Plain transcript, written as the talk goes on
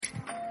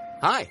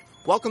Hi,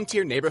 welcome to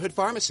your neighborhood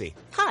pharmacy.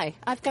 Hi,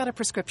 I've got a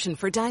prescription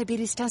for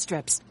diabetes test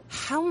strips.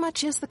 How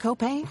much is the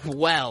copay?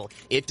 Well,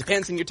 it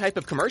depends on your type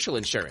of commercial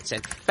insurance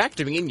and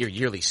factoring in your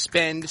yearly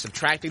spend,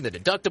 subtracting the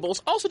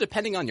deductibles, also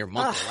depending on your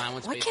monthly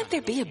allowance. Why can't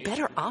there be a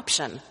better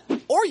option?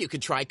 Or you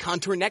could try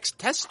Contour Next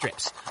test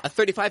strips. A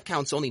 35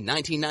 count's only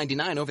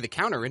 $19.99 over the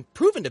counter and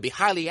proven to be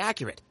highly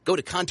accurate. Go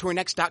to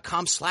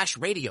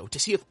contournext.com/radio to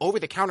see if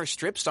over-the-counter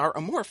strips are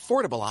a more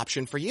affordable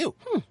option for you.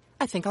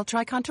 I think I'll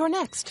try Contour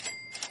Next.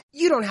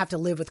 You don't have to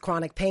live with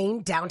chronic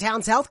pain.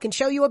 Downtown's Health can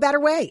show you a better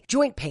way.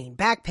 Joint pain,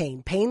 back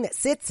pain, pain that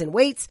sits and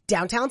waits.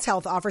 Downtown's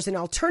Health offers an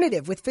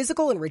alternative with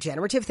physical and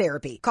regenerative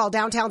therapy. Call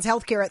Downtown's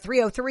Healthcare at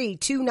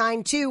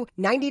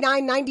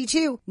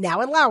 303-292-9992,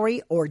 now in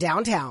Lowry or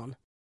downtown.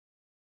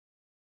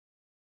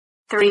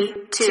 3,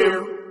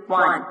 2,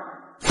 1.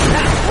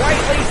 That's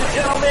right, ladies and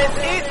gentlemen,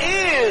 it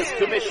is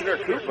Commissioner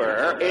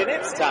Cooper, and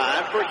it's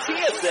time for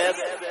TSS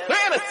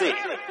Fantasy.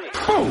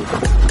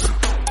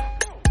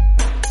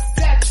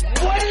 That's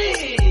what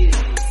it is.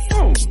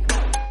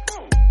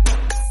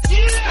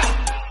 Yeah.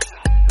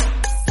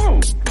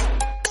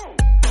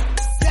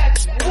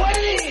 That's what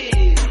it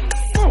is.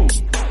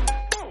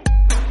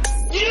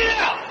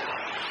 Yeah.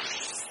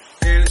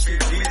 Fantasy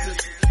Jesus.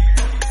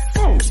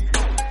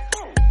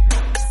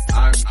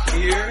 I'm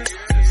here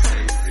to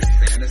save this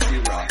fantasy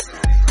roster.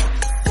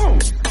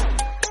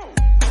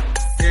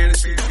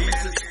 Fantasy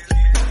Jesus.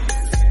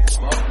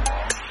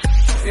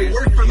 It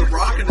worked for The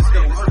Rock and it's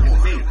going to work for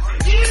me.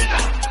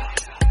 Yeah.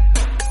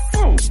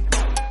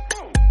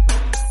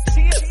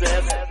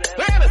 TSS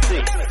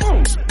Fantasy.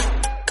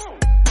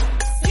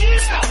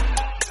 Yeah.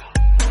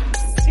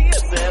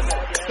 TSS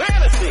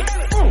Fantasy.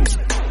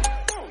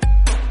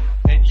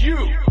 And you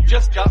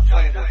just got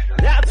planted.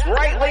 That's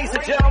right, ladies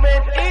and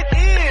gentlemen, it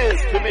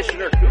is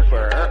Commissioner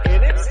Cooper,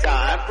 and it's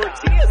time for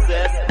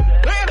TSS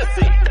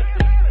Fantasy.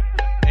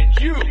 And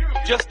you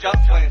just got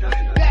planted.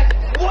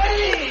 That's what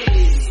it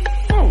is.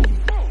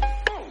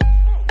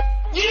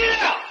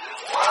 Yeah.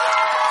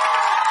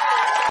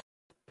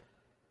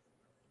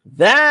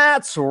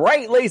 That's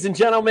right, ladies and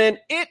gentlemen,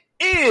 it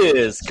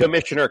is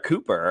Commissioner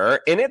Cooper,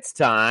 and it's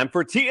time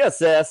for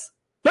TSS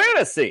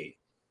Fantasy.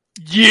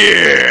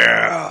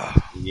 Yeah.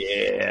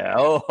 Yeah.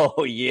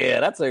 Oh,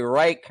 yeah. That's a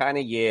right kind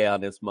of yeah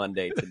on this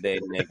Monday today,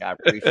 Nick. I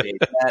appreciate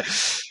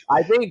that.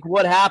 I think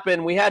what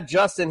happened, we had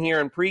Justin here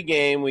in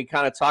pregame. We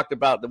kind of talked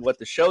about what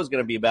the show's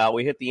going to be about.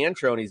 We hit the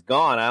intro, and he's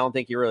gone. I don't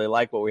think he really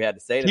liked what we had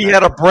to say tonight. He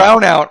had a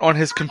brownout on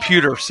his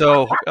computer,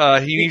 so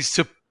he needs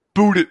to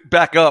boot it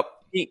back up.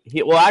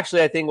 Well,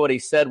 actually, I think what he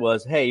said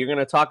was, hey, you're going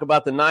to talk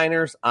about the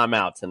Niners? I'm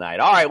out tonight.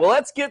 All right, well,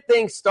 let's get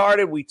things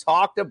started. We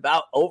talked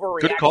about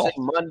overreaction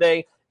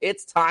Monday.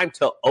 It's time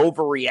to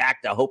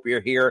overreact. I hope you're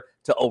here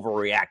to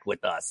overreact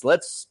with us.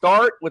 Let's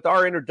start with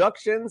our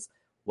introductions.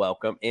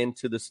 Welcome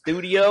into the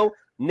studio.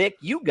 Nick,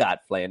 you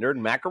got Flandered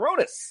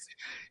Macaronis.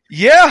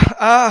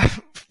 Yeah,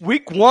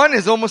 week one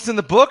is almost in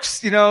the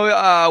books. You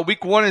know,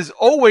 week one is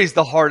always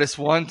the hardest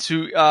one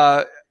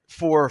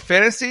for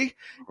fantasy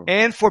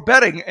and for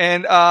betting.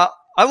 And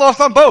I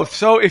lost on both.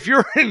 So if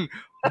you're in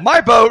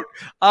my boat,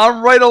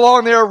 I'm right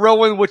along there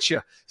rowing with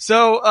you.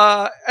 So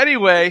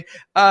anyway,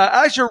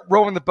 as you're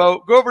rowing the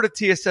boat, go over to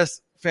TSS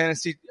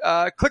Fantasy,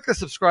 click the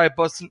subscribe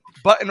button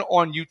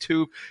on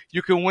YouTube.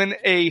 You can win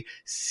a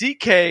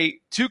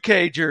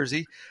CK2K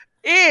jersey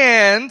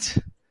and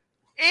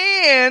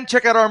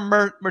check out our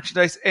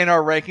merchandise and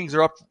our rankings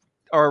are up.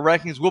 Our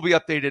rankings will be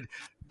updated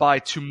by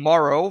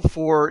tomorrow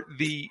for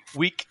the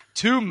week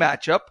 2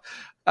 matchup.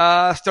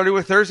 Starting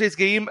with Thursday's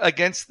game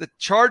against the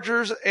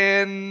Chargers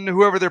and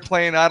whoever they're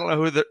playing. I don't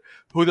know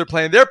who they're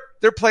playing.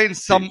 They're playing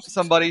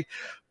somebody.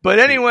 But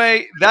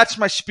anyway, that's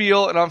my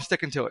spiel, and I'm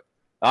sticking to it.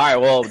 All right,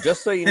 well,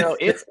 just so you know,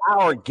 it's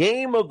our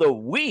game of the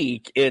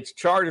week. It's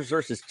Chargers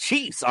versus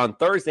Chiefs on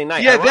Thursday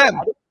night. Yeah,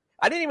 them.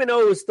 I didn't even know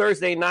it was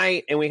Thursday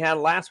night, and we had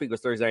last week was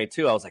Thursday night,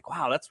 too. I was like,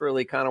 wow, that's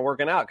really kind of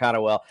working out kind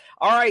of well.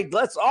 All right,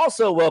 let's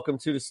also welcome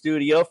to the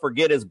studio,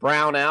 forget his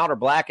brown out or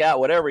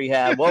blackout, whatever he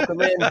had. Welcome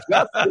in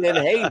Justin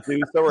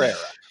Jesus Herrera.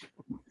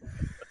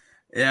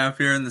 Yeah, if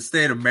you're in the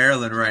state of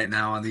Maryland right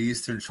now on the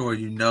Eastern Shore,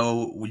 you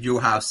know you'll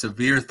have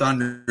severe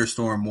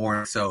thunderstorm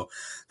warning. So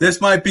this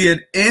might be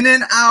an in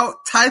and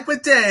out type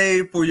of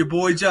day for your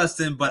boy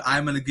Justin, but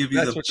I'm going to give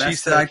you the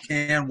best that I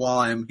can while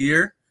I'm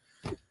here.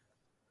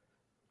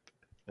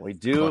 We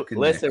do.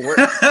 Listen, we're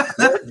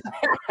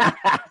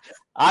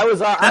I was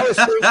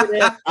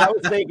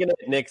thinking it.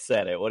 Nick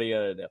said it. What are you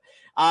gonna do?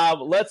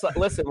 Let's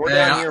listen. We're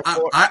down here.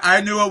 I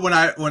knew it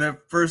when it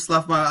first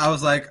left I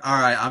was like, all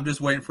right, I'm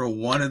just waiting for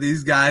one of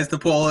these guys to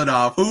pull it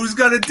off. Who's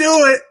gonna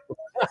do it?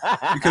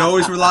 You can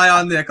always rely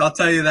on Nick. I'll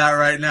tell you that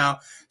right now.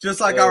 Just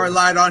like I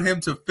relied on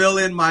him to fill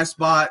in my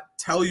spot,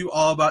 tell you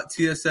all about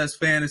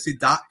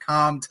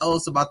TSSFantasy.com, tell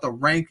us about the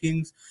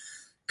rankings.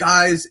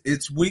 Guys,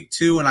 it's week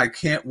 2, and I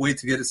can't wait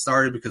to get it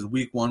started because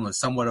week 1 was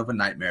somewhat of a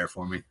nightmare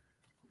for me.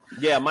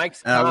 Yeah,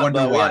 Mike's. And I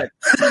wonder why.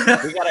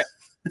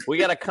 We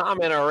got a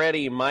comment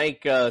already.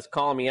 Mike is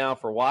calling me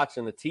out for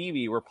watching the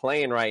TV. We're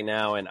playing right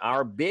now in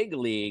our big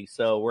league.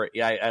 So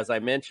as I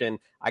mentioned,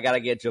 I got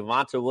to get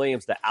Javonte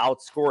Williams to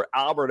outscore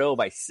Alberto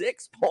by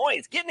 6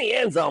 points. Get in the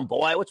end zone,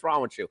 boy. What's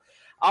wrong with you?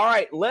 All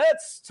right,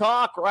 let's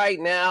talk right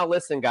now.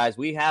 Listen, guys,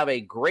 we have a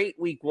great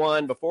week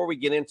 1. Before we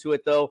get into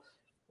it, though,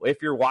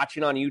 if you're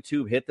watching on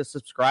YouTube, hit the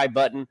subscribe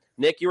button.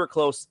 Nick, you were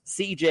close.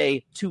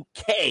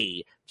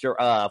 CJ2K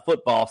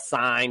football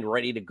signed,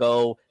 ready to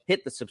go.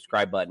 Hit the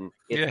subscribe button.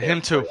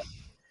 Him too.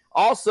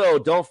 Also,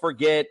 don't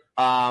forget,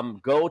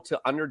 go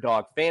to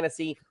Underdog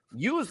Fantasy.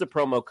 Use the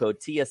promo code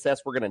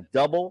TSS. We're going to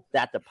double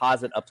that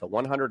deposit up to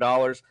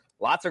 $100.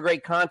 Lots of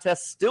great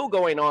contests still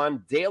going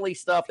on. Daily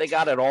stuff. They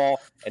got it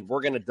all. And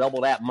we're going to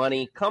double that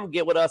money. Come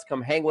get with us.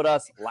 Come hang with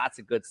us. Lots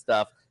of good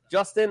stuff.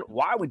 Justin,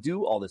 why would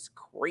do all this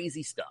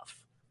crazy stuff?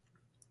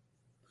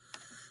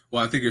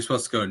 Well, I think you're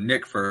supposed to go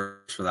Nick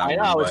first for that one.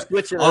 I was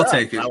switching it I'll up.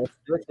 take it. I was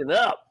switching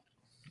up.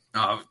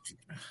 Oh,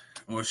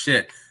 well,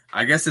 shit.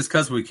 I guess it's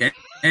because we can.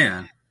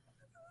 And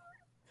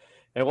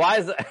why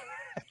is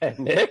that,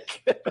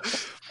 Nick?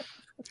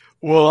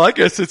 Well, I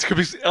guess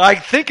I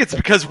think it's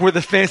because we're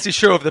the fantasy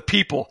show of the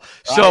people.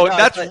 So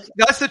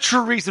that's the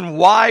true reason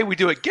why we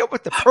do it. Get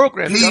with the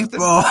program,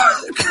 people.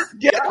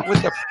 Get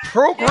with the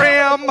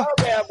program.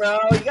 Yeah, bro.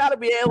 You got to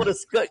be able to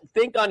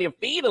think on your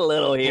feet a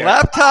little here.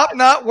 Laptop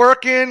not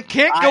working.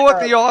 Can't go with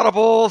the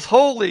audibles.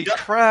 Holy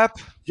crap.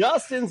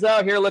 Justin's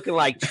out here looking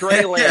like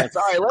Trey Lance.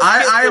 All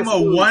right, I am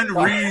a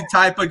one-read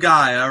type of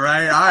guy, all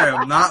right? I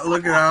am not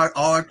looking out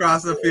all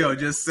across the field.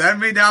 Just send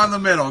me down the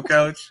middle,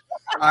 coach.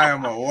 I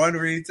am a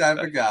one-read type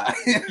of guy.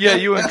 Yeah,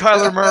 you and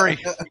Kyler Murray.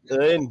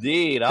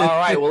 Indeed. All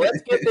right, well,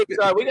 let's get things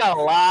started. We got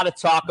a lot to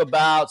talk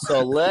about,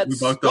 so let's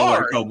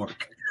start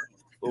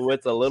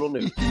with a little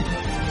news.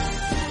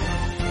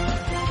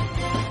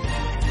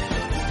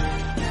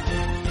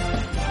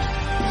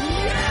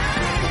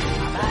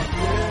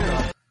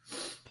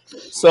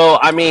 So,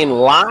 I mean,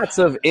 lots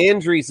of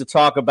injuries to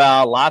talk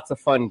about, lots of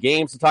fun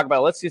games to talk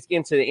about. Let's just get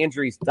into the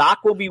injuries.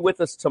 Doc will be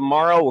with us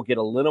tomorrow. We'll get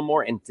a little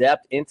more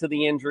in-depth into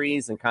the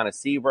injuries and kind of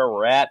see where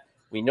we're at.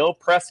 We know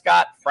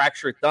Prescott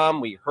fractured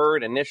thumb. We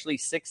heard initially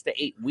 6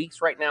 to 8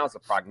 weeks right now is a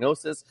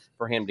prognosis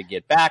for him to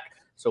get back.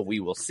 So we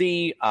will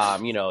see.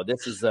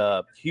 This is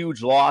a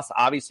huge loss,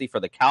 obviously, for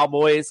the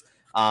Cowboys.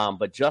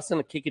 But Justin,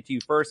 to kick it to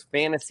you first,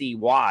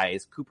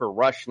 fantasy-wise, Cooper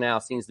Rush now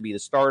seems to be the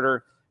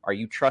starter. Are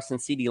you trusting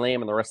CeeDee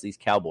Lamb and the rest of these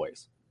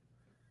Cowboys?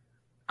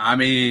 I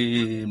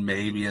mean,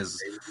 maybe as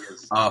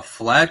a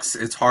flex,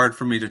 it's hard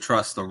for me to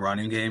trust the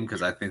running game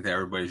because I think that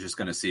everybody's just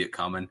going to see it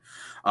coming.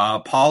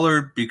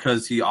 Pollard,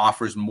 because he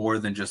offers more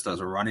than just as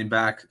a running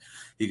back.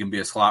 He can be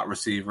a slot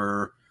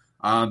receiver.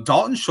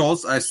 Dalton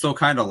Schultz, I still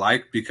kind of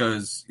like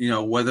because,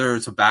 whether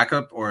it's a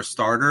backup or a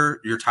starter,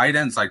 your tight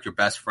end's like your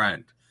best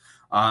friend.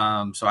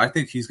 So I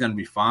think he's going to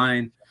be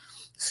fine.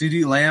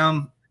 CeeDee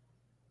Lamb,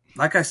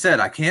 like I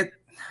said, I can't.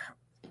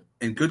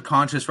 In good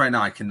conscience right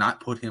now, I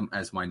cannot put him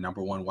as my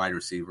number one wide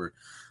receiver.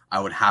 I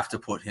would have to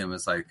put him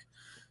as a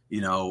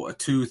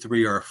 2,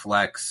 3, or a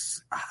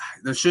flex.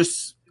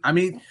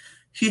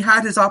 He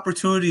had his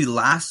opportunity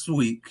last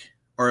week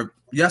or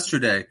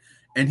yesterday,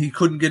 and he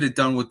couldn't get it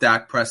done with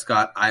Dak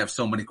Prescott. I have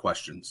so many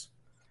questions.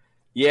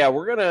 Yeah,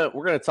 we're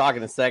gonna talk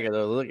in a second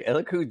though.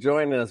 Look who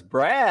joined us,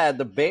 Brad,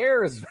 the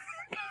Bears.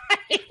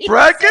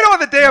 Brad, get on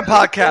the damn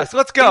podcast.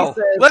 Let's go.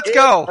 Let's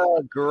go.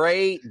 A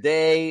great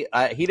day.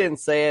 He didn't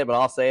say it, but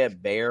I'll say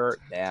it. Bear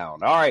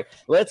down. All right,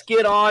 let's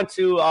get on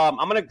to. I'm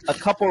gonna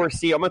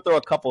throw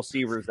a couple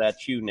receivers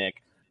at you,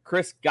 Nick.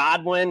 Chris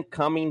Godwin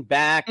coming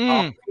back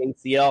off the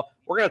ACL.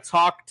 We're gonna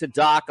talk to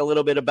Doc a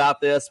little bit about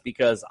this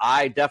because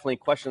I definitely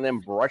question them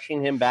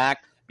brushing him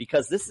back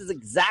because this is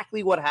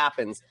exactly what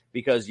happens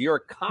because you're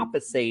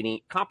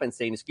compensating,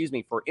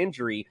 for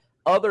injury.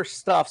 Other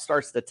stuff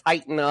starts to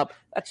tighten up.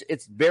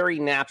 It's very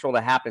natural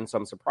to happen. So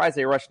I'm surprised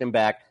they rushed him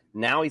back.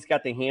 Now he's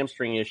got the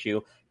hamstring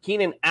issue.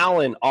 Keenan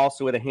Allen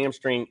also with a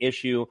hamstring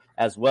issue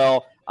as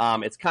well.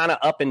 It's kind of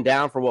up and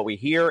down for what we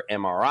hear.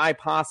 MRI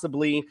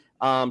possibly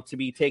to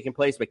be taking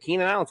place. But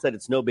Keenan Allen said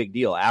it's no big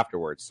deal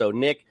afterwards. So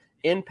Nick,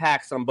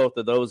 impacts on both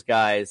of those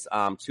guys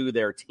to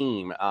their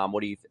team.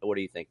 What do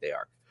you think they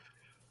are?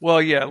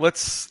 Well, yeah,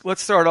 let's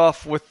start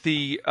off with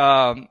the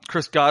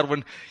Chris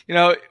Godwin.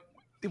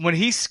 When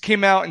he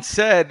came out and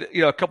said,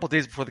 a couple of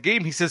days before the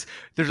game, he says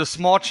there's a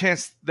small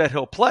chance that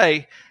he'll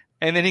play,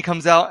 and then he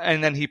comes out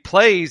and then he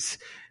plays.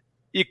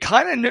 You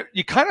kind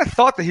of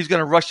thought that he was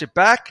going to rush it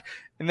back,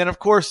 and then of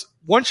course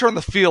once you're on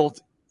the field,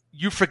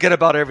 you forget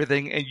about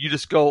everything and you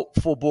just go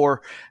full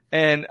bore,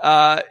 and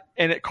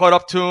it caught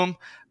up to him.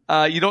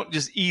 You don't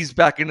just ease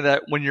back into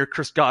that when you're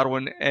Chris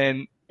Godwin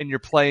and you're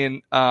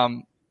playing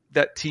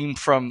that team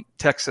from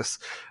Texas.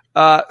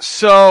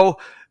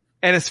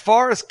 And as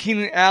far as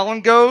Keenan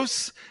Allen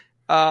goes,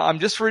 I'm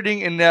just reading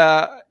in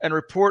a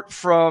report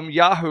from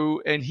Yahoo,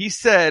 and he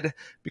said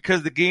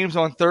because the game's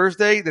on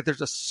Thursday that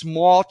there's a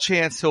small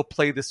chance he'll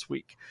play this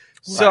week.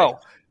 Right. So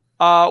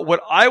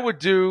what I would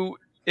do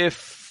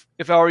if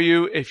I were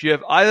you, if you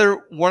have either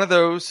one of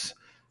those,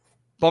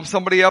 bump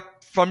somebody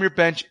up from your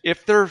bench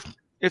if they're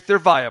if they're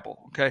viable.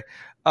 Okay.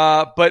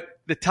 But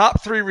the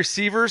top 3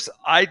 receivers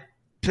I'd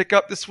pick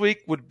up this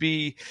week would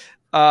be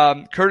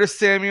Curtis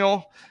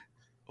Samuel.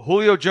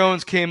 Julio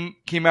Jones came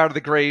out of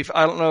the grave.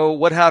 I don't know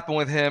what happened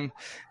with him.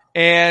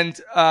 And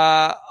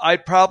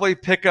I'd probably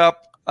pick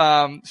up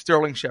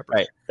Sterling Shepard.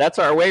 Right. That's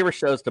our waiver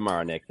shows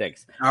tomorrow, Nick.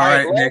 Thanks. All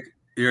right, Nick.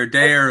 You're a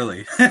day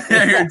early.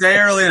 You're a day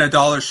early and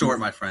 $1 short,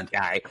 my friend.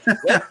 Guy.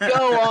 Let's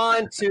go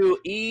on to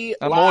Eli.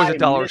 I'm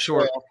always $1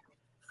 short.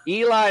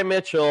 Eli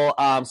Mitchell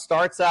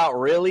starts out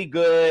really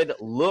good,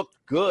 looked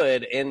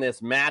good in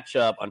this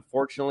matchup.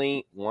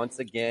 Unfortunately, once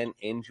again,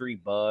 injury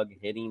bug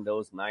hitting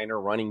those Niner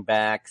running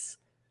backs,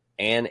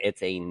 and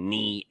it's a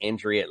knee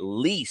injury, at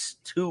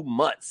least 2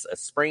 months. A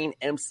sprained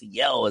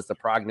MCL is the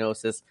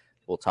prognosis.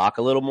 We'll talk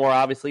a little more,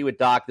 obviously, with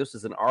Doc. This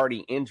is an already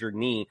injured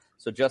knee.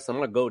 So, Justin, I'm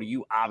going to go to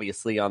you,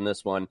 obviously, on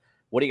this one.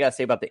 What do you guys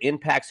say about the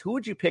impacts? Who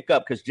would you pick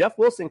up? Because Jeff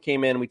Wilson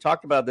came in. We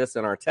talked about this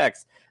in our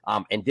text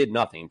and did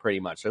nothing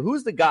pretty much. So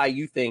who's the guy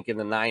you think in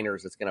the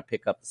Niners that's going to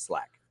pick up the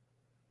slack?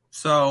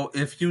 So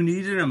if you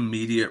need an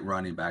immediate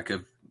running back,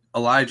 if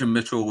Elijah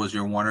Mitchell was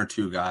your 1 or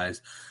 2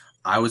 guys,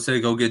 I would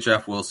say go get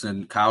Jeff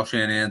Wilson. Kyle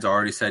Shanahan's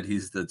already said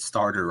he's the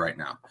starter right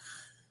now.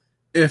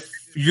 If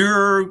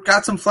you're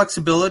got some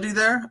flexibility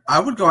there, I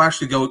would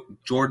go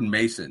Jordan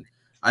Mason.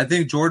 I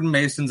think Jordan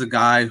Mason's a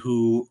guy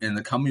who in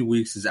the coming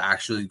weeks is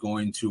actually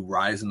going to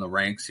rise in the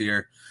ranks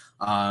here.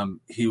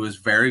 He was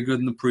very good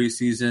in the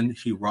preseason.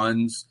 He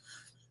runs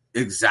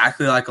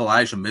exactly like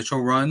Elijah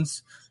Mitchell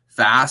runs,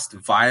 fast,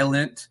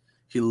 violent.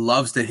 He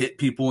loves to hit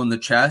people in the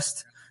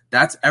chest.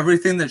 That's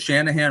everything that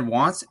Shanahan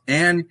wants,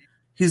 and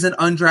he's an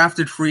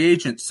undrafted free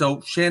agent,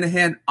 so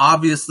Shanahan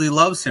obviously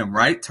loves him,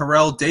 right?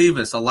 Terrell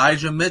Davis,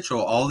 Elijah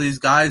Mitchell, all these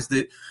guys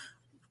that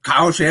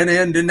Kyle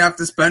Shanahan didn't have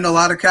to spend a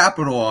lot of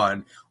capital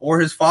on, or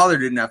his father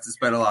didn't have to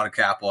spend a lot of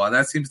capital on.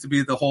 That seems to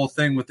be the whole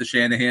thing with the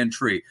Shanahan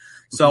tree.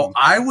 So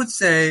I would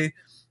say,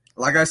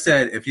 like I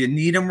said, if you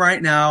need him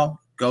right now,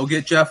 go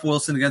get Jeff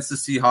Wilson against the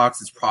Seahawks.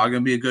 It's probably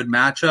going to be a good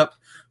matchup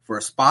for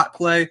a spot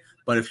play.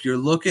 But if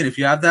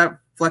you have that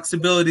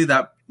flexibility,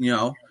 that,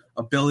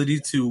 ability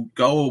to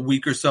go a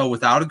week or so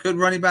without a good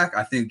running back,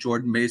 I think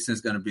Jordan Mason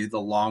is going to be the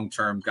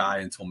long-term guy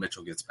until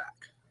Mitchell gets back.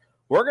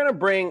 We're going to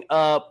bring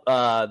up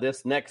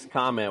this next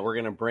comment. We're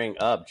going to bring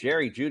up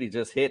Jerry Jeudy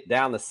just hit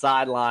down the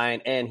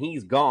sideline, and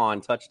he's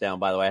gone. Touchdown,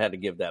 by the way. I had to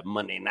give that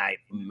Monday night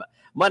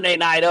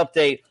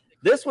update.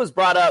 This was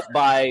brought up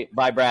by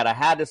Brad. I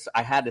had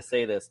to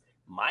say this.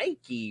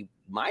 Mikey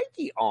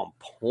on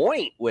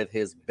point with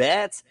his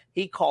bets.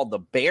 He called the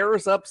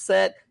Bears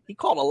upset. He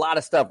called a lot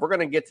of stuff. We're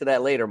going to get to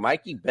that later.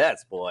 Mikey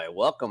Betts, boy,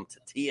 welcome to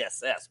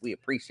TSS. We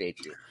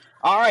appreciate you.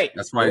 All right.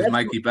 That's why he's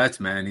Mikey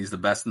Betts, man. He's the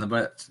best in the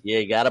bets. Yeah,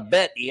 you got to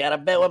bet. You got to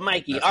bet with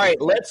Mikey. All right,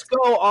 let's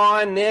go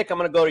on, Nick. I'm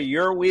going to go to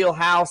your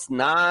wheelhouse,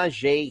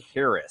 Najee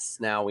Harris.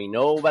 Now, we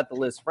know about the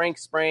Liz Frank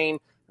sprain.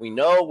 We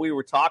know we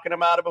were talking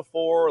about it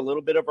before, a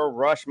little bit of a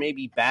rush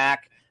maybe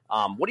back.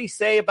 What do you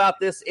say about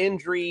this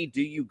injury?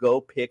 Do you go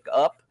pick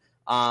up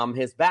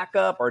his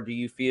backup, or do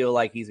you feel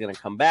like he's going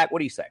to come back? What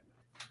do you say?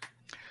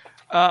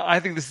 I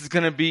think this is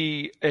going to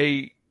be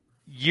a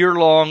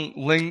year-long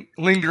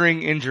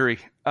lingering injury.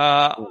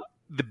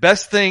 The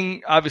best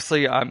thing,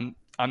 obviously, I'm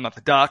not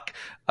the doc.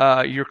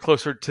 You're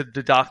closer to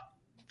the doc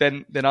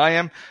than I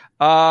am.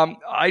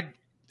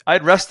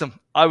 I'd rest him.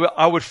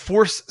 I would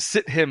force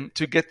sit him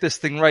to get this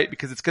thing right,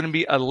 because it's going to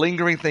be a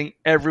lingering thing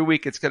every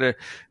week. It's going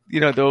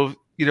to,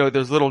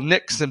 those little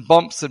nicks and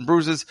bumps and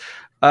bruises.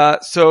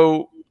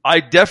 So I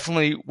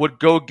definitely would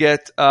go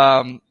get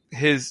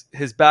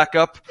his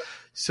backup.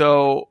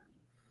 So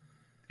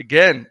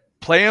again,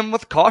 play him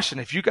with caution.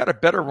 If you got a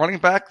better running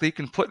back that you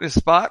can put in his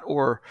spot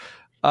or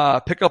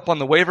pick up on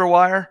the waiver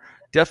wire,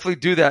 definitely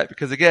do that,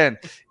 because again,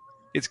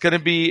 it's going to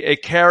be a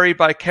carry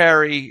by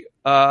carry.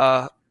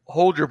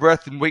 Hold your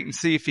breath and wait and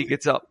see if he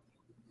gets up.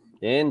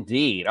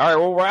 Indeed. All right,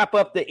 we'll wrap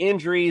up the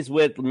injuries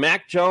with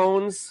Mac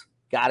Jones.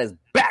 Got his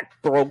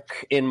back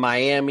broke in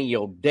Miami.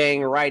 Yo,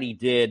 dang right he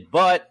did.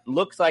 But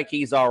looks like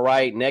he's all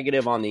right.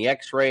 Negative on the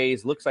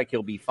x-rays. Looks like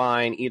he'll be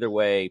fine. Either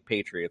way,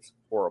 Patriots,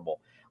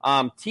 horrible.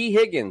 T.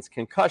 Higgins,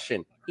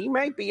 concussion. He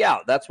might be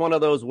out. That's one of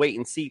those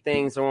wait-and-see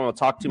things. I don't want to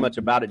talk too much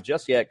about it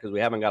just yet because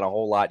we haven't got a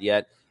whole lot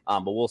yet.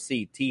 But we'll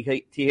see. T.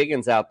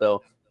 Higgins out,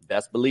 though.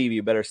 Best believe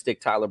you better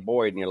stick Tyler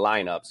Boyd in your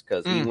lineups,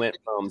 because he went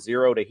from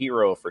zero to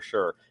hero for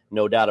sure.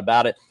 No doubt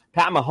about it.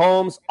 Pat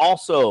Mahomes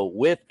also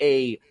with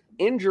a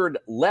injured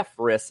left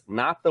wrist,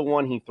 not the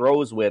one he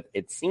throws with.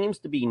 It seems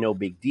to be no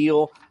big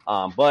deal,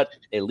 but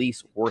at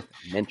least worth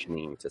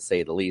mentioning, to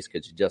say the least,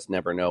 because you just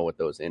never know with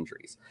those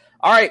injuries.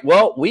 All right,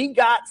 well, we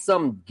got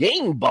some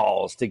game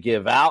balls to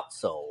give out,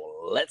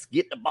 so let's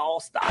get the ball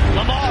started.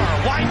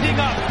 Lamar winding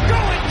up,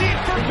 going deep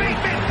for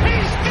Bateman.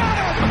 He's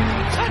got him!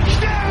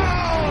 Touchdown!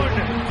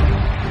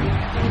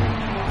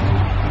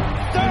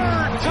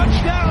 Third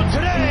touchdown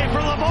today for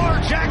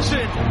Lamar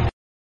Jackson.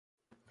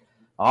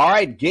 All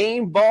right,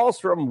 game balls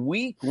from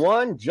week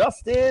one.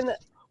 Justin,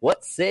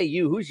 what say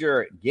you? Who's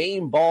your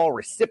game ball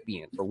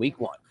recipient for week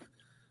one?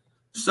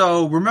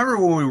 So remember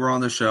when we were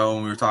on the show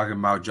and we were talking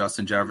about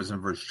Justin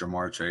Jefferson versus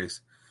Jamar Chase?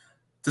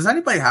 Does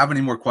anybody have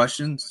any more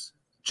questions?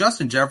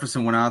 Justin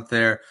Jefferson went out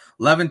there,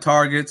 11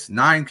 targets,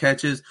 9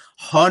 catches,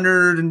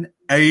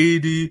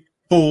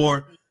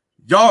 184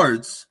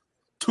 yards,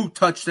 2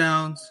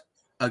 touchdowns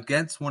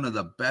against one of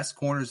the best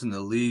corners in the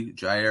league,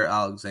 Jair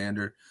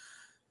Alexander.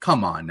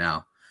 Come on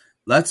now.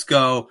 Let's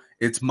go.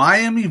 It's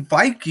Miami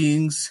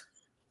Vikings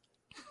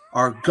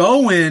are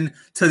going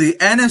to the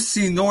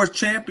NFC North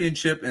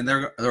Championship, and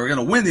they're going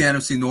to win the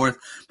NFC North,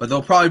 but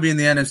they'll probably be in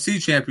the NFC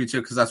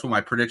Championship because that's what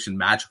my prediction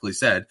magically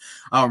said.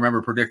 I don't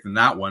remember predicting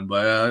that one,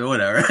 but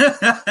whatever.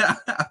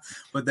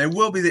 But they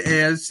will be the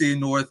AFC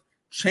North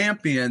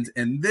champions,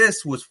 and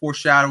this was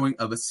foreshadowing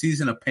of a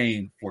season of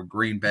pain for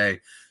Green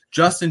Bay.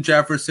 Justin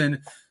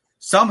Jefferson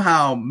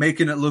somehow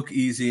making it look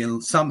easy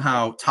and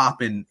somehow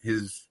topping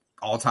his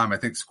all-time, I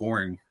think,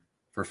 scoring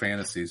for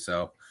fantasy.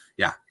 So,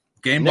 yeah,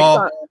 game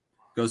ball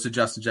goes to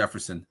Justin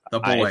Jefferson, the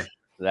boy.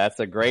 That's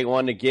a great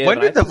one to give. When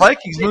did the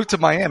Vikings move to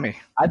Miami?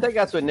 I think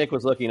that's what Nick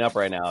was looking up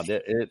right now.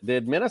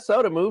 Did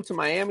Minnesota move to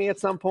Miami at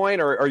some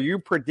point, or are you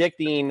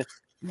predicting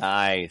 –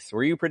 nice.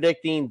 Were you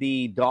predicting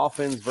the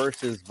Dolphins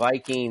versus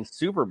Vikings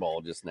Super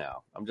Bowl just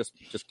now? I'm just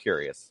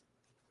curious.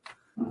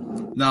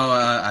 No,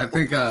 I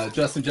think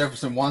Justin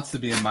Jefferson wants to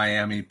be in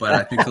Miami, but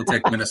I think he'll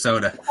take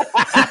Minnesota. Too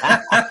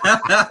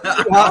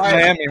hot,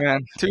 Miami,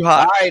 man. Too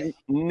hot. All right,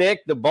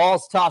 Nick, the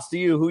ball's tossed to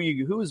you.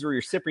 Who's the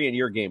recipient of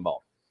your game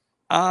ball?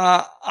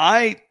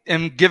 I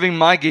am giving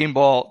my game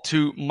ball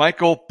to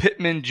Michael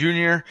Pittman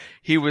Jr.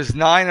 He was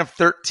 9 of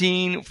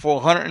 13 for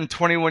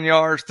 121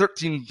 yards,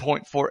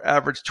 13.4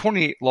 average,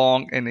 28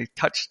 long, and a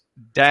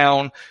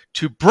touchdown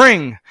to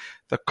bring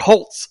the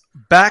Colts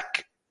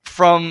back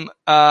from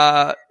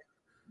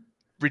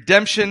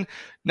redemption,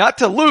 not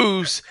to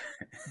lose,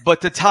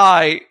 but to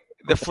tie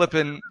the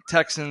flipping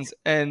Texans.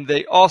 And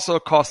they also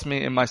cost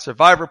me in my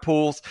survivor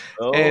pools.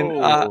 Oh.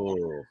 And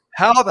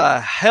how the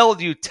hell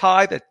do you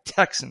tie the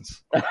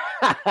Texans?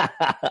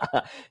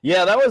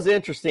 Yeah, that was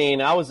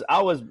interesting. I was,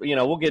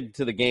 we'll get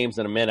to the games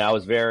in a minute. I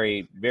was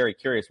very, very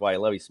curious why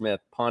Lovie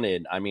Smith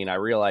punted. I mean, I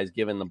realized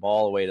giving the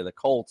ball away to the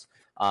Colts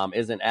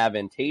isn't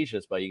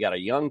advantageous, but you got a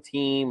young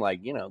team,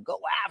 go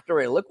after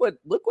it. Look what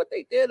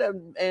they did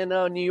in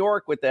New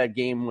York with that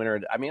game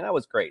winner. I mean, that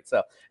was great.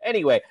 So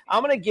anyway,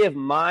 I'm going to give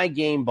my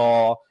game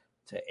ball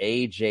to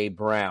A.J.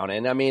 Brown.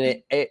 And I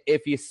mean,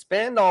 if you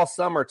spend all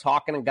summer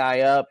talking a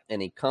guy up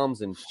and he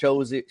comes and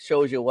shows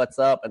you what's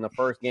up in the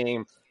first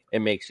game, it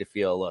makes you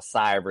feel a little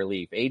sigh of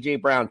relief. A.J.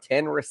 Brown,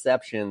 10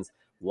 receptions,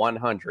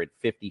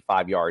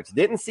 155 yards.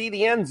 Didn't see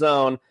the end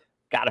zone.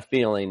 Got a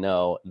feeling,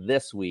 though,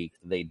 this week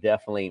they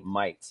definitely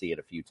might see it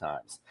a few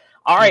times.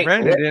 All right,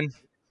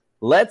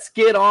 let's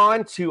get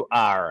on to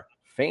our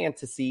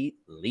fantasy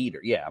leader.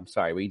 Yeah, I'm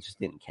sorry, we just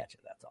didn't catch it.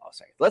 That's all.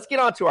 Sorry. Let's get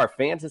on to our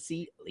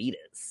fantasy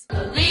leaders.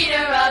 The leader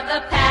of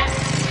the pack.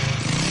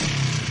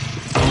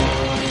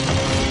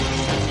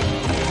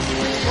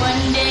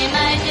 One day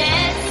my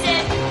dad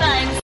said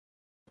fine.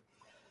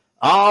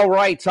 All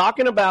right,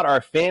 talking about our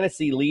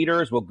fantasy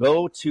leaders, we'll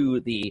go to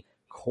the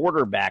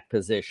quarterback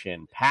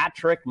position.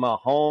 Patrick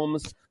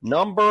Mahomes,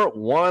 number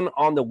 1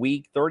 on the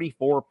week,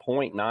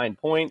 34.9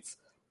 points.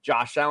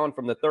 Josh Allen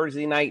from the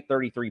Thursday night,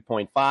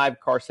 33.5.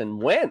 Carson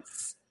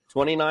Wentz,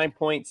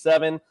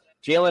 29.7.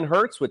 Jalen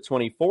Hurts with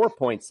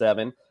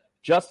 24.7.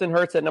 Justin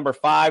Hurts at number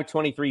 5,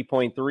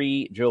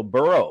 23.3. Joe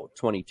Burrow,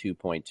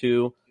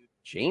 22.2.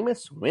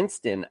 Jameis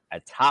Winston, a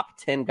top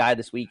 10 guy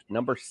this week,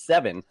 number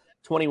 7,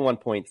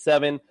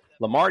 21.7.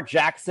 Lamar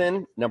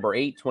Jackson, number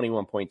 8,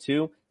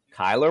 21.2.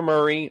 Kyler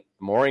Murray,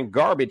 more in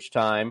garbage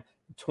time,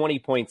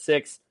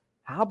 20.6.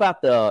 How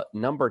about the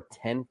number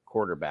 10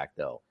 quarterback,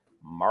 though?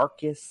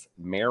 Marcus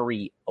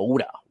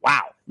Mariota.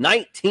 Wow,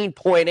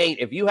 19.8.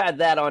 If you had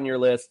that on your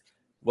list,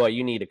 well,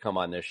 you need to come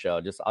on this show.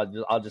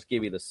 I'll just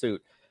give you the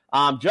suit.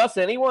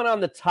 Justin, anyone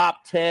on the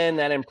top 10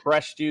 that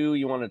impressed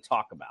you want to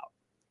talk about?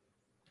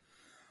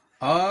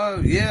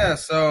 Yeah,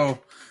 so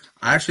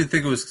I actually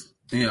think it was,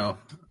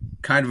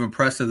 kind of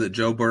impressive that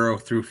Joe Burrow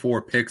threw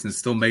 4 picks and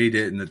still made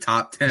it in the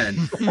top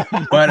 10.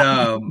 But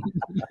I'll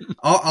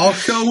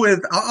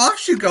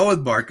actually go with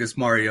Marcus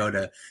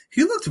Mariota.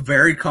 He looked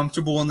very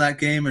comfortable in that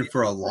game, and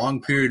for a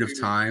long period of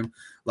time,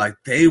 like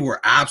they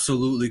were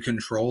absolutely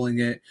controlling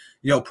it.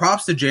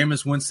 Props to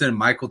Jameis Winston and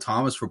Michael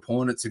Thomas for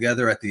pulling it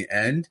together at the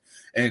end.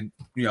 And,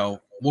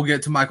 we'll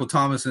get to Michael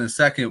Thomas in a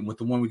second with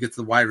the one we get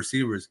to the wide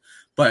receivers.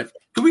 But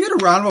can we get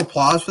a round of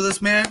applause for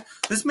this man?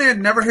 This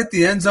man never hit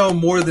the end zone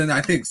more than,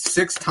 I think,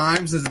 6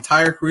 times his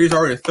entire career. He's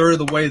already a third of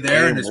the way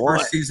there in his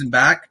first season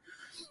back.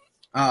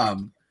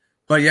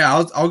 But,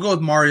 yeah, I'll go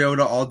with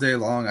Mariota all day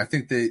long. I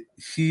think that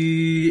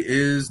he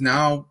is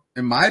now,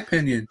 in my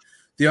opinion,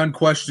 the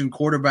unquestioned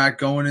quarterback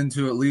going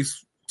into at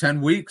least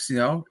 10 weeks.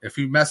 If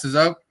he messes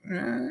up,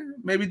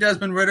 maybe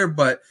Desmond Ridder,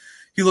 but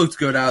he looked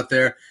good out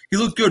there. He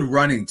looked good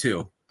running,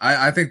 too.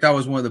 I think that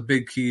was one of the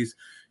big keys.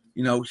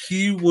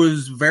 He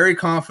was very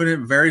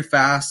confident, very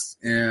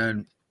fast,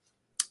 and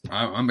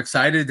I'm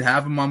excited to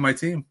have him on my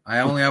team. I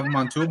only have him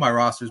on 2 of my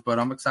rosters, but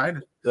I'm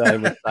excited.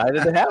 I'm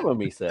excited to have him,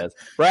 he says.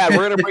 Brad,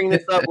 we're going to bring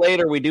this up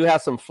later. We do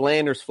have some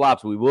Flanders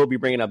flops. We will be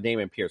bringing up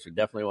Dameon Pierce. We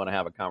definitely want to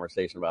have a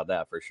conversation about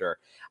that for sure.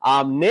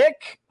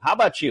 Nick, how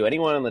about you?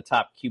 Anyone on the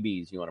top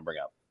QBs you want to bring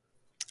up?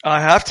 I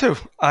have to.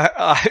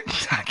 I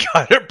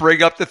got to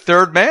bring up the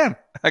third man.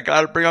 I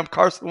got to bring up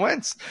Carson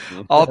Wentz.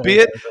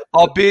 Albeit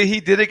he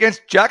did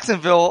against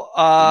Jacksonville.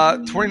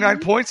 29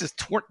 points is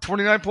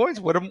 29 points.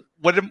 What am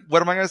I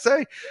going to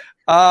say?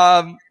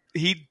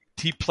 He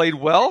played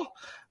well.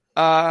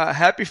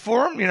 Happy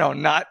for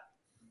him. I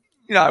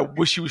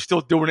wish he was still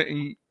doing it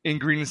in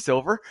green and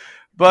silver,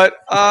 but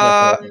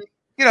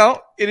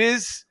it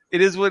is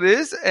what it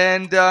is.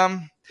 And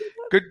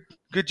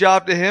good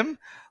job to him.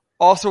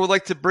 Also, would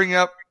like to bring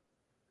up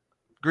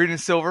green and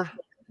silver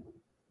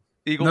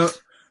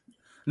Eagles.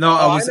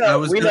 No, we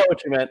know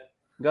what you meant.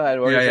 Go ahead.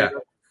 Yeah.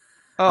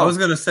 I was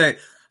gonna say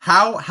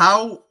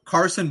how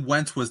Carson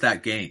Wentz was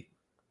that game.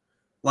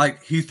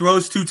 Like, he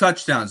throws 2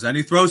 touchdowns, then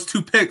he throws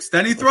 2 picks,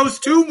 then he throws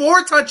 2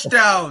 more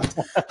touchdowns.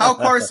 How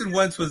Carson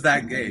Wentz was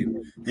that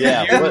game?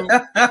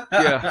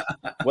 Yeah.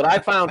 What I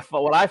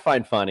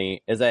find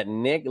funny is that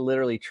Nick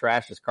literally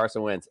trashes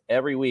Carson Wentz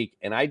every week,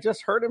 and I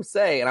just heard him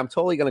say, and I'm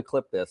totally going to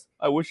clip this,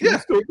 I wish he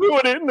was still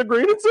doing it in the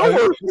green and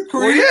silver.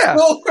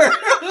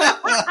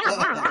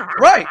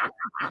 Right.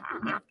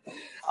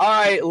 All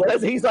right,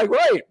 he's like,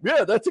 right.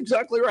 Yeah, that's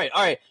exactly right.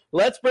 All right,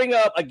 let's bring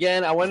up,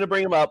 again, I wanted to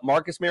bring him up,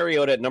 Marcus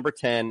Mariota at number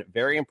 10.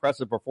 Very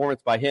impressive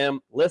performance by him.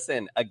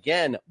 Listen,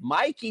 again,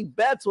 Mikey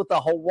Betts with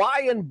the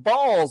Hawaiian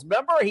balls.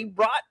 Remember, he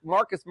brought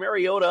Marcus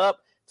Mariota up,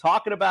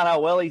 talking about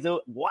how well he's doing.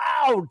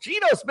 Wow,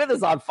 Geno Smith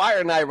is on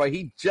fire tonight, but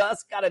he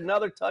just got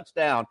another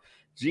touchdown.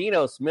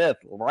 Geno Smith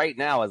right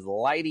now is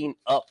lighting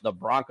up the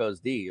Broncos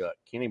D.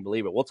 Can't even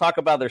believe it. We'll talk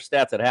about their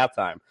stats at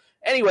halftime.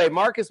 Anyway,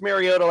 Marcus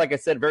Mariota, like I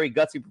said, very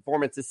gutsy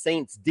performance. The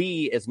Saints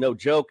D is no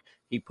joke.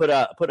 He put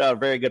out a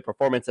very good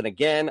performance. And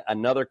again,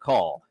 another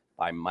call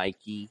by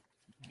Mikey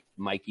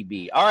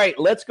B. All right,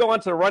 let's go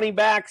on to the running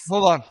backs.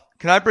 Hold on.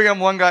 Can I bring up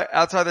one guy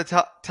outside the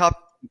top?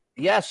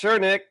 Yeah, sure,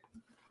 Nick.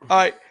 All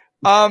right.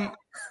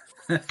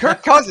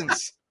 Kirk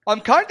Cousins.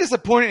 I'm kind of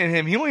disappointed in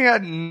him. He only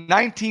had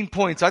 19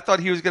 points. I thought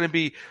he was going to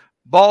be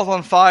balls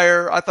on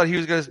fire. I thought he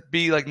was going to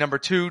be like number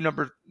 2,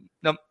 number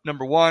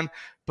 1.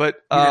 But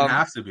he didn't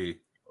have to be.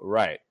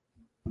 Right.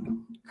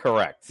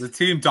 Correct. The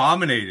team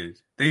dominated.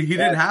 He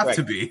didn't have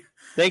to be.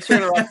 Thanks for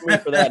interrupting me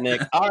for that,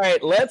 Nick. All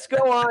right, let's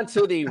go on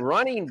to the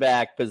running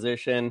back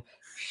position.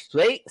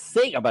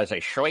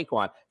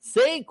 Saquon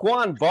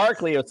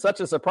Barkley was such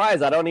a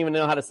surprise. I don't even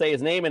know how to say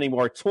his name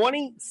anymore.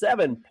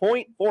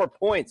 27.4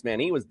 points, man.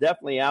 He was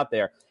definitely out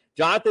there.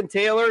 Jonathan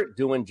Taylor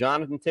doing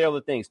Jonathan Taylor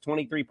things.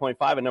 23.5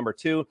 at number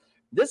 2.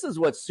 This is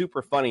what's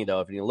super funny,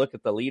 though. If you look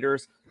at the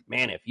leaders,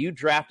 man, if you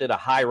drafted a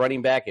high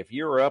running back, if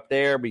you were up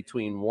there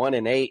between 1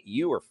 and 8,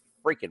 you were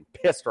freaking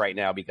pissed right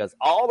now because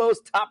all those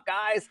top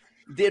guys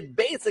did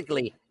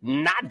basically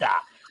nada.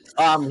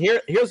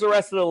 Here's the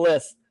rest of the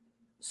list.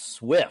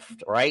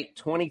 Swift, right?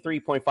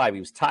 23.5. He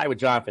was tied with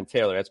Jonathan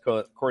Taylor. That's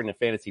according to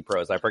Fantasy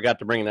Pros. I forgot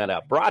to bring that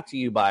up. Brought to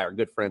you by our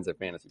good friends at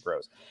Fantasy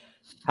Pros.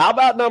 How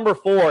about number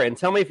 4? And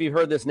tell me if you've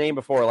heard this name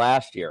before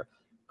last year.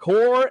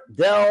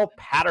 Cordell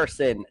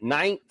Patterson,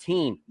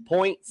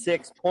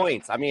 19.6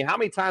 points. I mean, how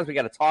many times we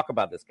got to talk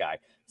about this guy?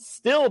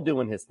 Still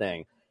doing his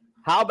thing.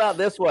 How about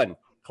this one?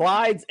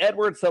 Clyde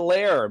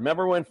Edwards-Helaire.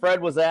 Remember when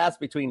Fred was asked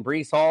between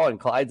Breece Hall and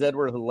Clyde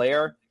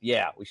Edwards-Helaire?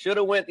 Yeah, we should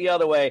have went the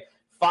other way.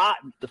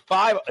 Number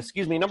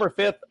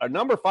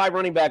 5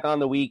 running back on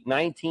the week,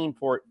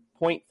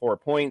 19.4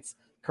 points.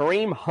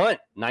 Kareem Hunt,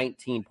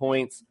 19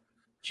 points.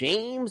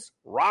 James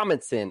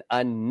Robinson,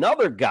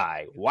 another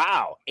guy.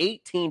 Wow,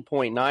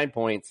 18.9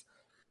 points.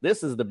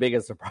 This is the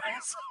biggest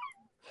surprise.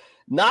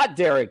 Not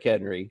Derrick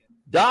Henry.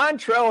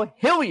 Dontrell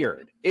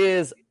Hilliard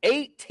is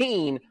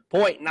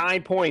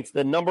 18.9 points,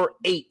 the number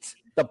 8.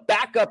 The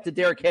backup to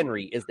Derrick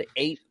Henry is the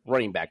 8th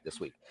running back this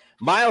week.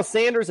 Miles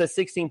Sanders at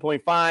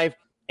 16.5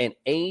 and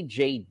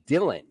A.J.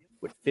 Dillon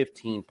with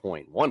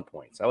 15.1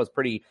 points. That was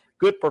pretty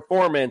good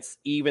performance,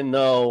 even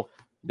though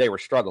they were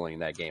struggling in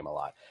that game a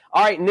lot.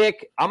 All right,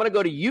 Nick, I'm going to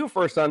go to you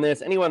first on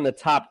this. Anyone in the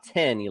top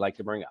 10 you'd like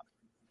to bring up?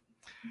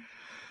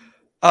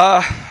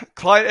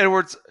 Clyde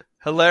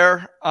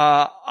Edwards-Helaire.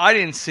 I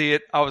didn't see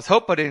it. I was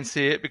hoping I didn't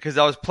see it because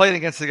I was playing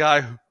against the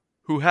guy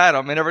who had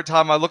him. And every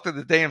time I looked at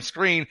the damn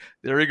screen,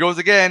 there he goes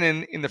again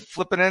in the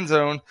flipping end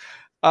zone.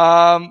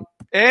 And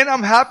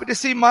I'm happy to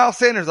see Miles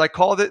Sanders. I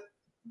called it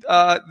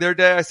their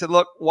day. I said,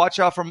 look, watch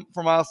out for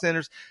Miles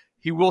Sanders.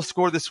 He will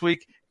score this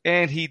week.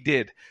 And he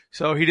did.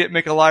 So he didn't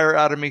make a liar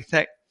out of me.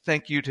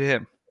 Thank you to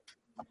him.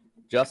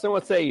 Justin,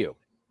 what say you?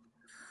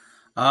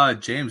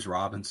 James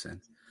Robinson.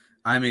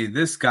 I mean,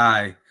 this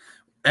guy,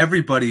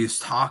 everybody is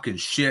talking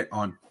shit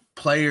on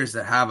players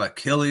that have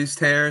Achilles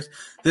tears.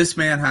 This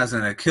man has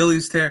an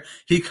Achilles tear.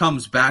 He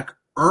comes back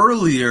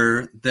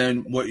earlier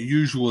than what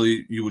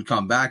usually you would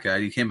come back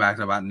at. He came back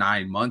in about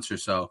 9 months or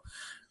so.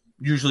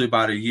 Usually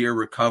about a year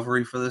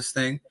recovery for this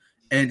thing.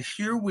 And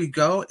here we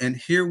go. And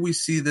here we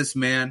see this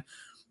man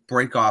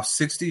break off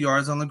 60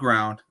 yards on the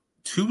ground,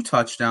 2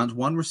 touchdowns,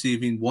 1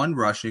 receiving, 1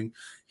 rushing.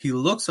 He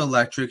looks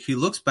electric. He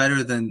looks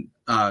better than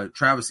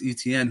Travis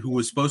Etienne, who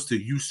was supposed to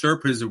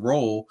usurp his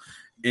role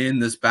in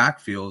this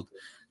backfield.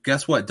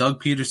 Guess what?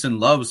 Doug Peterson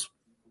loves,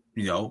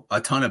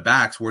 a ton of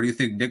backs. Where do you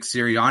think Nick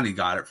Sirianni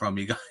got it from?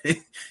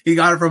 He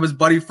got it from his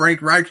buddy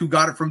Frank Reich, who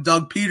got it from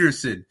Doug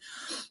Peterson.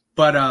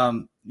 But,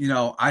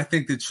 I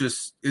think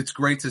it's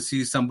great to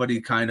see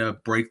somebody kind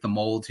of break the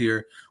mold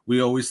here.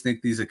 We always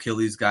think these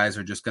Achilles guys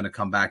are just going to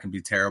come back and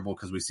be terrible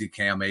because we see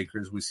Cam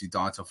Akers, we see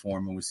Donta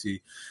Foreman, we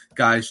see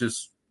guys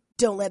just.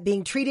 Don't let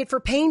being treated for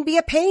pain be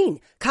a pain.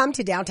 Come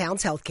to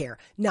Downtown's Healthcare,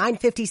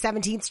 950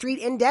 17th Street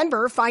in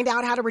Denver. Find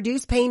out how to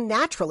reduce pain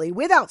naturally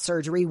without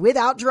surgery,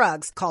 without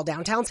drugs. Call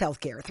Downtown's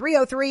Healthcare,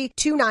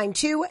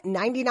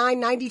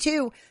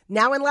 303-292-9992,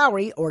 now in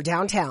Lowry or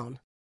downtown.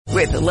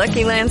 With the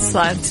Lucky Land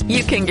Slots,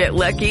 you can get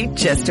lucky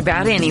just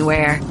about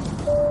anywhere.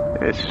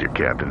 This is your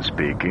captain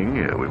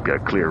speaking. We've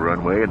got clear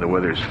runway and the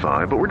weather's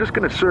fine, but we're just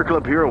going to circle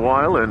up here a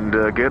while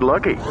and get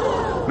lucky.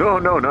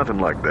 No, nothing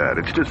like that.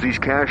 It's just these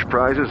cash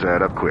prizes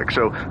add up quick.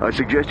 So I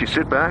suggest you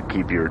sit back,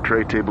 keep your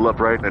tray table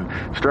upright, and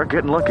start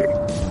getting lucky.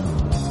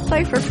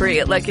 Play for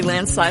free at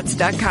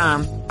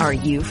LuckyLandSlots.com. Are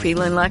you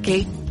feeling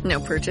lucky? No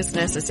purchase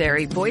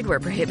necessary. Void where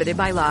prohibited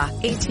by law.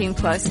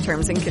 18+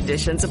 terms and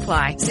conditions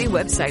apply. See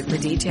website for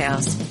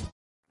details.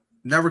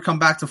 Never come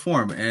back to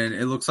form, and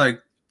it looks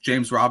like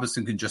James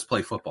Robinson can just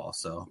play football.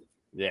 So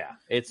yeah,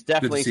 it's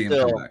definitely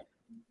still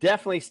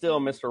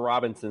Mr.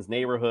 Robinson's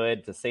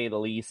neighborhood, to say the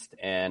least.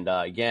 And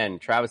again,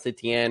 Travis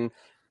Etienne,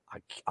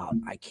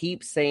 I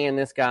keep saying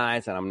this,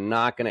 guys, and I'm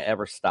not going to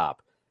ever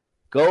stop.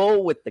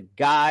 Go with the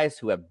guys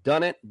who have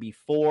done it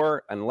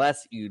before,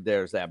 unless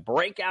there's that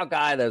breakout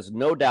guy. There's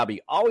no doubt. But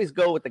you always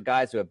go with the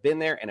guys who have been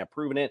there and have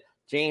proven it.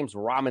 James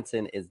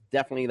Robinson is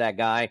definitely that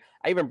guy.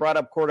 I even brought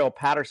up Cordell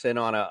Patterson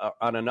on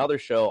another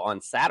show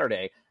on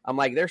Saturday. I'm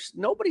like,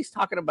 nobody's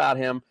talking about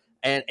him,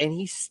 and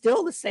he's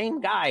still the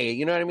same guy.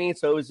 You know what I mean?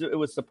 So it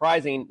was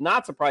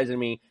not surprising to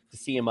me to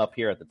see him up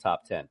here at the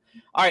top 10.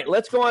 All right,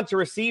 let's go on to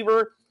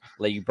receiver.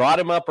 You brought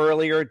him up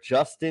earlier,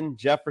 Justin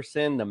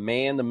Jefferson, the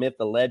man, the myth,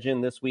 the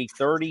legend this week,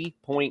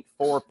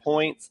 30.4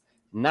 points.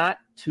 Not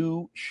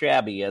too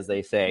shabby, as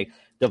they say.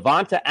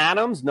 Devonta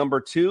Adams,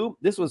 number 2.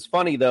 This was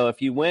funny, though.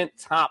 If you went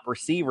top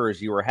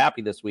receivers, you were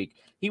happy this week.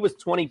 He was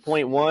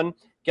 20.1.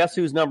 Guess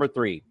who's number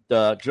 3?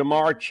 The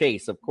Jamar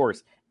Chase, of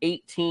course,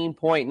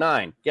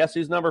 18.9. Guess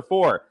who's number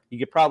 4? You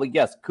could probably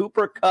guess.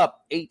 Cooper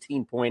Kupp,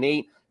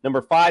 18.8.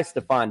 Number 5,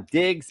 Stephon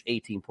Diggs,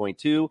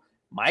 18.2.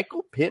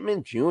 Michael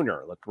Pittman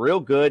Jr. looked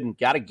real good and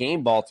got a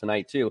game ball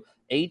tonight, too.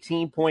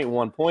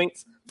 18.1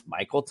 points.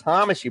 Michael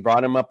Thomas, you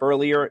brought him up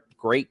earlier.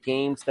 Great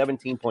game,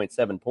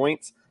 17.7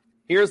 points.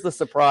 Here's the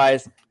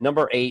surprise,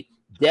 number 8,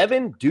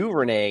 Devin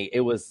Duvernay.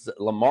 It was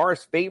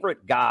Lamar's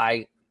favorite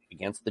guy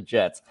against the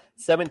Jets,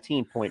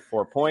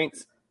 17.4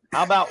 points.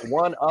 How about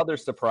one other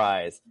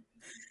surprise?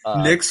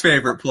 Nick's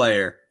favorite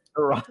player.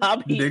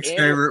 Robbie Nick's Anderson.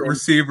 favorite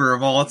receiver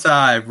of all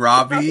time,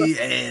 Robbie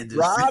Anderson.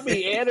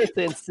 Robbie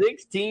Anderson,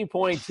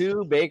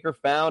 16.2. Baker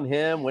found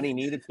him when he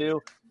needed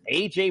to.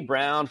 A.J.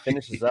 Brown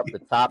finishes up the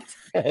top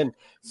 10.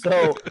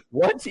 So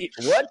what do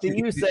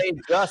you say,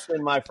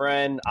 Justin, my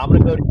friend? I'm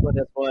going to go to you on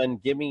this one.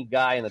 Give me a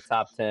guy in the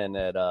top 10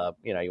 that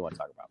you want to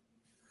talk about.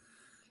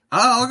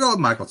 I'll go with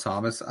Michael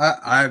Thomas.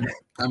 I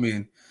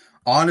mean,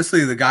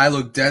 honestly, the guy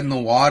looked dead in the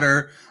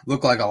water.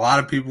 Looked like a lot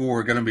of people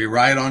were going to be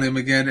right on him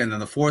again. And then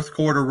the fourth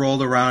quarter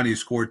rolled around. He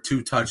scored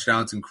 2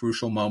 touchdowns in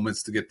crucial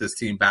moments to get this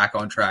team back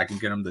on track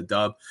and get him the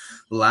dub,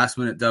 the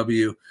last-minute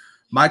W.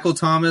 Michael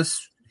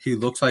Thomas, he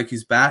looks like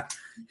he's back.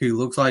 He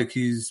looks like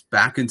he's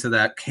back into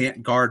that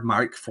can't guard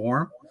Mike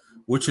form,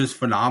 which is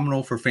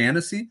phenomenal for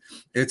fantasy.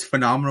 It's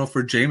phenomenal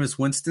for Jameis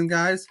Winston,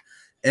 guys.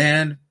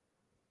 And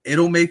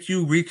it'll make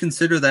you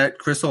reconsider that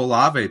Chris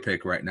Olave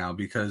pick right now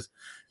because,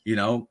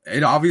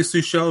 it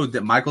obviously showed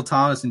that Michael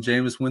Thomas and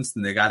Jameis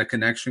Winston, they got a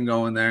connection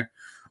going there.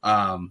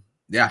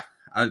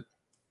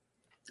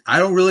 I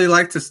don't really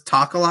like to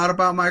talk a lot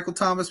about Michael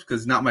Thomas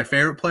because he's not my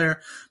favorite player,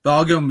 but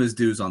I'll give him his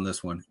dues on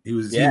this one.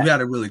 He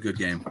had a really good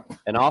game.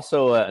 And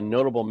also a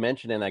notable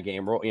mention in that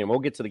game, we'll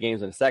get to the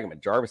games in a second,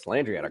 but Jarvis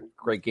Landry had a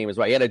great game as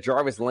well. He had a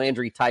Jarvis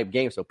Landry type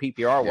game, so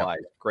PPR-wise,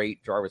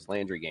 Great Jarvis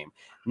Landry game.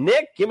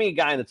 Nick, give me a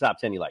guy in the top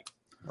 10 you like,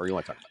 or you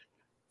want to talk about.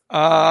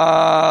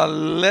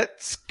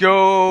 Let's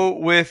go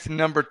with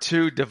number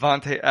 2,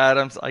 Devontae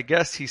Adams. I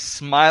guess he's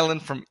smiling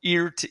from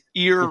ear to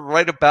ear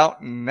right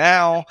about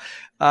now.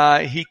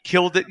 He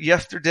killed it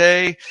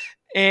yesterday.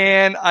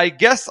 And I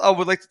guess I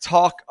would like to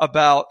talk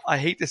about, I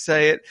hate to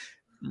say it,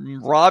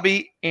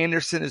 Robbie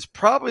Anderson is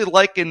probably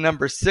like in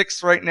number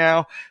 6 right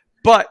now,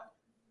 but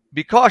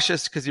be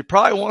cautious because you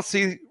probably won't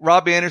see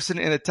Robbie Anderson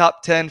in the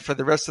top 10 for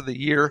the rest of the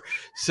year.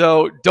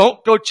 So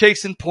don't go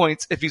chasing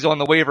points if he's on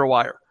the waiver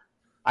wire.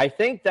 I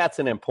think that's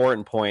an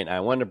important point. I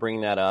wanted to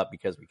bring that up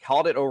because we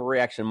called it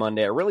Overreaction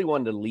Monday. I really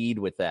wanted to lead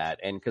with that.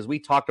 And because we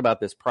talked about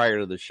this prior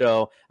to the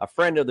show, a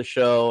friend of the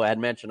show had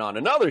mentioned on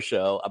another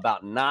show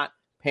about not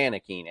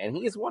panicking. And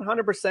he is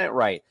 100%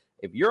 right.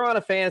 If you're on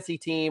a fantasy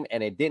team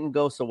and it didn't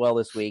go so well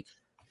this week,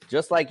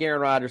 just like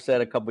Aaron Rodgers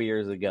said a couple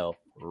years ago,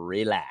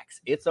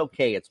 relax. It's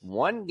okay. It's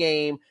one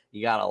game.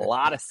 You got a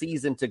lot of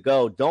season to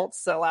go. Don't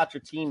sell out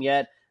your team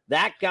yet.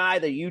 That guy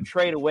that you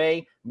trade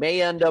away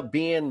may end up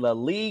being the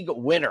league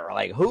winner.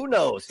 Like, who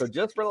knows? So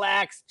just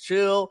relax,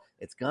 chill.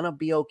 It's going to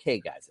be okay,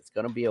 guys. It's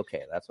going to be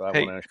okay. That's what I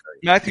want to assure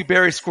you. Matthew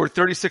Berry scored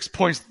 36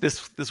 points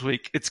this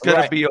week. It's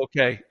going to be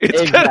okay.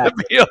 It's going to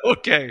be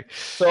okay.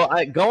 So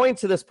going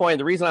to this point,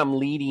 the reason I'm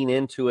leading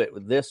into it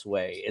this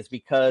way is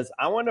because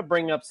I want to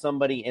bring up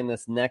somebody in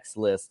this next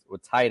list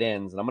with tight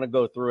ends, and I'm going to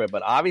go through it.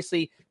 But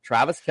obviously,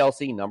 Travis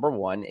Kelce, number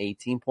 1,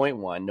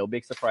 18.1. No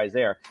big surprise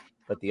there.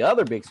 But the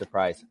other big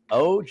surprise,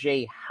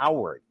 O.J.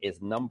 Howard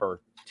is number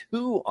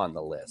 2 on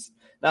the list.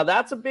 Now,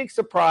 that's a big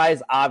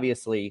surprise,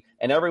 obviously,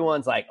 and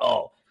everyone's like,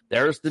 oh,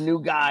 there's the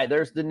new guy,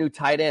 there's the new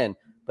tight end.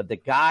 But the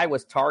guy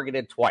was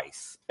targeted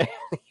twice.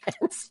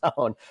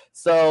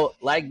 So,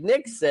 like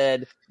Nick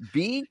said,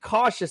 be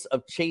cautious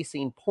of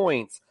chasing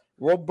points.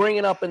 We'll bring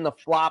it up in the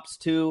flops,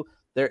 too.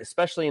 There,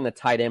 especially in the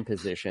tight end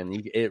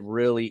position, it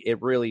really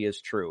is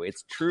true.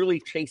 It's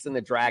truly chasing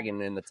the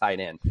dragon in the tight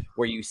end,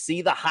 where you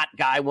see the hot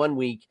guy one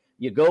week,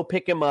 you go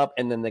pick him up,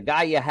 and then the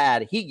guy you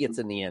had, he gets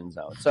in the end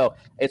zone. So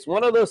it's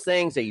one of those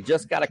things that you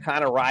just got to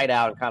kind of ride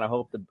out and kind of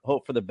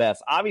hope for the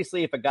best.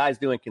 Obviously, if a guy's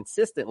doing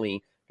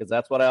consistently, because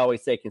that's what I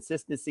always say,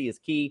 consistency is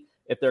key.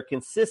 If they're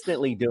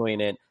consistently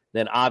doing it,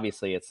 then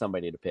obviously it's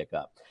somebody to pick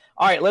up.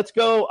 All right, let's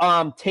go.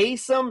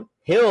 Taysom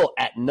Hill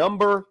at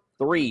number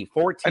 3,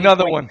 14.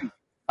 Another one.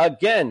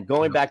 Again,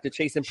 going back to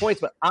chasing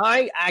points, but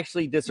I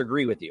actually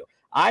disagree with you.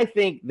 I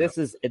think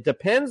it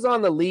depends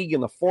on the league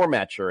and the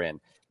format you're in.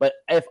 But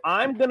if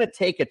I'm going to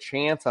take a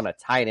chance on a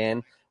tight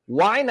end,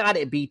 why not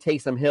it be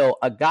Taysom Hill,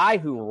 a guy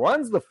who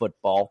runs the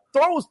football,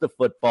 throws the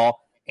football,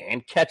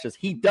 and catches?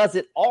 He does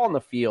it all on the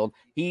field.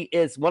 He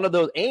is one of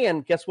those,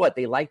 and guess what?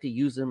 They like to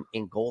use him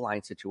in goal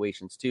line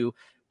situations too.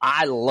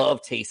 I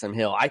love Taysom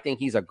Hill. I think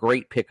he's a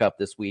great pickup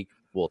this week.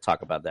 We'll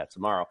talk about that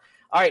tomorrow.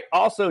 All right,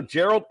 also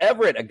Gerald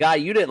Everett, a guy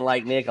you didn't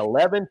like, Nick,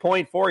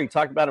 11.4. You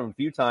talked about him a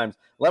few times.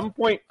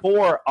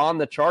 11.4 on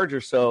the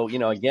Chargers. So,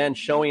 again,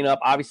 showing up.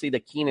 Obviously, the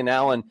Keenan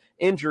Allen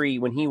injury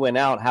when he went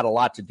out had a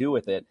lot to do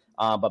with it.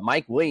 But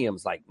Mike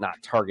Williams,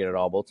 not target at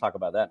all. We'll talk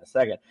about that in a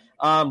second.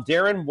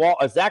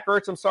 Zach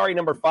Ertz,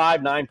 number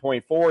 5,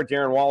 9.4.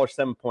 Darren Waller,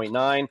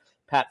 7.9.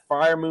 Pat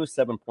Freiermuth,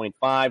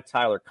 7.5.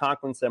 Tyler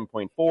Conklin,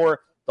 7.4.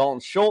 Dalton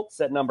Schultz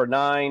at number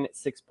 9,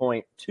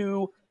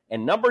 6.2.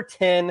 And number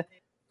 10,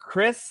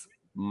 Chris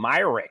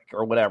Myrick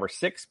or whatever,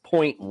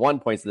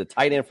 6.1 points, the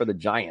tight end for the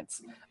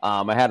Giants.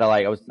 I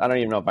don't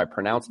even know if I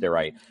pronounced it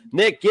right.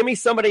 Nick, give me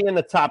somebody in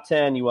the top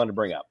 10 you want to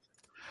bring up.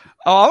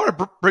 Oh, I want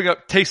to bring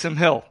up Taysom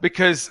Hill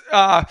because,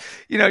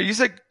 you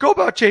said go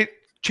about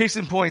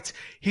chasing points.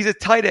 He's a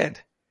tight end.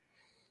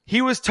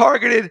 He was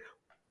targeted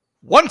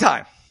one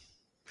time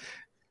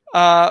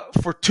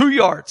for 2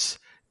 yards.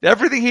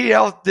 Everything he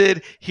else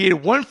did, he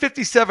had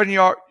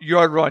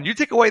 157-yard run. You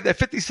take away that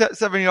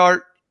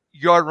 57-yard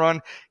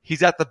run,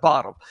 he's at the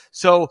bottom.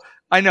 So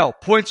I know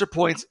points are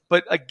points,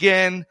 but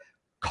again,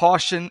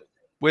 caution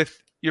with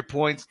your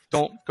points.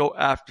 Don't go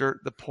after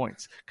the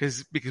points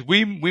because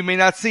we may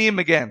not see him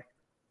again.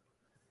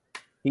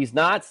 He's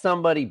not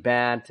somebody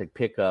bad to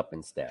pick up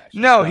and stash.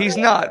 No, he's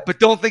not. But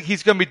don't think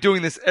he's going to be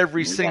doing this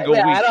every single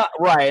week.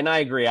 Right, and I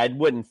agree. I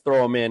wouldn't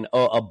throw him in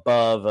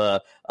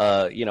above,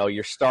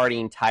 your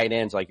starting tight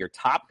ends like your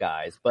top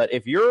guys. But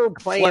if you're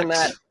playing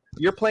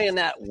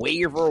that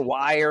waiver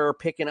wire,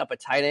 picking up a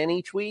tight end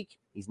each week,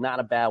 he's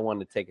not a bad one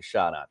to take a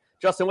shot on.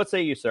 Justin, what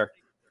say you, sir?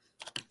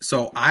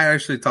 So I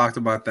actually talked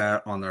about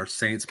that on our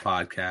Saints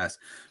podcast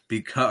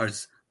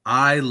because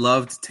I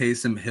loved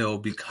Taysom Hill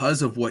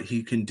because of what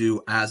he can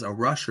do as a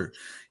rusher.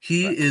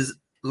 He is,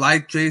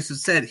 like Jason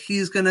said,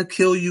 he's going to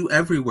kill you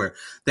everywhere.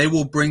 They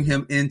will bring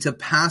him in to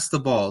pass the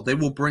ball. They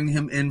will bring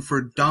him in for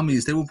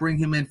dummies. They will bring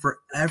him in for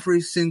every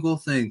single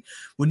thing.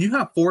 When you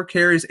have 4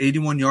 carries,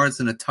 81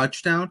 yards, and a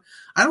touchdown,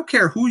 I don't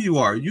care who you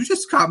are. You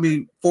just got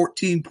me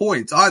 14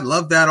 points. I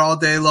love that all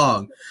day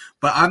long.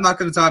 But I'm not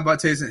going to talk about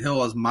Taysom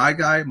Hill as my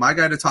guy. My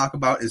guy to talk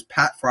about is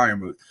Pat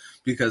Freiermuth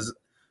because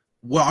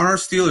on our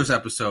Steelers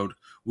episode,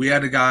 we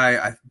had a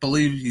guy, I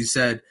believe he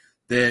said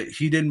that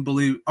he didn't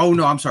believe – oh,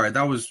 no, I'm sorry.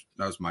 That was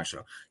my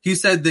show. He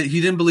said that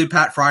he didn't believe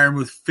Pat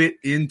Freiermuth fit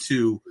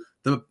into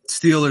the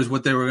Steelers,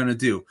 what they were going to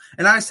do.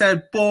 And I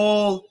said,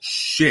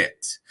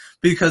 bullshit,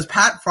 because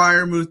Pat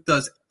Freiermuth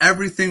does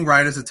everything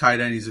right as a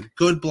tight end. He's a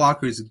good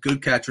blocker. He's a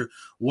good catcher.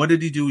 What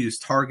did he do? He was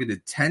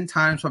targeted 10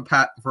 times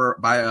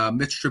by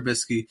Mitch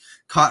Trubisky,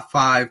 caught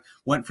 5,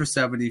 went for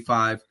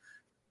 75.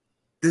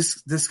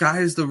 This guy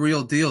is the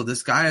real deal.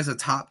 This guy is a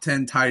top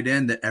 10 tight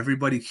end that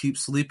everybody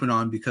keeps sleeping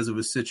on because of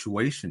his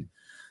situation.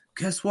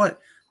 Guess what?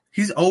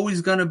 He's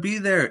always going to be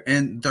there,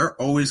 and they're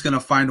always going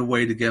to find a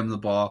way to get him the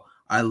ball.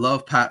 I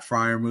love Pat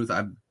Freiermuth.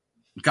 I've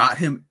got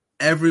him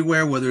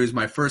everywhere, whether he's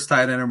my first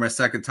tight end or my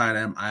second tight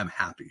end. I'm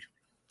happy.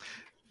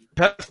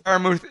 Pat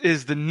Freiermuth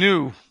is the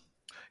new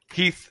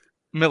Heath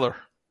Miller.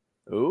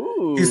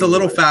 Ooh, he's a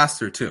little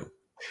faster too.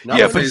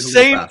 But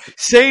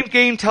same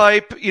game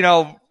type.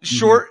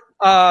 Short.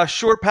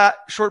 Short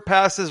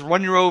passes,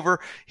 run you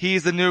over.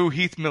 He's the new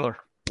Heath Miller.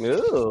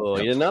 Ooh,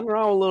 there's nothing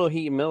wrong with a little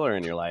Heath Miller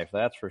in your life,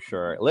 that's for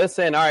sure.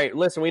 Listen,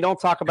 we don't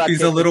talk about.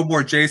 He's a little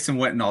more Jason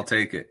Witten, I'll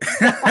take it.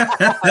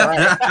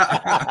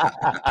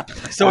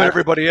 So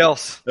everybody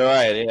else. All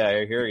right, yeah,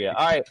 I hear you.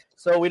 All right,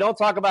 so we don't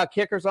talk about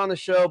kickers on the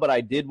show, but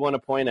I did want to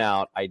point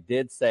out, I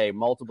did say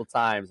multiple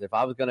times, if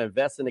I was going to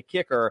invest in a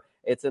kicker,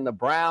 it's in the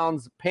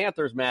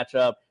Browns-Panthers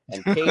matchup,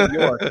 and Cade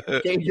York.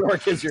 Cade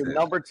York is your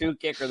number 2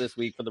 kicker this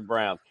week for the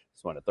Browns.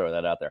 Just want to throw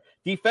that out there.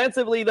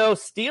 Defensively, though,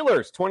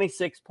 Steelers,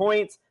 26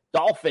 points.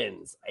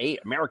 Dolphins,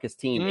 America's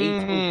team,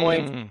 18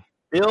 points.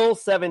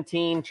 Bills,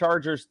 17.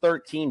 Chargers,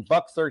 13.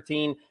 Bucks,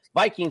 13.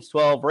 Vikings,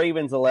 12.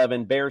 Ravens,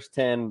 11. Bears,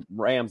 10.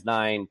 Rams,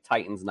 9.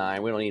 Titans,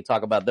 9. We don't need to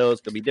talk about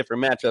those. Could be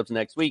different matchups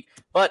next week.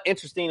 But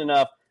interesting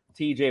enough,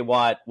 TJ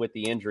Watt with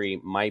the injury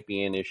might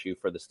be an issue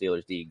for the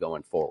Steelers D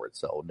going forward.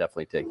 So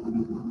definitely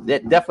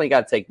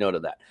got to take note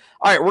of that.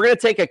 All right, we're going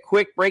to take a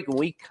quick break. When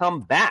we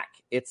come back,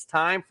 it's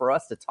time for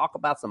us to talk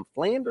about some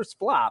Flanders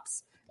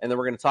flops, and then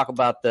we're going to talk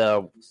about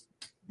the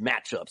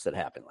matchups that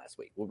happened last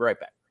week. We'll be right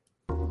back.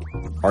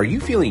 Are you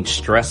feeling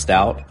stressed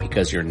out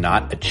because you're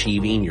not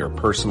achieving your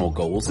personal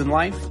goals in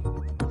life?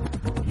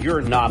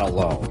 You're not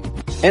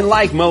alone. And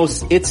like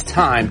most, it's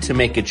time to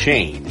make a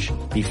change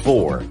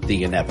before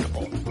the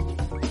inevitable.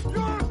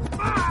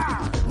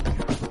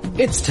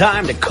 It's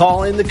time to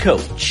call in the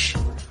coach.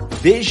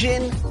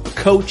 Vision,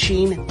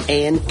 coaching,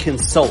 and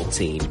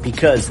consulting,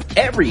 because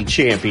every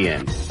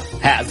champion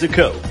has a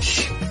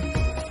coach.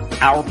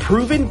 Our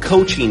proven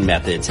coaching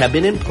methods have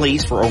been in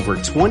place for over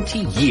 20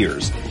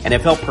 years and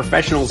have helped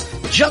professionals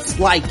just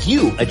like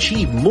you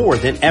achieve more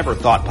than ever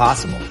thought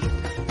possible.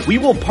 We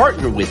will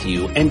partner with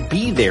you and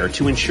be there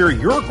to ensure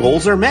your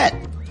goals are met.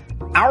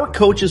 Our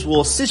coaches will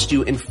assist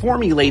you in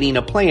formulating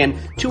a plan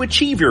to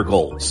achieve your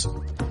goals.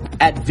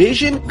 At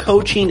Vision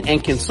Coaching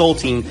and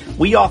Consulting,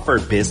 we offer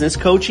business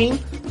coaching,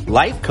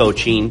 life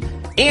coaching,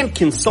 and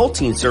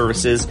consulting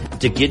services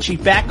to get you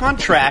back on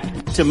track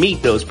to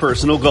meet those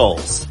personal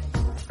goals.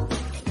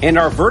 And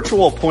our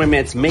virtual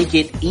appointments make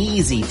it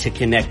easy to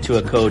connect to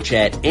a coach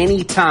at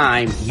any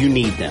time you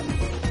need them.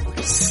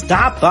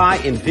 Stop by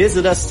and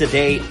visit us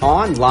today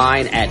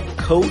online at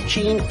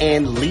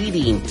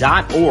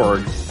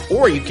coachingandleading.org,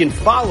 or you can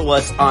follow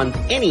us on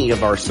any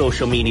of our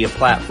social media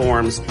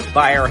platforms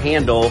by our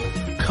handle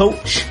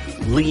Coach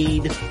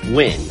Lead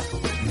Win.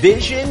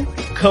 Vision,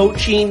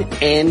 coaching,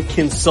 and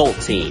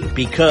consulting,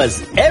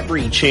 because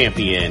every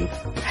champion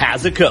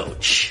has a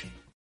coach.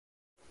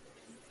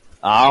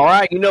 All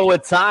right, you know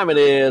what time it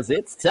is.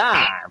 It's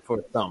time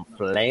for some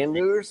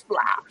Flanders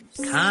flops.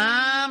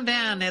 Calm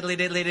down, diddly,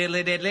 diddly,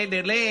 diddly, diddly,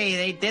 diddly.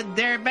 They did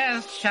their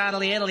best,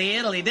 shoddily, iddly,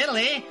 iddly,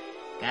 diddly.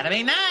 Gotta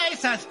be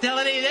nice,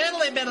 hostility,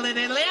 diddly, biddly,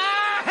 diddly.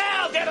 Ah,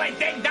 hell, diddly,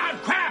 ding, dong,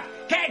 crap.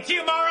 Can't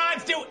you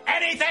morons do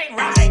anything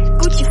right?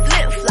 Gucci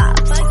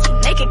flip-flops,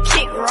 make a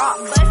kick rock.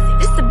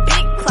 This a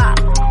big clock.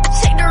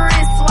 Check the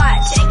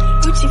wristwatch.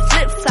 Gucci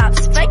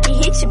flip-flops, fucking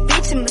hit your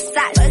bitch and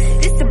massage.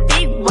 This a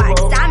big watch.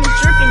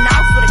 Diamonds dripping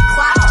off with a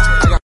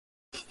clock.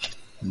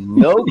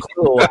 No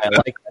clue why I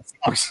like that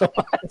song so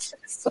much.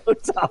 It's so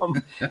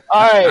dumb.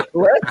 All right,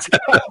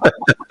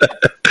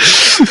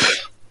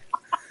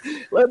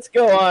 let's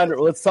go on.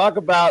 Let's talk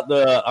about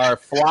our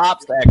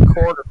flops at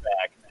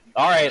quarterback.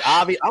 All right,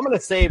 Avi, I'm going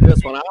to save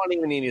this one. I don't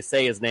even need to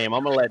say his name.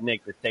 I'm going to let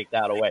Nick just take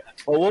that away.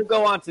 But we'll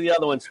go on to the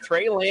other ones.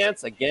 Trey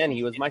Lance, again,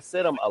 he was my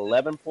sit-em,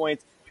 11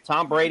 points.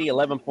 Tom Brady,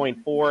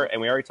 11.4. And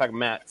we already talked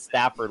Matt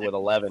Stafford with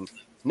 11.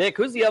 Nick,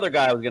 who's the other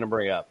guy I was going to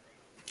bring up?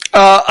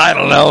 I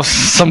don't know.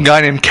 Some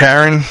guy named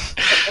Karen.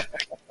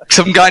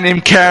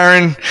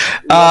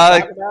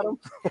 I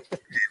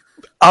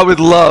would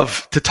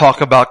love to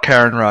talk about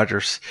Karen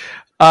Rodgers.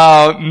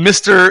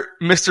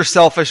 Mr.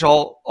 Selfish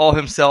all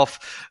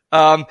himself.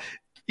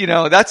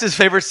 That's his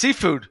favorite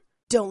seafood.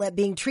 Don't let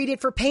being treated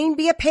for pain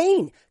be a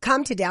pain.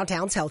 Come to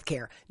Downtown's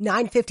Healthcare,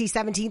 950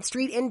 17th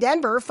Street in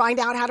Denver. Find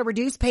out how to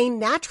reduce pain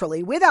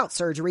naturally, without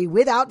surgery,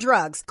 without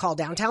drugs. Call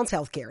Downtown's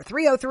Healthcare,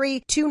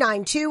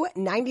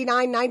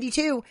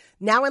 303-292-9992.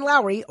 Now in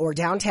Lowry or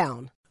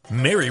downtown.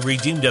 Mary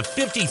redeemed a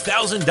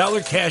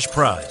 $50,000 cash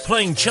prize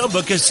playing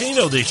Chumba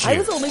Casino this year. I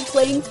was only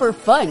playing for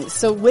fun,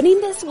 so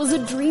winning this was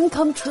a dream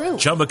come true.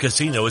 Chumba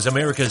Casino is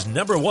America's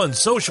 #1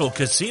 social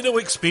casino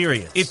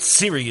experience. It's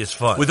serious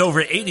fun. With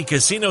over 80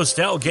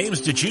 casino-style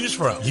games to choose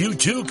from, you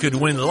too could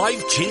win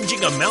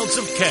life-changing amounts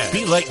of cash.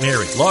 Be like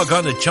Mary. Log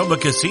on to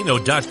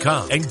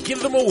ChumbaCasino.com and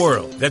give them a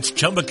whirl. That's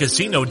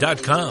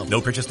ChumbaCasino.com.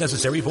 No purchase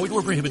necessary. Void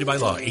where prohibited by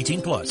law.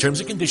 18+. Terms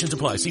and conditions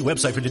apply. See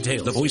website for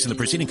details. The voice in the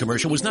preceding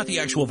commercial was not the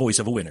actual voice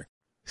of a winner.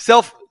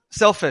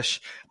 Selfish.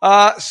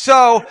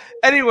 So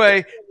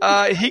anyway,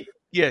 he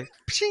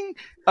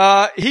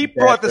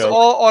brought this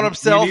all on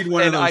himself. You need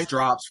one of those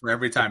drops for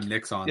every time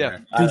Nick's on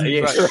there.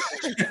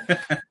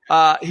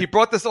 He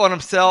brought this on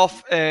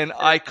himself, and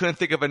I couldn't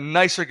think of a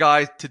nicer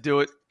guy to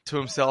do it to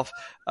himself.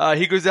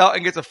 He goes out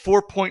and gets a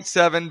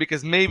 4.7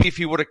 because maybe if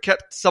he would have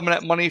kept some of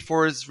that money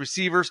for his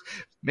receivers,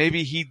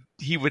 maybe he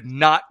would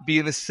not be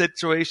in this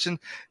situation.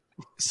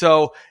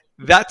 So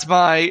that's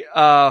my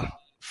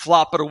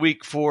flop of the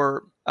week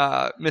for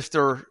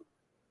Mr.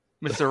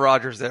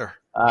 Rogers there.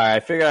 All right, I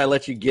figured I'd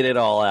let you get it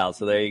all out.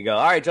 So there you go.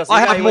 All right, Justin.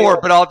 I have more,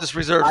 but I'll just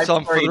reserve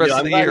some for the rest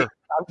of the year.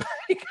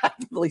 You got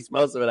at least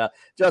most of it out.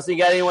 Justin,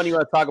 you got anyone you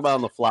want to talk about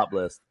on the flop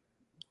list?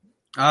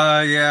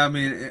 Yeah, I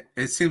mean,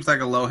 it seems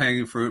like a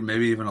low-hanging fruit,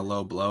 maybe even a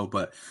low blow,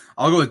 but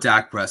I'll go with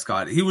Dak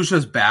Prescott. He was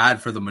just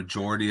bad for the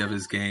majority of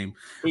his game.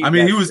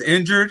 He was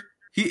injured.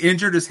 He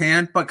injured his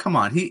hand, but come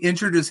on, he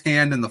injured his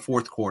hand in the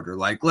fourth quarter.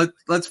 Like,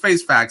 let's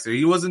face facts here.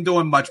 He wasn't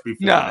doing much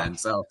before then.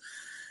 So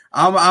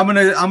I'm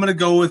gonna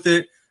go with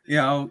it. You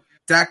know,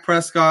 Dak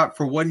Prescott,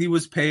 for what he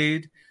was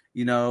paid,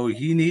 you know,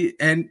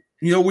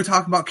 we're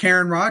talking about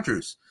Karen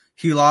Rodgers.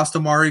 He lost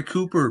Amari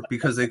Cooper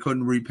because they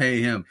couldn't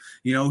repay him.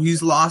 You know,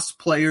 he's lost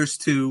players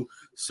too.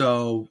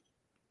 So,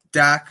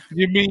 Dak.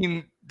 You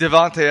mean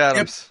Devontae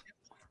Adams?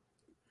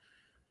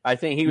 I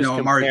think he was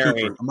Amari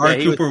Cooper.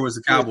 Amari Cooper was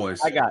the Cowboys.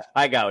 I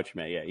got what you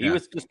meant. Yeah, he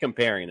was just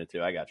comparing the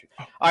two. I got you.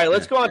 All right,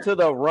 let's go on to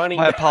the running.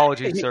 My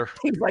apologies, sir.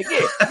 He's like,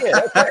 yeah,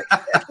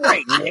 that's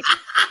right, Nick.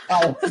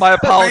 My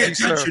apologies,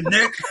 sir.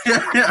 Nick.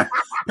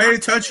 Pay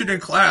attention in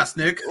class,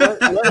 Nick.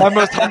 My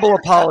most humble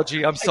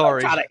apology. I'm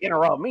sorry. Try to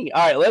interrupt me.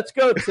 All right, let's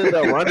go to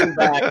the running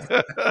back.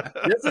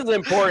 This is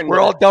important.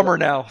 We're all dumber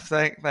now.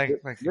 Thank.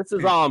 This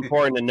is all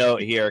important to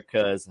note here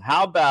because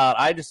how about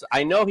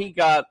I know he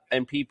got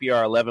in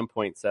PPR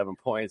 11.7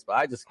 points,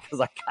 but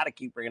because I got to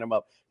keep bringing him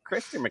up.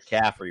 Christian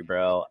McCaffrey,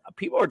 bro.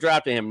 People are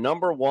drafting him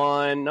number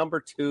 1, number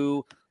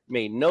 2.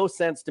 Made no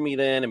sense to me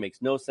then. It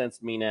makes no sense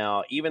to me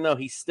now. Even though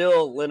he's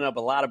still lit up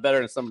a lot better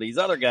than some of these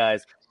other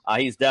guys,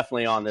 he's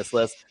definitely on this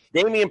list.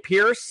 Dameon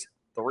Pierce,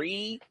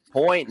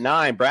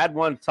 3.9. Brad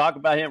wanted to talk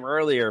about him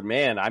earlier.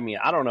 Man, I mean,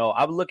 I don't know.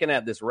 I'm looking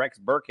at this Rex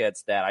Burkhead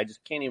stat. I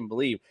just can't even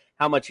believe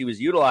how much he was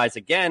utilized.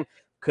 Again,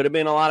 could have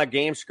been a lot of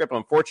game script.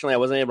 Unfortunately, I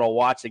wasn't able to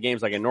watch the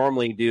games like I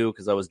normally do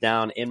because I was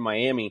down in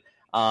Miami.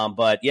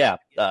 But, yeah,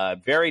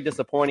 very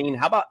disappointing.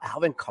 How about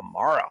Alvin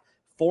Kamara?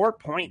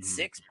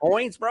 4.6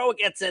 points, bro,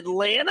 against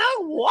Atlanta?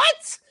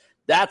 What?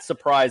 That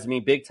surprised me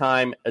big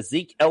time.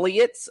 Zeke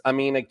Elliott, I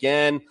mean,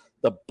 again,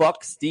 the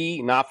Bucks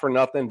D, not for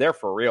nothing. They're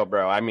for real,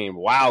 bro. I mean,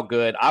 wow,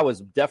 good. I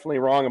was definitely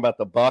wrong about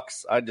the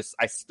Bucks.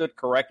 I stood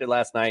corrected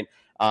last night.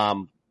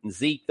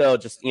 Zeke, though,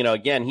 just,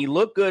 again, he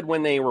looked good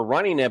when they were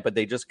running it, but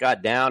they just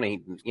got down.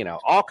 And,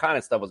 all kind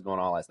of stuff was going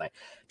on last night.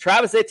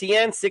 Travis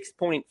Etienne,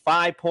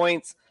 6.5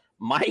 points.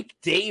 Mike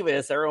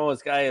Davis,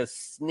 everyone's got a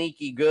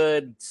sneaky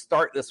good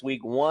start this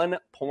week,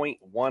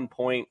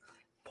 1.1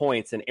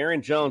 points. And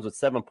Aaron Jones with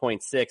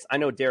 7.6. I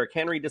know Derrick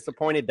Henry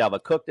disappointed,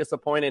 Dalvin Cook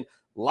disappointed.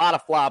 A lot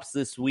of flops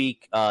this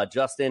week.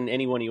 Justin,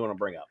 anyone you want to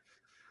bring up?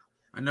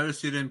 I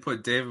noticed you didn't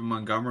put David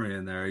Montgomery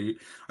in there.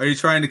 Are you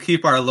trying to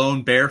keep our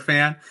lone Bear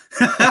fan?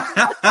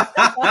 I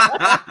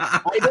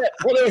did.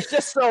 Well, there's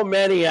just so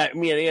many. I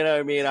mean, you know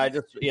what I mean?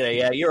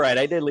 Yeah, you're right.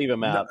 I did leave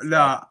him out.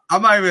 No,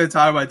 I'm not even going to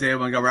talk about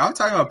David Montgomery. I'm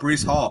talking about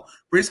Breece Hall.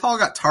 Breece Hall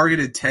got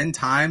targeted 10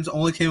 times,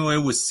 only came away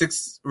with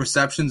 6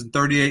 receptions and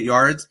 38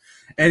 yards,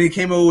 and he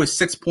came away with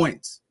 6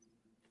 points.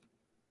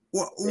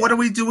 What are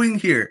we doing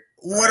here?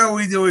 What are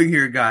we doing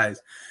here,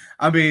 guys?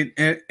 I mean,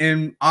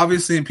 and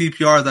obviously in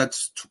PPR,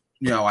 that's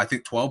I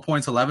think 12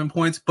 points, 11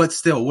 points, but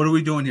still, what are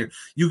we doing here?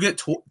 You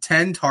get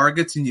 10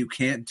 targets and you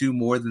can't do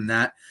more than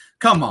that.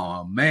 Come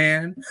on,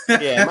 man.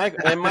 Yeah,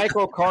 and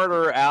Michael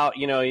Carter out.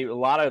 A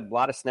lot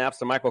of snaps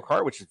to Michael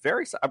Carter, which is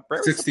very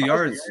 60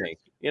 yards.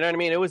 You know what I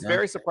mean? It was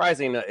very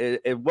surprising.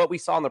 What we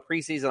saw in the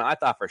preseason, I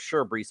thought for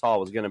sure Breece Hall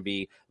was going to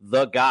be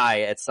the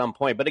guy at some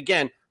point. But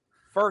again,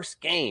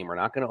 first game, we're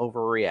not going to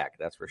overreact.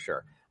 That's for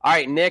sure. All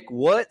right, Nick,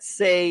 what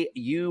say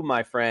you,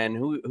 my friend?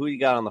 Who you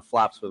got on the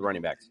flops with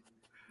running backs?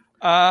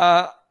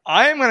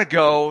 I am going to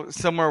go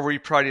somewhere where you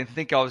probably didn't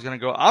think I was going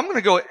to go. I'm going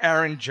to go with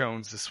Aaron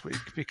Jones this week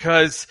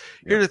because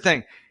here's the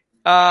thing.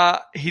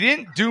 He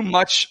didn't do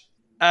much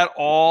at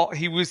all.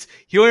 He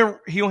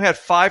only had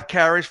 5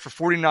 carries for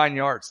 49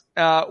 yards.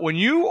 When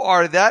you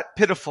are that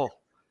pitiful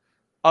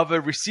of a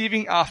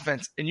receiving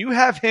offense and you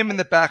have him in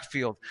the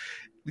backfield,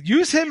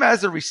 use him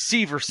as a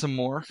receiver some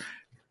more.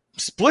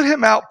 Split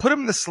him out, put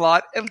him in the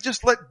slot, and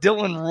just let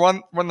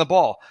Dylan run the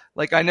ball.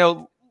 Like I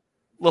know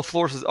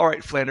LaFleur says, all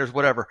right, Flanders,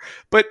 whatever.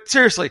 But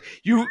seriously,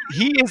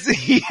 he is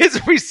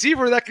a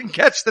receiver that can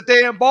catch the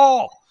damn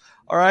ball.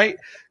 All right?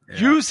 Yeah.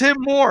 Use him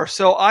more.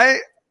 So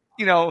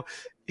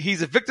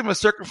he's a victim of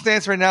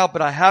circumstance right now,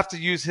 but I have to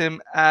use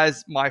him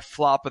as my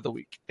flop of the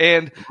week.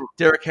 And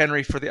Derrick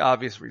Henry for the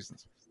obvious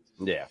reasons.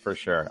 Yeah, for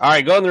sure. All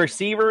right, go on the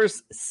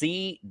receivers.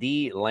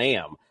 CeeDee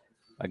Lamb.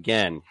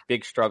 Again,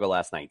 big struggle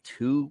last night.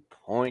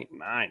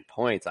 2.9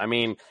 points. I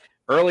mean,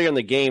 earlier in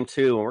the game,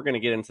 too, and we're going to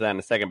get into that in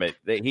a second, but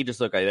he just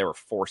looked like they were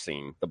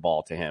forcing the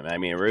ball to him. I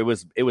mean, it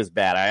was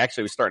bad. I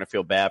actually was starting to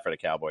feel bad for the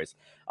Cowboys.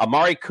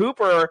 Amari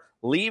Cooper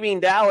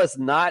leaving Dallas,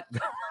 not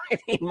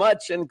doing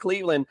much in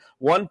Cleveland,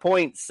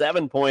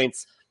 1.7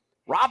 points.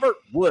 Robert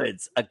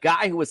Woods, a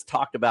guy who was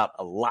talked about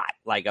a lot,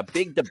 like a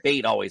big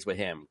debate always with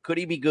him. Could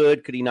he be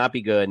good? Could he not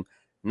be good?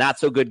 Not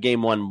so good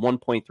game 1,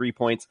 1.3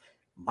 points.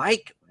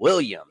 Mike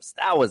Williams,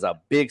 that was a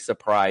big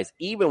surprise.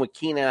 Even with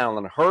Keenan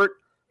Allen hurt,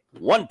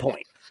 1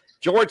 point.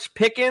 George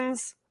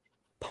Pickens,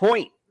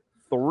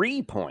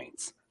 0.3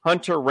 points.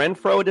 Hunter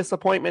Renfrow,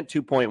 disappointment,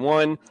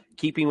 2.1.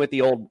 Keeping with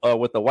the old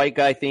with the white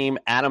guy theme,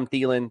 Adam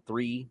Thielen,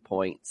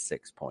 3.6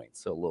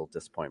 points. So a little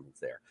disappointments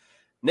there.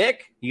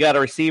 Nick, you got a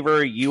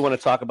receiver you want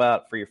to talk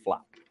about for your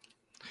flop?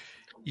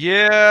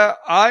 Yeah,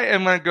 I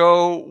am going to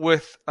go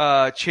with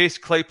Chase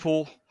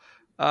Claypool.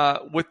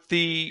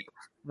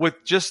 With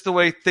just the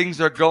way things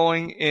are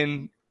going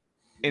in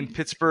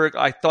Pittsburgh,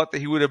 I thought that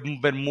he would have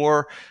been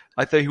more.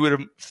 I thought he would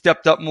have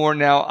stepped up more.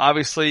 Now,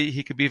 obviously,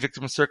 he could be a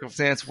victim of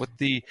circumstance with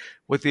the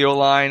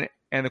O-line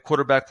and the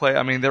quarterback play.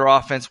 I mean, their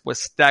offense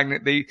was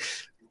stagnant. They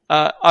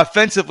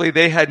offensively,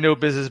 they had no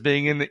business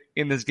being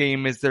in this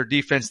game. It's their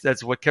defense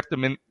that's what kept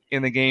them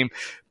in the game.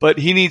 But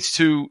he needs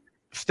to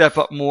step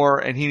up more,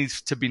 and he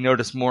needs to be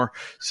noticed more.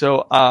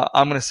 So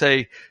I'm going to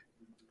say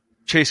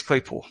Chase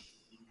Claypool.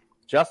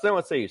 Justin,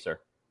 what say you, sir?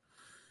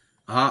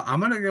 I'm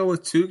going to go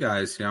with two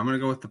guys here. I'm going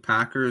to go with the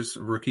Packers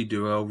rookie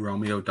duo,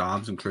 Romeo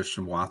Doubs and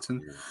Christian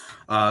Watson.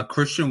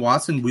 Christian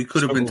Watson, we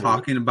could have been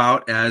talking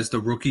about as the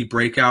rookie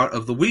breakout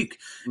of the week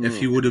if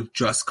he would have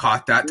just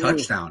caught that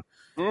touchdown.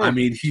 I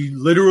mean, he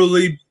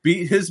literally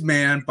beat his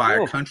man by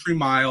a country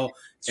mile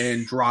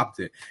and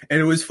dropped it. And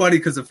it was funny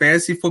because the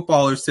fantasy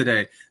footballers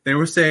today, they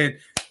were saying,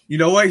 you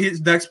know what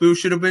his next move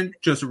should have been?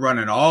 Just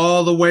running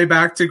all the way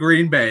back to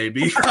Green Bay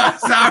because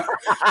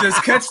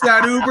just catch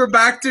that Uber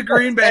back to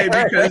Green Bay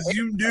because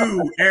you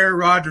knew Aaron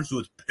Rodgers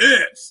was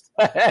pissed.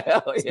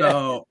 Hell yeah.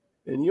 So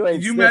and you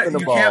ain't you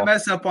ball. Can't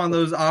mess up on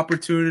those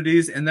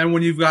opportunities. And then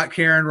when you've got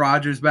Karen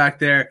Rodgers back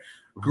there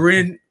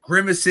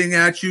grimacing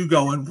at you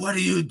going, what are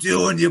you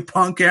doing, you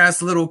punk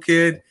ass little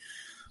kid?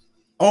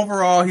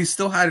 Overall, he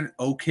still had an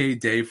okay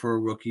day for a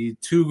rookie.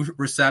 2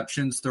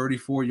 receptions,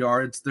 34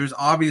 yards. There's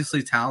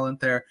obviously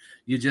talent there.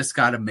 You just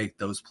got to make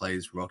those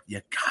plays, Rook.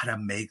 You got to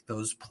make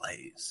those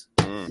plays.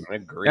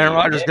 Agree. Aaron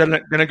Rodgers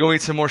gonna go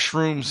eat some more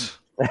shrooms.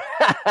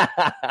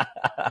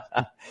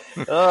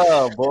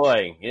 Oh,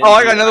 boy. Oh,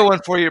 I got another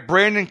one for you.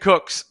 Brandon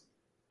Cooks,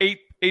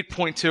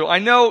 8.2. I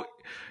know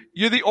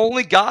you're the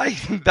only guy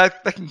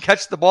that can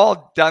catch the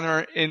ball down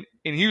there in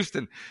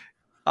Houston.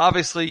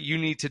 Obviously, you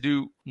need to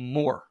do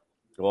more.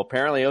 Well,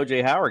 apparently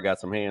O.J. Howard got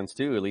some hands,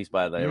 too, at least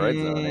by the red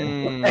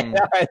zone.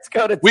 Let's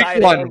go to week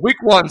tight one. end.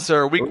 Week one,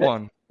 sir. Week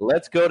one.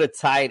 Let's go to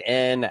tight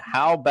end.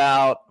 How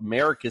about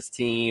America's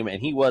team?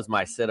 And he was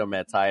my sit-em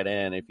at tight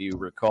end, if you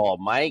recall.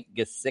 Mike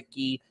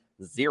Gesicki,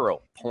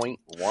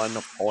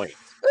 0.1 points.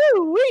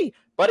 Ooh-wee.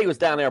 Buddy was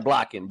down there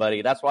blocking,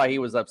 buddy. That's why he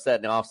was upset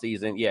in the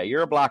offseason. Yeah,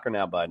 you're a blocker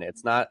now, bud.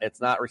 It's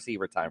not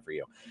receiver time for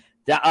you.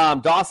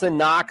 Dawson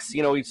Knox,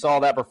 we saw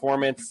that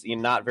performance.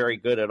 Not very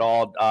good at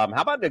all. How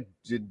about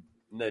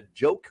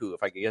Njoku,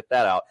 if I could get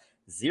that out?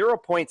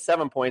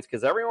 0.7 points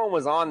because everyone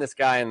was on this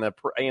guy in the,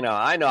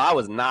 I know I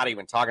was not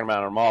even talking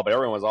about him all, but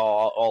everyone was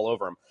all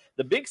over him.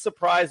 The big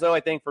surprise, though,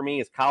 I think for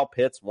me is Kyle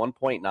Pitts,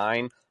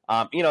 1.9.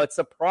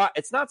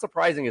 It's not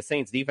surprising the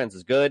Saints defense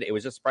is good. It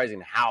was just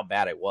surprising how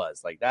bad it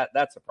was. Like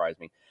that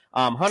surprised me.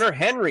 Hunter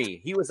Henry,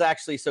 he was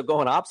actually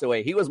going opposite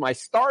way. He was my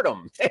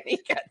stardom, and he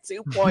got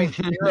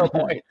 2.0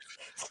 points.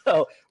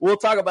 So we'll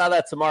talk about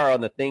that tomorrow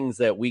on the things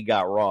that we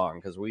got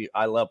wrong because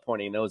I love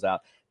pointing those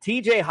out.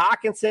 TJ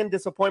Hawkinson,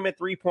 disappointment,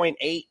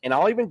 3.8. And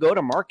I'll even go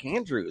to Mark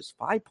Andrews,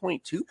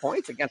 5.2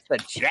 points against the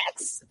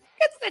Jets.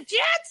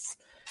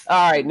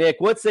 All right, Nick,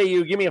 what say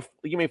you? Give me a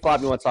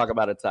flop you want to talk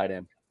about at tight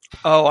end.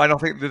 Oh, I don't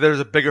think that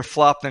there's a bigger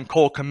flop than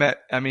Cole Kmet.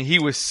 I mean, he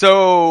was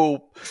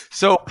so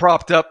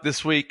propped up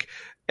this week,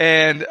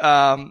 and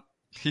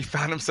he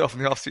found himself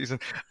in the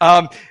offseason.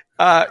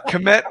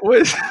 Kmet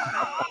was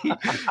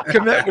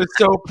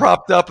so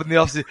propped up in the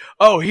offseason.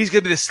 Oh, he's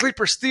going to be the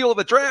sleeper steal of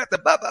the draft.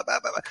 Blah, blah, blah,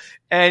 blah.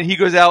 And he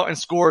goes out and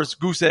scores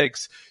goose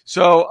eggs.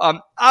 So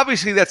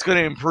obviously that's going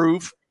to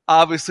improve.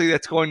 But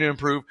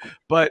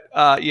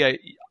yeah,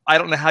 I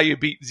don't know how you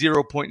beat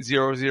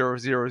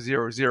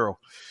 0.00000.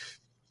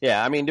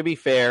 Yeah, I mean, to be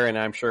fair, and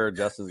I'm sure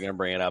Justin's going to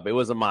bring it up, it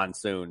was a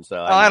monsoon.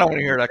 So I don't want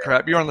to hear that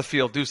crap. You're on the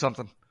field. Do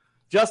something.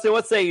 Justin,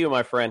 what say you,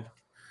 my friend?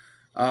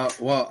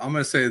 Well, I'm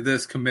going to say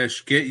this,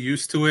 Kamish, get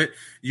used to it.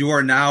 You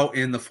are now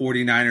in the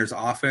 49ers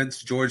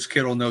offense. George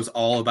Kittle knows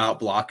all about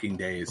blocking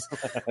days.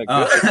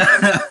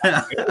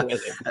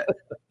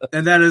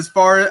 And then as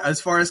far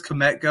as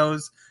Kmet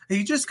goes,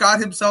 he just got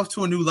himself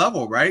to a new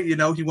level, right? He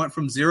went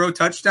from 0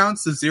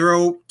 touchdowns to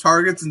 0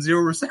 targets and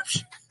 0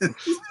 receptions.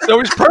 So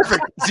he's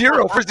perfect.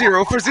 0 for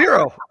 0 for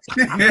 0.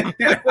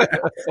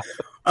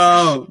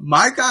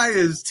 My guy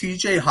is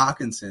TJ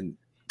Hawkinson.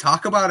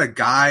 Talk about a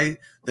guy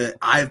that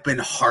I've been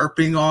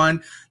harping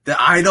on that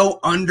I don't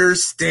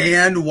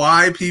understand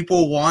why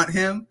people want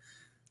him.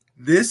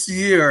 This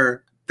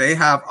year, they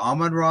have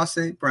Amon-Ra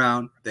St.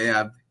 Brown. They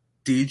have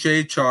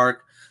DJ Chark.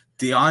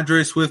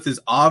 DeAndre Swift is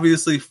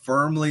obviously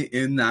firmly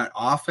in that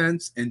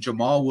offense, and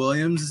Jamal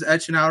Williams is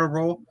etching out a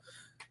role.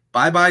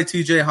 Bye-bye,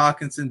 TJ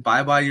Hawkinson.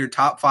 Bye-bye your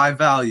top 5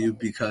 value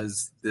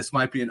because this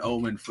might be an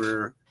omen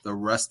for the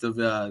rest of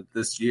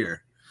this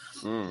year.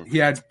 He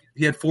had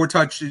 4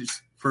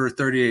 touches for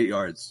 38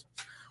 yards.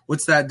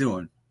 What's that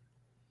doing?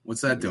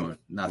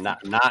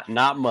 Nothing.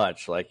 Not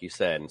much, like you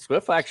said. And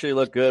Swift actually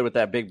looked good with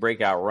that big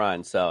breakout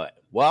run. So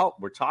Well,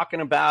 we're talking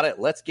about it.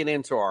 Let's get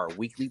into our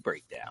weekly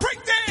breakdown.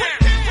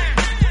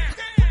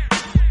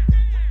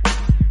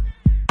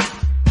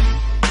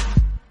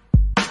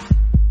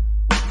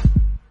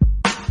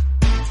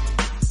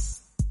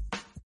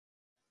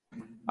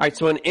 All right,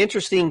 so an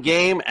interesting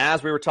game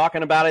as we were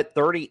talking about it,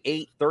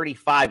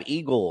 38-35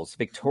 Eagles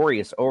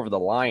victorious over the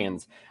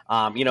Lions.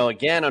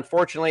 Again,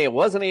 unfortunately, I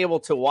wasn't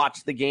able to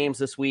watch the games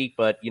this week,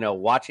 but,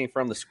 watching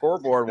from the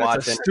scoreboard,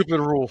 That's a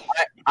stupid rule.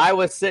 I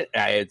was sitting,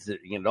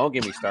 don't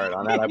get me started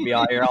on that. I'd be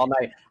out here all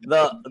night.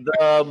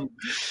 The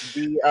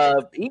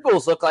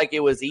Eagles looked like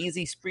it was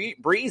easy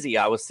breezy.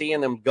 I was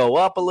seeing them go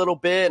up a little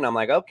bit, and I'm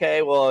like,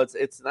 okay, well,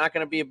 it's not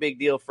going to be a big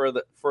deal for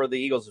the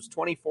Eagles. It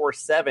was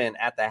 24-7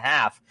 at the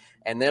half.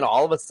 And then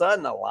all of a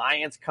sudden, the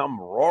Lions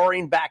come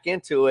roaring back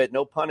into it,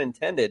 no pun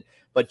intended.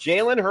 But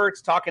Jalen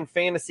Hurts, talking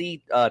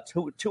fantasy,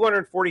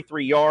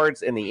 243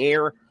 yards in the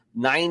air,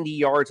 90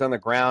 yards on the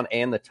ground,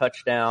 and the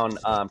touchdown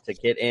to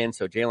get in.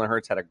 So Jalen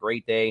Hurts had a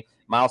great day.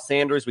 Miles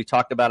Sanders, we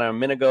talked about him a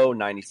minute ago,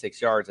 96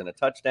 yards and a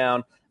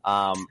touchdown.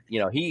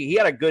 He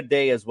had a good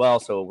day as well.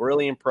 So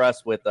really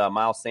impressed with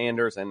Miles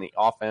Sanders and the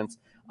offense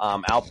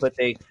output.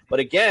 But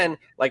again,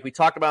 like we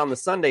talked about on the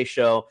Sunday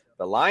show,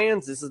 the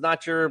Lions, this is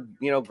not your,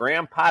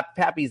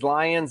 grandpappy's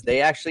Lions.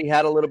 They actually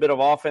had a little bit of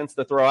offense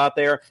to throw out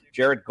there.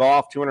 Jared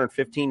Goff,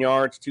 215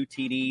 yards, 2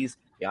 TDs.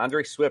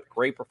 DeAndre Swift,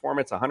 great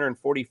performance,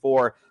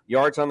 144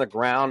 yards on the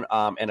ground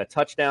and a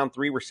touchdown,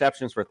 3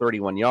 receptions for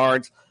 31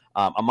 yards.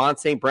 Amon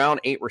St. Brown,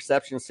 8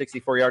 receptions,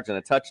 64 yards and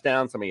a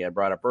touchdown. Somebody had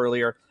brought up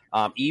earlier.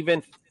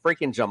 Even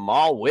freaking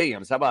Jamal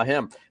Williams, how about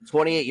him?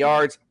 28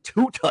 yards,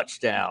 2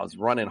 touchdowns,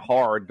 running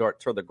hard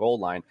toward the goal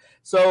line.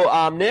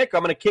 So, Nick,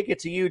 I'm going to kick it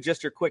to you.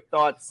 Just your quick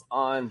thoughts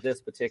on this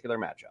particular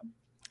matchup.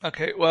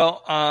 Okay,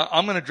 well,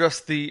 I'm going to address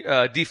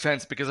the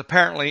defense because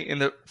apparently in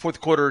the fourth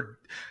quarter,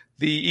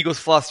 the Eagles'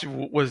 philosophy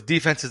was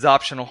defense is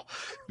optional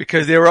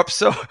because they were up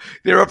so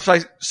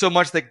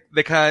much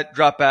they kind of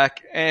dropped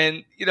back.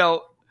 And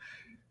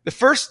the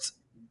first,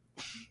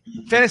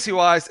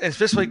 fantasy-wise, and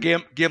especially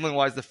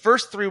gambling-wise, the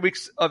first 3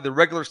 weeks of the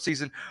regular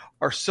season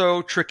are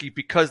so tricky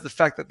because the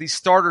fact that these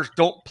starters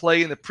don't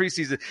play in the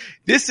preseason.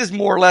 This is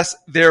more or less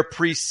their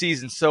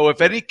preseason. So if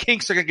any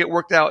kinks are going to get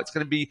worked out, it's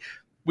going to be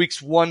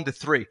weeks 1 to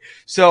 3.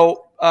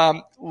 So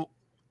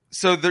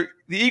the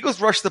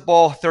Eagles rushed the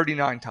ball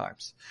 39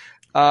 times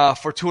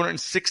for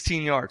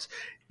 216 yards.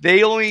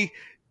 They only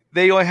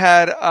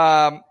had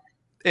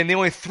and they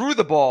only threw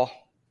the ball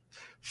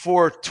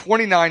for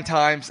 29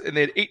 times, and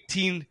they had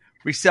 18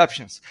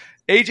 receptions.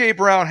 A.J.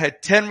 Brown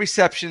had 10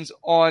 receptions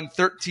on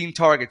 13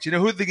 targets. You know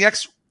who the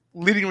next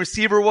leading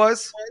receiver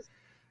was?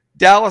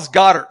 Dallas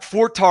Goedert,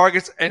 4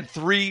 targets and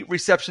 3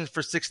 receptions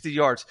for 60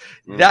 yards.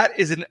 That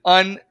is an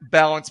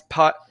unbalanced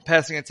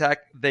passing attack.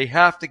 They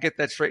have to get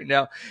that straightened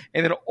out.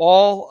 And then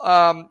all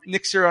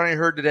Nick Sirianni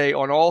heard today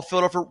on all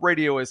Philadelphia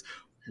radio is,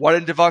 why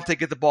didn't Devontae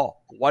get the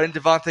ball? Why didn't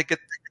Devontae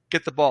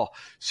get the ball?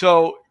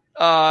 So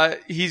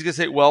he's going to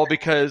say, well,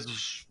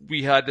 because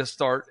we had to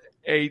start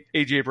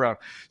A.J. Brown.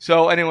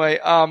 So anyway,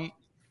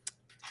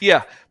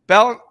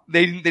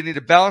 they need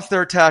to balance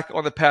their attack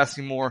on the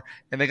passing more,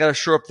 and they got to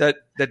shore up that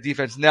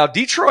defense. Now,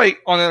 Detroit,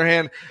 on the other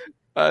hand,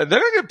 they're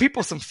going to give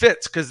people some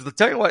fits because I'll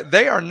tell you what,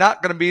 they are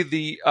not going to be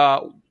the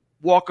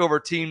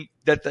walkover team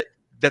that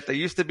they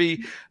used to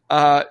be.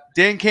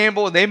 Dan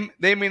Campbell, they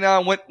may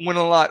not win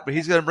a lot, but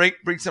he's going to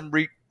bring some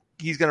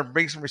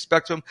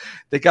respect to him.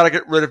 They got to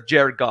get rid of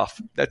Jared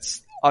Goff.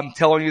 I'm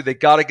telling you, they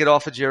got to get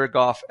off of Jared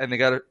Goff, and they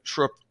got to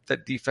shore up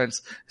that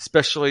defense,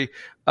 especially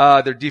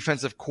their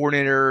defensive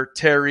coordinator,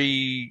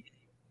 Terry,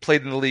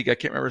 played in the league. I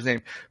can't remember his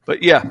name.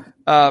 But,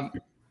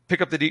 pick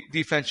up the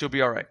defense. You'll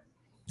be all right.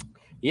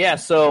 Yeah,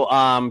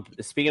 so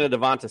speaking of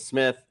Devonta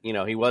Smith,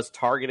 he was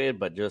targeted,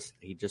 but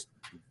he just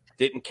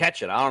didn't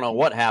catch it. I don't know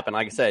what happened.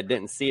 Like I said,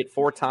 didn't see it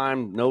 4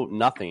 times.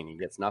 Nothing. He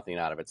gets nothing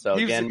out of it. So,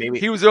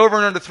 he was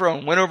over and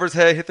underthrown, went over his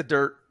head, hit the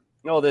dirt.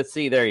 No,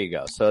 there you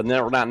go. So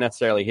not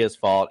necessarily his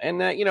fault.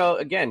 And,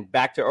 again,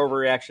 back to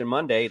Overreaction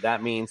Monday,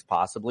 that means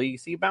possibly you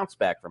see a bounce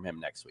back from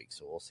him next week.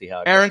 So we'll see how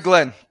it Aaron goes.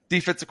 Glenn,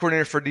 defensive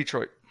coordinator for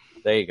Detroit.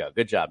 There you go.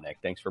 Good job, Nick.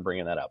 Thanks for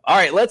bringing that up. All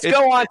right, let's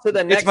go on to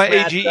the next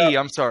matchup. It's my AGE.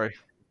 I'm sorry.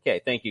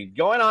 Okay, thank you.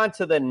 Going on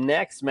to the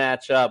next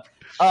matchup,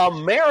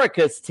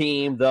 America's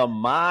team, the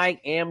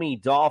Miami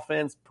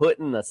Dolphins,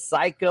 putting the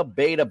Psycho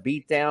Beta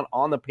beatdown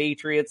on the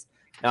Patriots.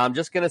 Now, I'm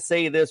just going to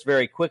say this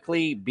very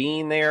quickly.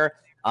 Being there,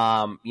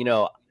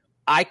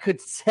 I could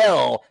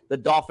tell the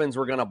Dolphins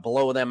were going to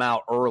blow them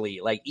out early.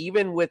 Like,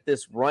 even with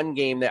this run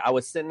game that I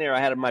was sitting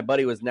there, my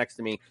buddy was next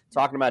to me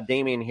talking about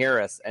Damian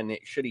Harris and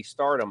should he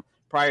start him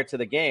prior to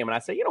the game. And I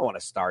said, you don't want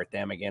to start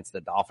them against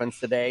the Dolphins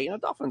today.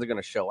 Dolphins are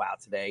going to show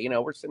out today.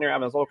 We're sitting there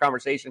having this whole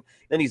conversation.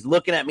 Then he's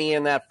looking at me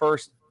in that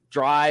first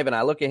drive, and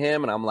I look at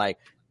him, and I'm like,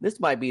 this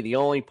might be the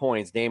only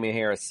points Damian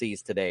Harris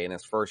sees today in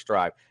his first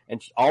drive.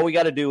 And all we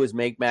got to do is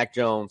make Mac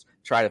Jones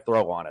try to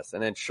throw on us.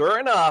 And then sure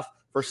enough,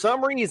 for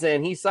some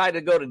reason, he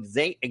decided to go to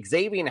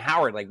Xavier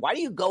Howard. Like, why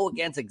do you go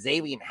against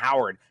Xavier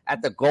Howard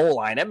at the goal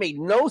line? That made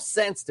no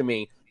sense to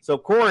me. So,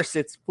 of course,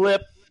 it's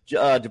flipped.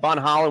 Javon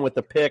Holland with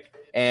the pick,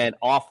 and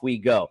off we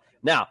go.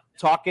 Now,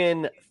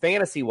 talking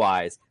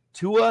fantasy-wise,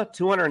 Tua,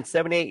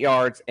 278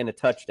 yards and a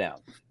touchdown.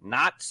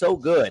 Not so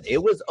good.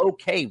 It was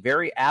okay,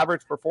 very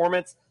average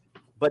performance,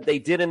 but they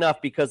did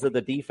enough because of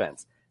the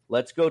defense.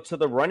 Let's go to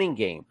the running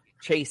game.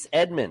 Chase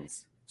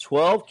Edmonds,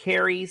 12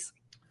 carries,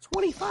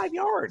 25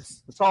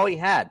 yards. That's all he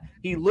had.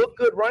 He looked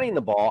good running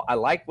the ball. I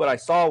liked what I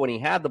saw when he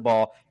had the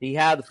ball. He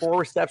had 4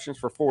 receptions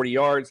for 40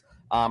 yards.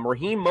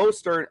 Raheem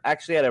Mostert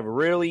actually had a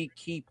really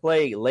key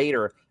play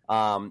later.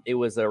 It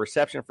was a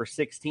reception for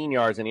 16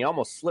 yards, and he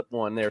almost slipped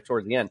one there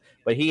towards the end.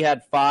 But he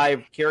had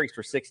 5 carries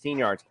for 16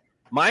 yards.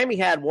 Miami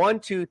had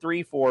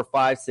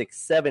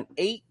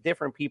 8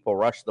 different people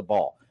rush the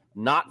ball,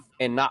 not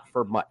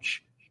for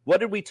much. What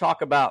did we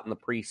talk about in the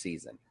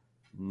preseason?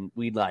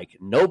 We like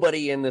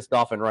nobody in this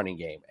Dolphin running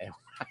game, and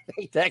I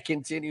think that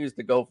continues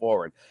to go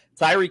forward.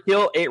 Tyreek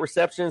Hill, 8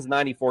 receptions,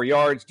 94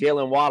 yards.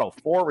 Jalen Waddle,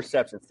 4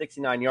 receptions,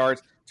 69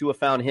 yards. Tua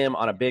found him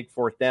on a big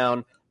 4th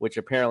down, which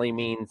apparently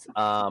means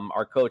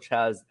our coach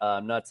has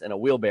nuts in a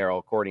wheelbarrow,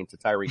 according to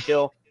Tyreek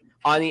Hill.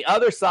 On the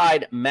other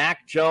side,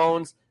 Mac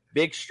Jones,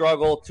 big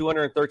struggle,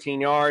 213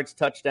 yards,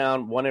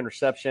 touchdown, 1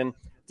 interception.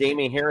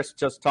 Damian Harris,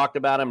 just talked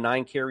about him,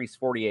 9 carries,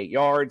 48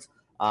 yards.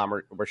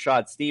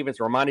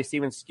 Ramondre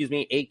Stevens,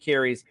 8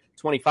 carries,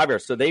 25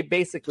 yards. So they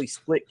basically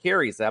split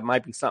carries. That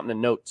might be something to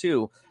note,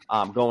 too,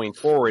 going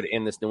forward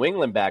in this New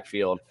England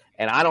backfield.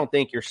 And I don't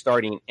think you're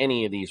starting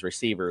any of these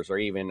receivers, or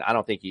even I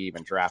don't think you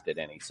even drafted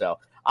any. So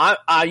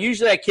I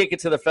usually kick it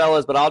to the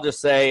fellas, but I'll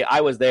just say I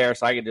was there,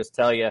 so I can just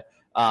tell you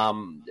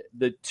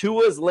the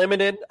Tua's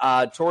limited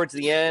towards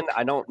the end.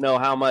 I don't know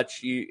how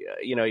much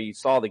you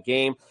saw the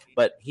game,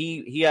 but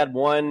he had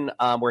one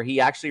where he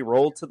actually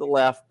rolled to the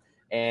left.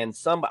 And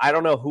I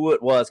don't know who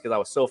it was because I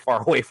was so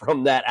far away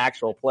from that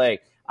actual play.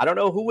 I don't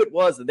know who it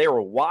was that they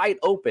were wide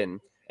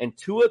open, and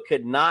Tua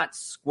could not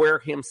square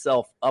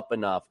himself up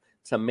enough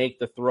to make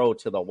the throw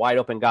to the wide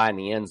open guy in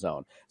the end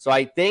zone. So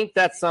I think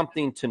that's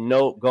something to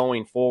note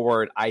going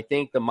forward. I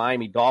think the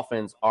Miami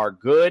Dolphins are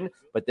good,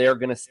 but they're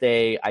going to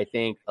stay, I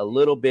think, a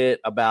little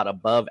bit about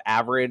above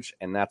average,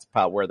 and that's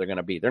about where they're going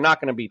to be. They're not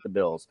going to beat the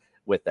Bills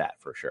with that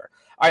for sure.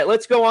 All right,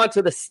 let's go on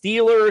to the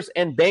Steelers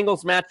and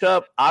Bengals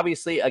matchup.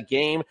 Obviously, a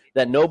game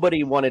that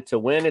nobody wanted to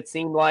win, it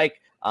seemed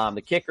like.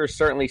 The kickers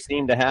certainly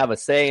seemed to have a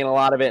say in a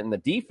lot of it, and the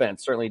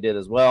defense certainly did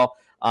as well.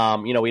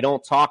 We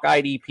don't talk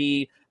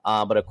IDP,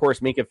 but of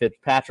course, Minkah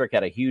Fitzpatrick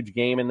had a huge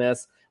game in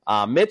this.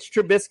 Mitch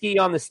Trubisky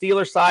on the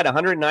Steelers side,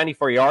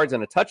 194 yards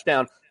and a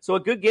touchdown. So a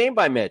good game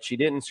by Mitch. He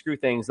didn't screw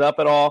things up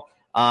at all.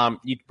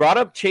 You brought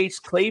up Chase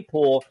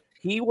Claypool.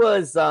 He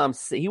was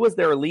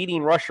their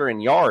leading rusher in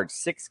yards,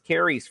 6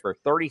 carries for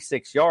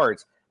 36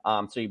 yards.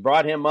 So you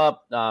brought him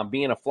up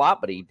being a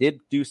flop, but he did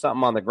do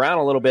something on the ground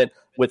a little bit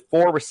with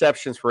 4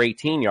 receptions for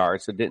 18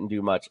 yards, so didn't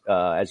do much,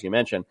 as you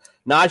mentioned.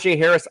 Najee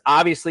Harris,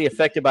 obviously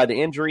affected by the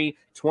injury,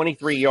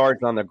 23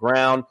 yards on the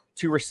ground,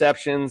 2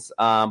 receptions,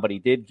 but he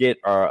did get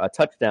a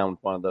touchdown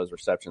with one of those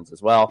receptions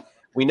as well.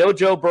 We know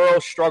Joe Burrow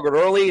struggled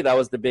early. That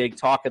was the big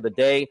talk of the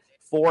day.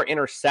 4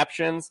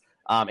 interceptions.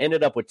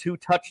 Ended up with 2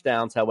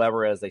 touchdowns,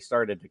 however, as they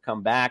started to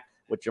come back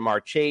with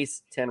Jamar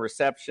Chase, 10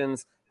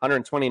 receptions,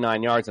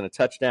 129 yards and a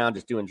touchdown,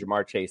 just doing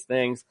Jamar Chase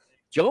things.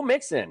 Joe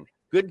Mixon,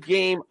 good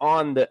game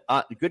in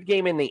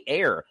the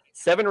air,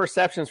 7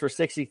 receptions for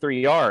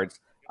 63 yards,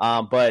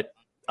 but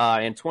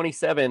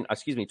 27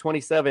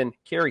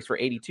 carries for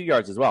 82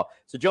 yards as well.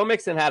 So Joe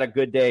Mixon had a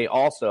good day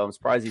also. I'm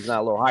surprised he's not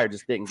a little higher,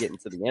 just didn't get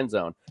into the end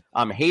zone.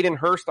 Hayden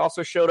Hurst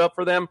also showed up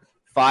for them,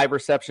 5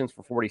 receptions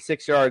for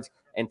 46 yards.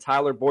 And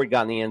Tyler Boyd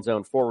got in the end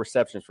zone, 4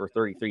 receptions for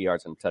 33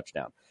 yards and a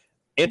touchdown.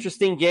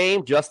 Interesting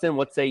game. Justin,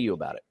 what say you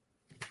about it?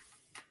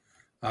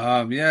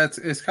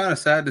 It's kind of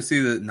sad to see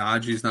that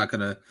Najee's not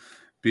going to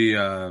be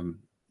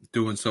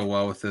doing so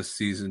well with this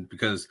season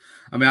because,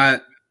 I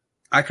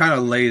kind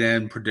of laid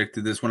in,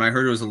 predicted this. When I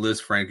heard it was a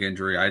Liz Frank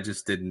injury, I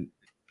just didn't.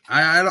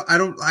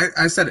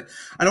 I said it.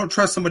 I don't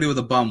trust somebody with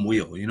a bum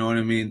wheel. You know what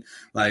I mean?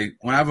 Like,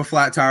 when I have a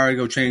flat tire, I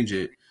go change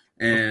it.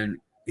 And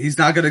he's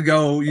not going to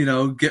go,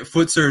 get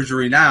foot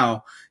surgery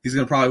now. He's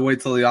going to probably wait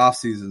till the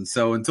offseason.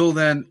 So until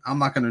then, I'm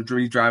not going to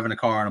be driving a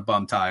car on a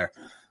bum tire.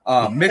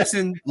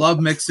 Mixon, love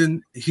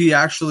Mixon. He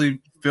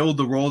actually filled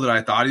the role that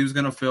I thought he was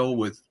going to fill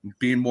with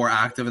being more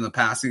active in the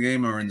passing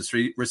game or in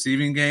the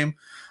receiving game.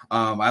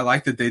 I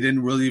like that they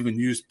didn't really even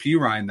use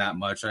Pirine that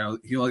much.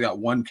 He only got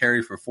 1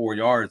 carry for 4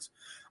 yards.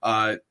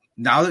 Now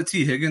that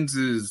T. Higgins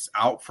is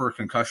out for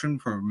concussion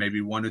for maybe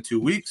 1 to 2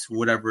 weeks,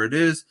 whatever it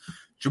is,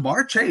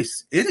 Jamar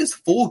Chase, it is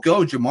full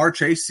go Jamar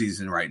Chase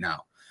season right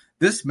now.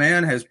 This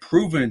man has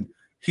proven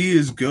he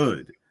is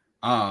good.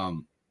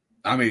 10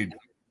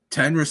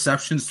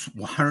 receptions,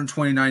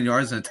 129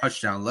 yards, and a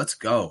touchdown. Let's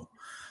go.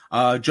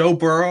 Joe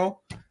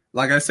Burrow,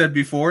 like I said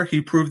before, he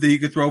proved that he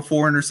could throw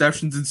 4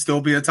 interceptions and still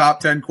be a top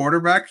 10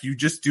 quarterback. You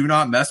just do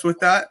not mess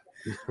with that.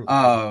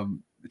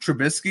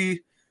 Trubisky,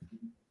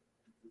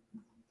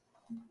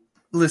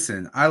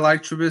 listen, I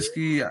like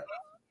Trubisky,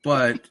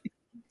 but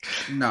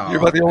no.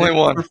 You're about the only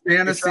one. For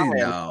fantasy,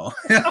 no.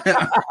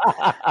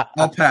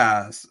 I'll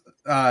pass.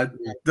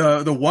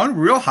 The one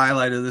real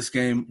highlight of this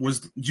game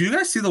was, do you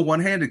guys see the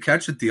one-handed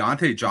catch that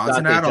Deontay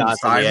Johnson had on the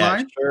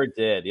sideline? Yeah, sure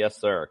did. Yes,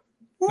 sir.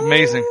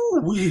 Amazing.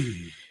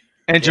 Ooh-wee.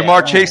 And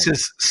Jamar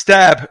Chase's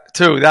stab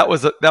too. That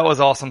was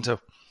awesome too.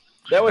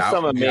 That was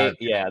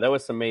that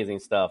was some amazing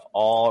stuff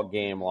all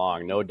game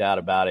long, no doubt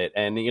about it.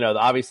 And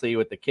obviously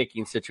with the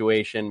kicking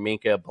situation,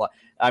 Minkah.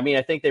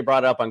 I think they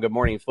brought it up on Good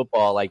Morning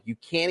Football. Like, you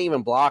can't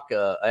even block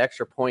an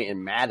extra point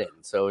in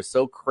Madden, so it's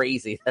so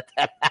crazy that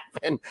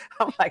happened.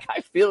 I'm like,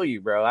 I feel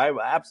you, bro.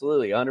 I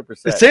absolutely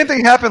 100%. The same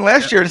thing happened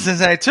last year in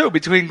Cincinnati too.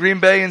 Between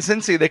Green Bay and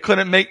Cincy, they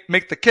couldn't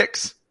make the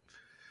kicks.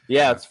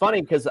 Yeah, it's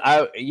funny because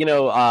like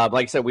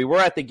I said, we were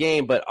at the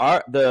game, but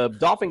the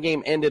Dolphin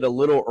game ended a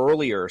little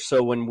earlier.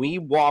 So when we're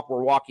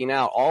walking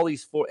out, all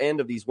these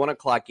end of these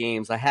 1:00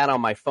 games, I had on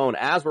my phone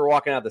as we're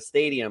walking out the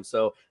stadium.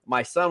 So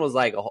my son was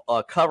like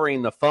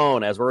covering the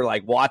phone as we're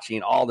like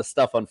watching all the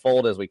stuff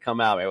unfold as we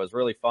come out. It was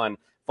really fun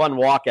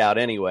walkout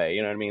anyway.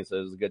 You know what I mean? So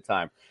it was a good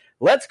time.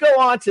 Let's go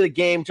on to the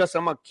game. Justin,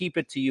 I'm going to keep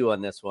it to you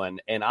on this one.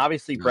 And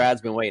obviously,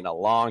 Brad's been waiting a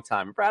long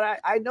time. Brad,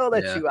 I know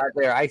that you out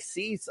there. I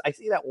see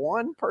that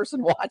one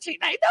person watching.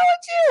 I know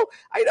it's you.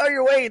 I know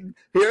you're waiting.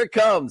 Here it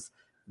comes.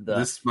 The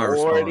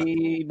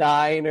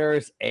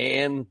 49ers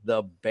and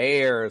the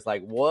Bears.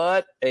 Like,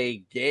 what a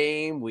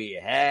game we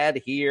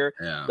had here.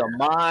 Yeah. The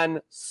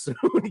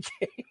monsoon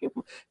game,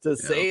 to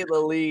say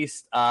the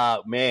least.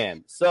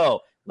 Man.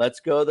 So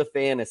let's go to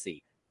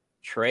fantasy.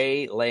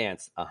 Trey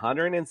Lance,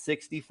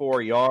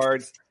 164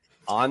 yards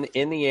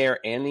in the air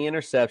and the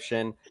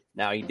interception.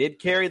 Now, he did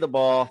carry the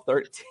ball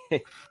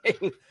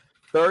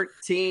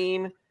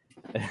 13.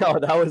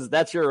 Oh,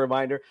 that's your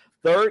reminder.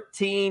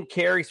 13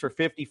 carries for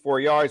 54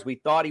 yards. We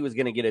thought he was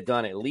going to get it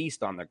done at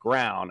least on the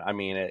ground. I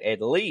mean,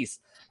 at least.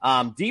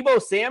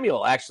 Deebo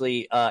Samuel,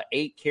 actually,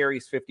 8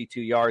 carries,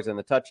 52 yards and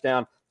the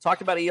touchdown.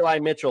 Talked about Eli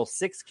Mitchell,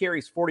 6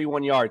 carries,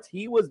 41 yards.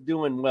 He was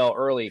doing well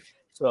early.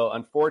 So,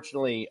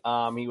 unfortunately,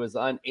 he was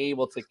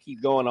unable to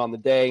keep going on the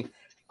day.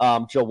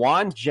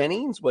 Jawan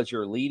Jennings was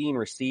your leading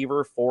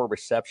receiver, 4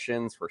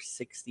 receptions for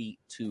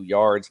 62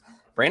 yards.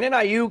 Brandon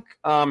Ayuk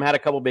had a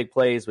couple big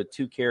plays with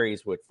 2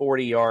 carries with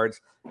 40 yards.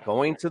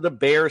 Going to the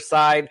Bears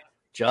side,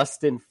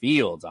 Justin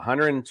Fields,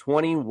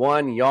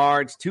 121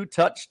 yards, 2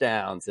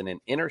 touchdowns, and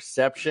an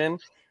interception,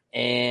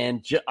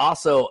 and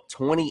also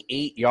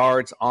 28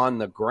 yards on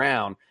the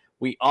ground.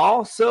 We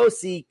also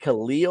see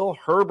Khalil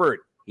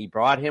Herbert. He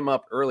brought him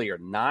up earlier.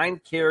 9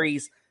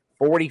 carries,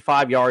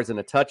 45 yards, and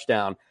a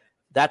touchdown.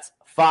 That's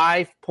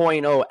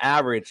 5.0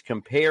 average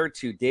compared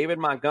to David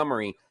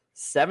Montgomery,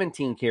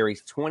 17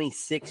 carries,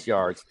 26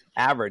 yards,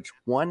 average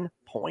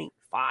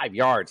 1.5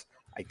 yards.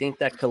 I think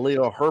that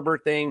Khalil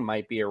Herbert thing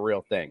might be a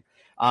real thing.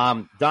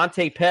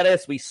 Dante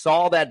Pettis, we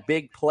saw that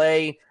big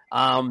play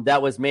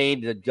that was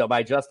made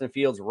by Justin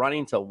Fields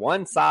running to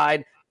one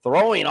side,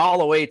 throwing all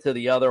the way to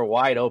the other,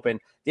 wide open.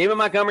 David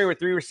Montgomery with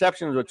 3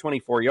 receptions with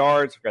 24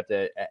 yards. Forgot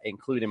to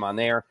include him on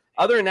there.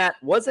 Other than that,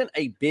 wasn't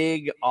a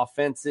big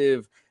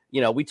offensive.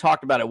 We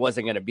talked about it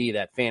wasn't going to be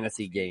that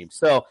fantasy game.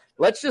 So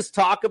let's just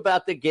talk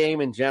about the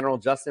game in general.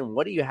 Justin,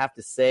 what do you have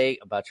to say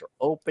about your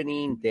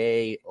opening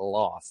day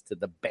loss to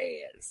the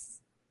Bears?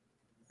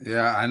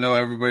 Yeah, I know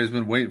everybody's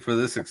been waiting for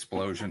this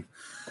explosion.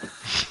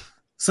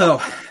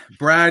 So,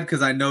 Brad,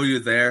 because I know you're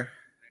there,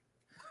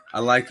 I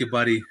like you,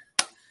 buddy.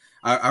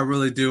 I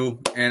really do,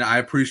 and I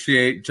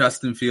appreciate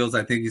Justin Fields.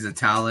 I think he's a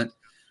talent,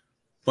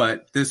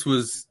 but this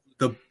was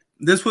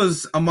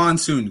a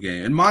monsoon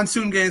game, and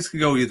monsoon games can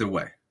go either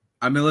way.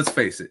 I mean, let's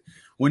face it.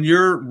 When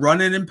you're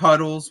running in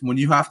puddles, when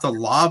you have to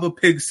lob a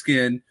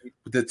pigskin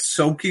that's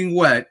soaking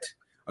wet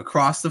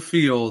across the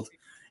field,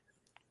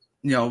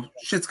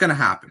 shit's gonna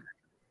happen.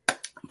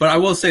 But I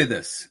will say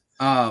this: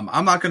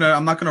 I'm not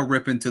gonna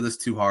rip into this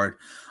too hard.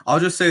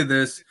 I'll just say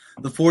this: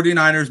 the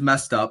 49ers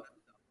messed up.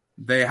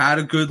 They had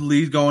a good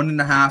lead going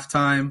into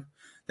halftime.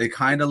 They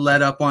kind of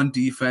let up on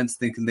defense,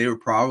 thinking they were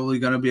probably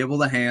going to be able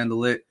to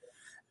handle it.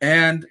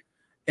 And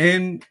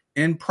in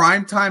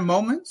primetime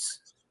moments,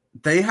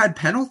 they had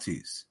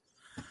penalties.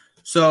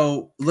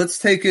 So let's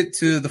take it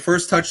to the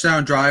first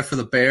touchdown drive for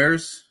the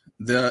Bears,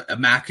 the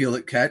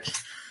immaculate catch.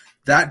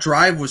 That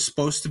drive was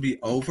supposed to be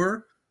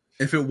over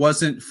if it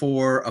wasn't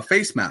for a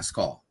face mask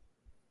call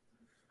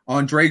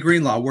on Dre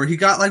Greenlaw, where he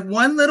got like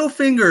one little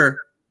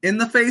finger in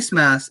the face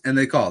mask, and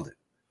they called it.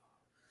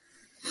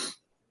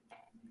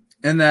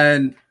 And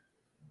then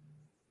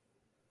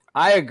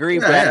I agree,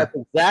 Brad. Yeah. That's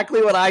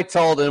exactly what I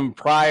told him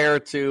prior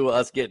to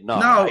us getting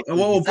on.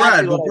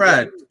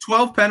 Brad,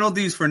 12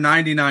 penalties for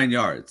 99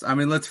 yards. I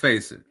mean, let's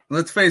face it.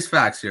 Let's face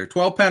facts here.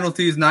 12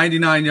 penalties,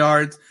 99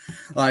 yards.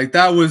 Like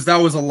that was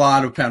a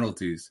lot of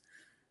penalties.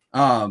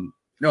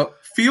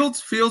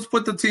 Fields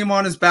put the team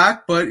on his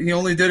back, but he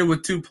only did it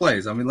with 2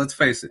 plays. I mean, let's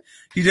face it.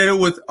 He did it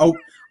with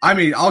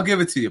I'll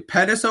give it to you.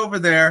 Pettis over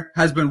there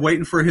has been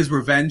waiting for his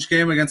revenge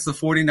game against the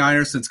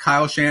 49ers since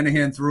Kyle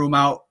Shanahan threw him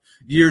out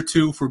year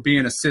 2 for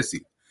being a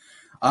sissy.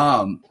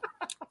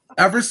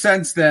 Ever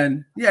since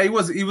then, yeah, he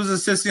was a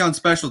sissy on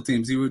special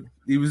teams.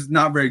 He was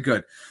not very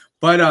good.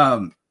 But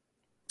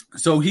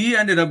So he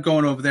ended up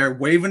going over there,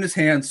 waving his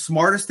hands.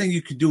 Smartest thing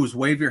you could do is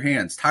wave your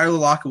hands. Tyler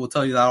Lockett will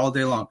tell you that all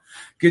day long.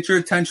 Get your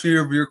attention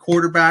of your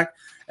quarterback,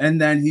 and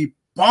then he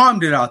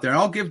bombed it out there. And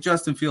I'll give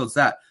Justin Fields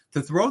that.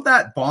 To throw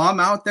that bomb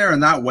out there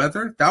in that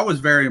weather, that was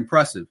very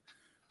impressive.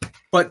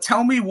 But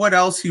tell me what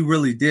else he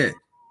really did.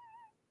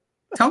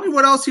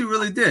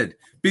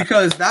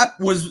 Because that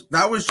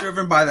was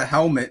driven by the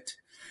helmet.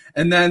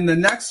 And then the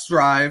next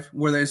drive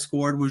where they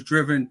scored was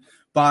driven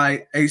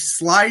by a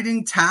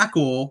sliding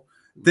tackle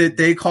that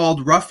they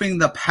called roughing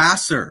the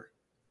passer.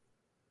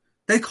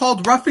 They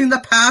called roughing the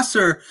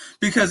passer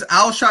because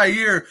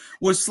Al-Shaair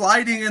was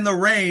sliding in the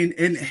rain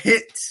and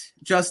hit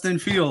Justin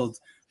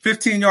Fields.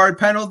 15-yard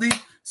penalty,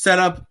 set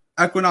up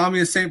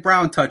Equanimeous St.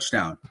 Brown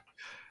touchdown.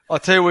 I'll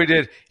tell you what he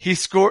did.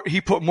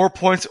 He put more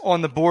points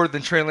on the board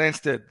than Trey Lance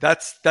did.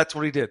 That's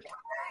what he did.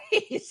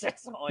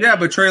 Yeah,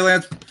 but Trey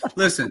Lance,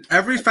 listen,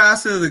 every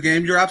facet of the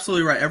game, you're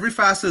absolutely right. Every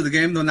facet of the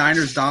game, the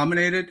Niners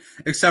dominated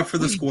except for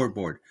the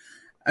scoreboard.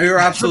 You're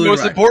absolutely right.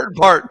 That's the most important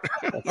part.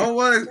 Oh,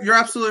 well, you're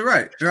absolutely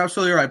right.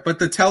 But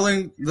the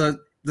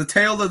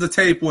tale of the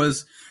tape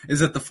is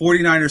that the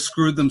 49ers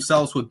screwed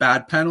themselves with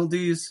bad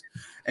penalties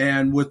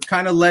and with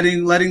kind of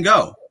letting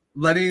go,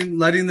 letting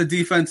the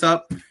defense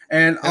up.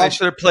 And they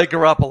should have played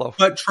Garoppolo.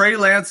 But Trey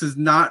Lance is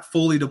not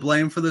fully to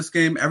blame for this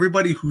game.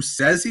 Everybody who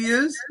says he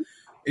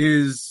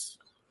is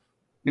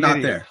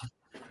not there.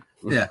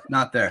 Yeah,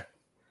 not there.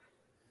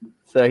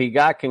 So he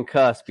got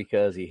concussed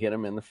because he hit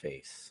him in the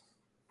face.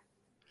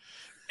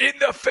 In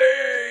the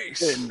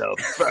face.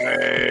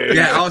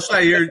 Yeah,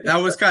 Al-Shaair, that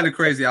was kind of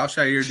crazy.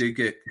 Al-Shaair did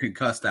get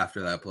concussed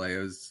after that play.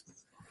 It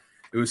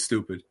was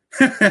stupid.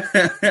 I'll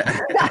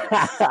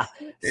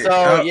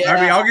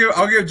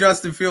give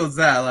Justin Fields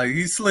that. Like,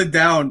 he slid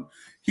down.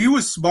 He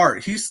was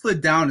smart. He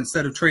slid down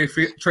instead of Trey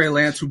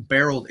Lance, who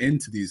barreled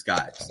into these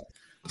guys.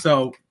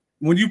 So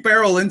when you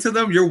barrel into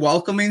them, you're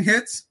welcoming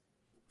hits.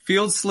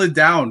 Fields slid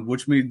down,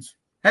 which means,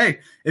 hey,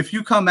 if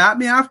you come at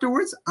me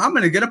afterwards, I'm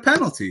going to get a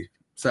penalty.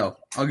 So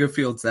I'll give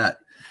Fields that.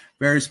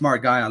 Very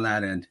smart guy on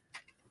that end.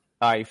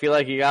 All right, you feel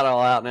like you got it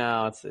all out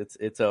now.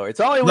 It's over.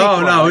 It's only week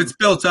one. No, it's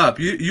built up.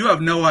 You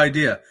have no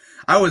idea.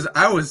 I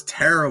was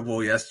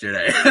terrible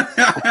yesterday.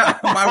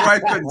 My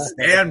wife couldn't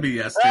stand me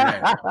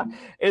yesterday.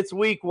 It's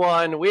week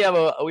one. We have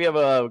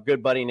a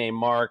good buddy named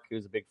Mark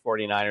who's a big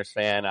 49ers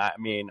fan. I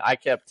mean, I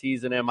kept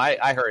teasing him.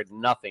 I heard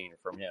nothing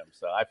from him,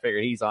 so I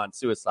figured he's on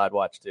suicide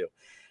watch too.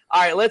 All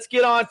right, let's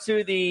get on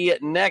to the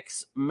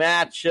next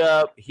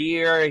matchup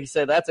here. He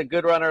said that's a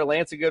good runner.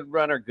 Lance a good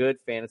runner. Good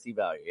fantasy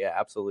value. Yeah,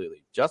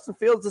 absolutely. Justin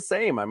Fields the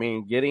same. I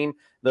mean, getting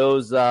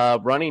those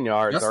running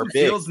yards are big.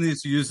 Justin Fields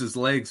needs to use his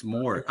legs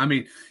more. I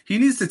mean, he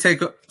needs to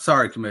take –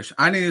 sorry, Commish.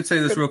 I need to say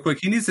this real quick.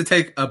 He needs to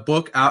take a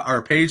book out or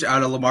a page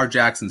out of Lamar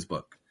Jackson's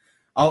book.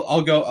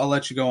 I'll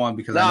let you go on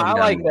because I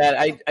like that.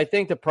 I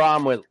think the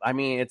problem with – I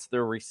mean, it's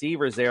the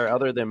receivers there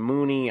other than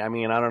Mooney. I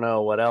mean, I don't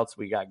know what else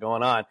we got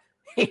going on.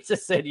 He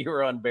just said you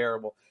were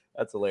unbearable.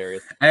 That's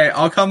hilarious. Hey,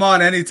 I'll come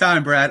on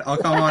anytime, Brad. I'll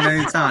come on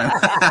anytime.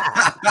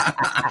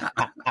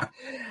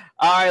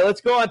 All right,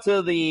 let's go on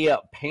to the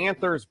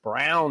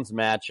Panthers-Browns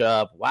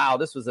matchup. Wow,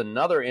 this was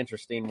another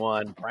interesting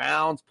one.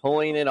 Browns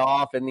pulling it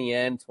off in the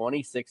end,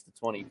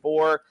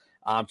 26-24.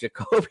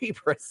 Jacoby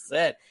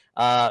Brissett,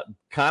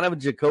 kind of a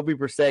Jacoby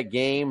Brissett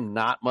game,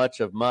 not much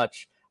of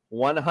much.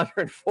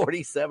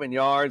 147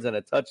 yards and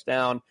a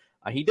touchdown.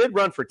 He did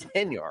run for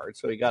 10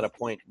 yards, so he got a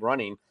point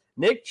running.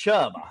 Nick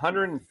Chubb,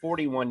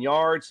 141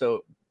 yards.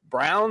 So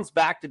Browns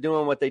back to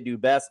doing what they do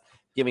best,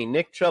 giving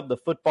Nick Chubb the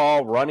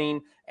football,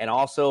 running, and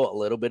also a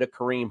little bit of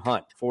Kareem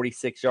Hunt,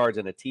 46 yards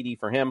and a TD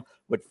for him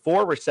with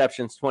 4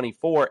 receptions,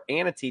 24,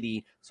 and a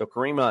TD. So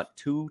Kareem Hunt,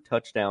 2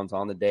 touchdowns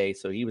on the day.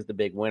 So he was the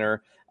big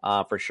winner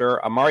for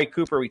sure. Amari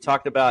Cooper, we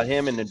talked about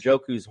him and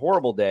Njoku's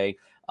horrible day.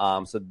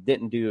 So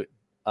didn't do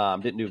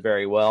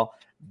very well.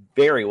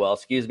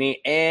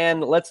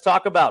 And let's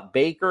talk about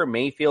Baker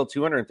Mayfield,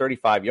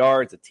 235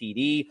 yards, a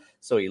TD.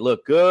 So he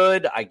looked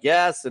good, I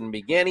guess, in the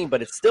beginning,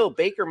 but it's still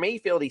Baker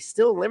Mayfield. He's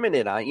still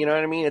limited. You know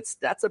what I mean?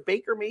 That's a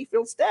Baker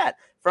Mayfield stat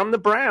from the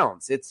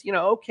Browns. It's,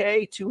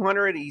 okay,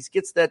 200. He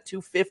gets that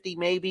 250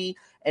 maybe,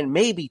 and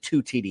maybe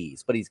 2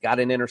 TDs, but he's got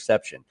an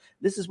interception.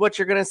 This is what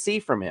you're going to see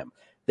from him.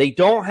 They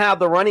don't have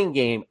the running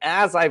game.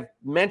 As I've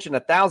mentioned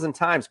 1,000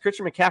 times,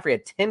 Christian McCaffrey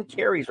had 10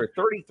 carries for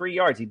 33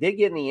 yards. He did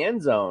get in the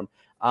end zone.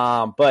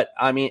 But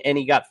I mean, and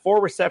he got 4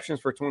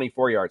 receptions for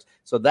 24 yards.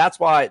 So that's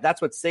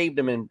what saved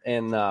him in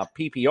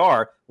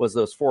PPR was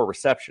those 4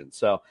 receptions.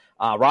 So,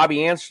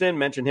 Robbie Anderson,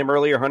 mentioned him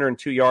earlier,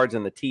 102 yards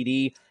in the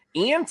TD.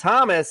 Ian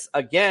Thomas,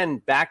 again,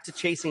 back to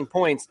chasing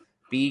points.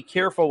 Be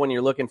careful when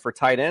you're looking for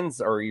tight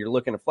ends or you're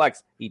looking to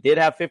flex. He did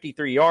have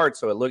 53 yards,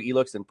 so he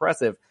looks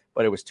impressive,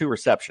 but it was 2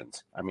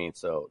 receptions. I mean,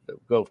 so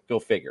go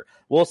figure.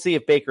 We'll see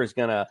if Baker's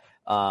going to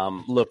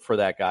look for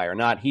that guy or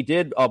not. He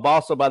did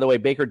also, by the way,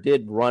 Baker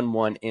did run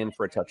one in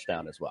for a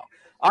touchdown as well.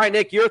 All right,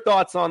 Nick, your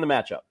thoughts on the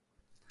matchup?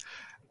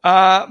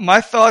 My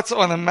thoughts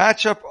on the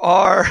matchup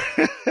are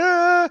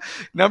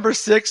Number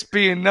 6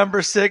 being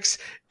number 6,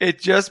 it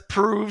just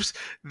proves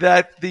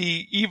that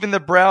even the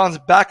Browns'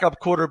 backup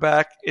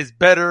quarterback is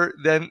better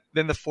than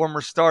the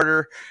former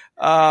starter.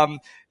 I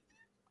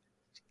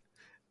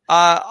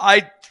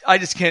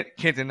just can't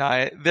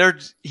deny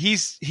it.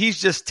 He's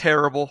just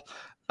terrible.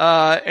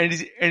 And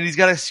he's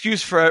got an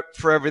excuse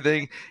for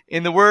everything.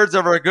 In the words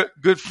of our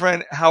good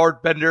friend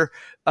Howard Bender,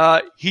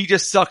 he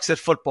just sucks at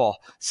football.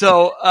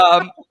 So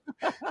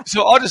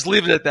I'll just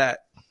leave it at that.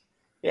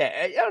 Yeah,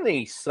 I don't think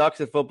he sucks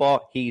at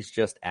football. He's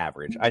just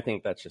average. I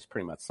think that just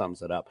pretty much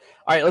sums it up.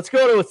 All right, let's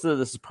go to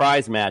the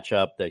surprise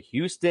matchup: the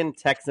Houston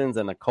Texans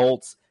and the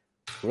Colts,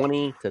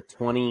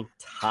 20-20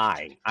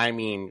 tie. I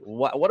mean,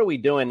 what are we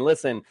doing?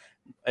 Listen,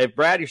 if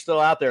Brad, you're still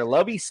out there,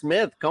 Lovie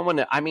Smith coming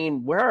to. I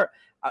mean,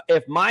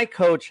 if my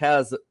coach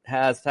has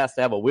to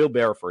have a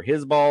wheelbarrow for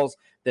his balls,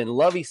 then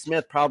Lovie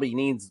Smith probably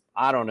needs,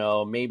 I don't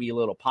know, maybe a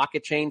little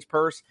pocket change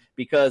purse,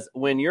 because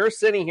when you're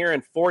sitting here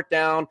in 4th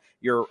down,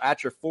 you're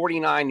at your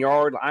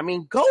 49-yard. I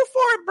mean, go for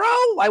it, bro.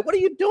 Like, what are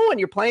you doing?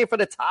 You're playing for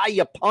the tie.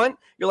 You punt.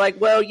 You're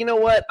like, well, you know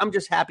what? I'm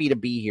just happy to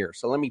be here,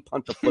 so let me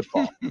punt the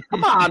football.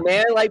 Come on,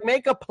 man. Like,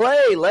 make a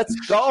play. Let's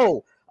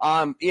go.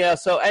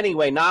 So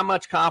anyway, not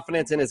much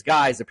confidence in his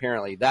guys,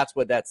 apparently. That's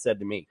what that said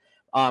to me.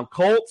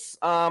 Colts,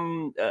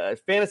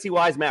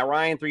 fantasy-wise, Matt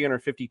Ryan,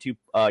 352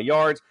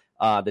 yards.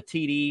 The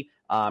TD,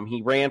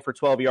 he ran for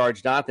 12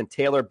 yards. Jonathan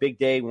Taylor, big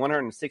day,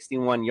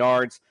 161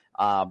 yards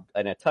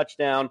and a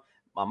touchdown.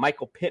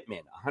 Michael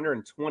Pittman,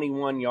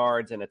 121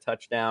 yards and a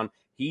touchdown.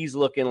 He's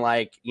looking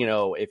like,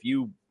 if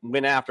you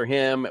went after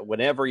him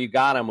whenever you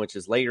got him, which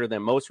is later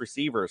than most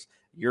receivers,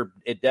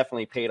 it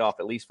definitely paid off,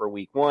 at least for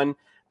week 1.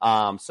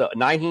 So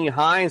Nyheim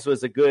Hines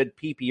was a good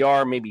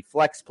PPR, maybe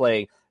flex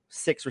play.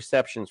 6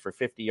 receptions for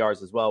 50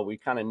 yards as well. We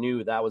kind of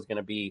knew that was going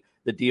to be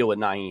the deal with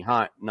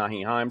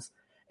Nyheim Hines.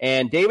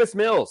 And Davis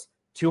Mills,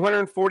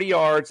 240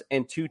 yards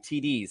and 2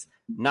 TDs.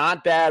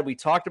 Not bad. We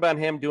talked about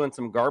him doing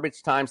some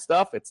garbage time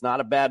stuff. It's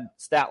not a bad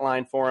stat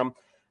line for him.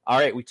 All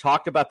right, we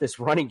talked about this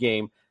running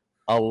game.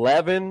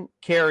 11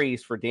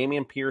 carries for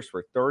Dameon Pierce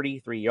for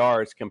 33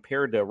 yards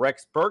compared to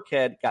Rex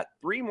Burkhead, got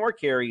 3 more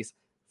carries,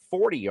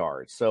 40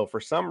 yards. So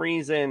for some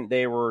reason,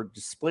 they were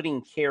just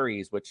splitting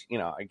carries, which,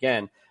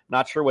 again,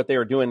 not sure what they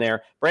were doing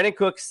there. Brandon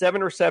Cooks,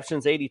 7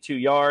 receptions, 82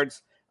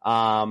 yards.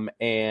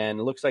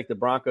 And looks like the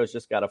Broncos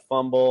just got a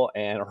fumble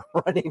and are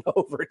running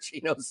over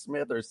Geno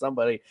Smith or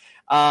somebody.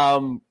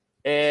 So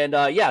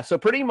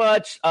pretty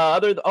much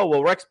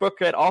Rex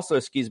Burkhead also,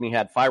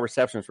 had 5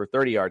 receptions for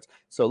 30 yards.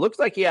 So it looks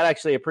like he had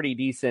actually a pretty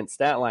decent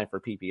stat line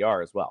for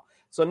PPR as well.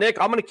 So,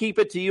 Nick, I'm going to keep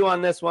it to you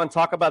on this one.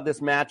 Talk about this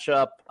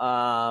matchup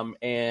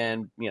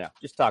and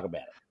just talk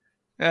about it.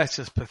 That's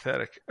just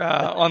pathetic.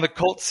 On the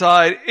Colts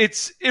side,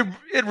 it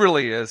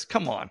really is.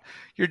 Come on.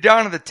 You're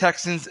down to the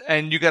Texans,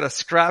 and you got to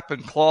scrap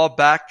and claw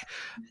back.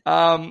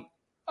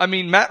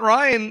 Matt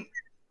Ryan,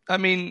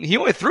 he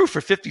only threw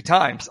for 50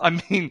 times.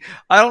 I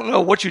don't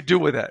know what you do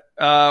with that.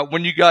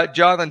 When you got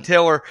Jonathan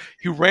Taylor,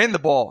 who ran the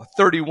ball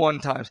 31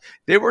 times.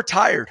 They were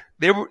tired.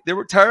 They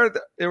were tired.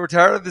 They were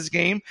tired of this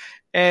game,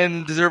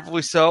 and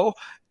deservedly so.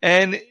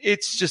 And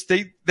it's just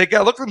they got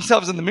to look at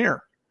themselves in the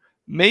mirror.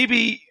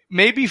 Maybe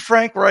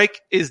Frank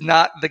Reich is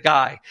not the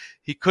guy.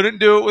 He couldn't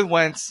do it with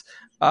Wentz.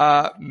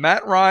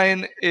 Matt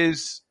Ryan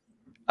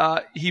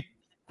he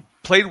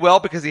played well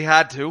because he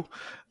had to.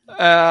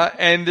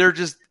 And their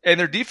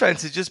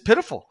defense is just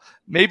pitiful.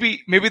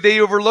 Maybe they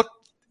overlooked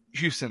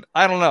Houston.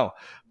 I don't know.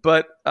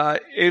 But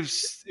it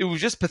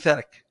was just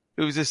pathetic.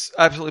 It was just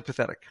absolutely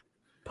pathetic.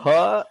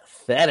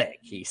 Pathetic,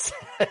 he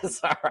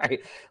says. All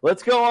right,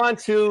 let's go on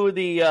to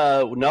the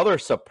another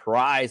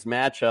surprise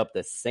matchup: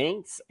 the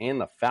Saints and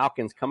the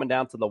Falcons coming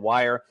down to the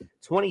wire,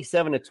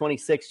 27-26.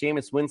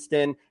 Jameis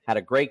Winston had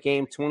a great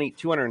game,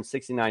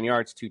 269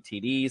 yards, 2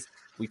 TDs.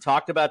 We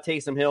talked about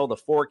Taysom Hill, the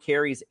 4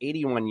 carries,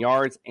 81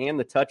 yards, and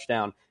the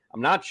touchdown.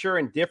 I'm not sure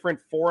in different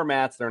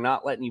formats they're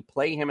not letting you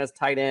play him as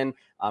tight end,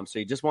 so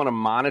you just want to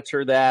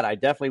monitor that. I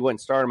definitely wouldn't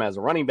start him as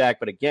a running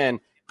back, but again,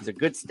 he's a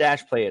good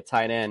stash play at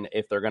tight end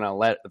if they're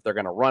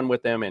gonna run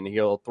with him, and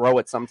he'll throw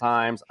it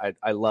sometimes.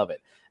 I love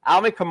it.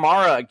 Alvin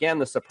Kamara, again,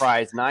 the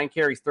surprise, 9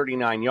 carries,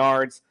 39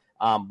 yards,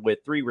 with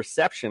 3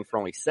 receptions for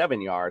only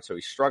 7 yards. So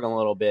he's struggling a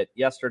little bit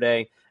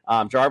yesterday.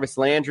 Jarvis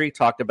Landry,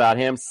 talked about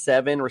him,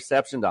 7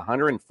 receptions,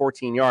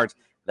 114 yards.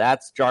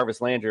 That's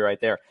Jarvis Landry right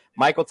there.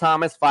 Michael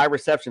Thomas, 5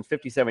 receptions,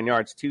 57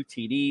 yards, 2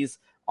 TDs.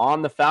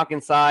 On the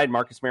Falcon side,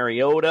 Marcus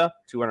Mariota,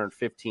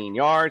 215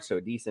 yards, so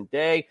a decent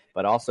day,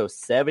 but also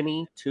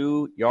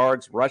 72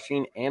 yards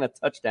rushing and a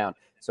touchdown.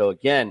 So,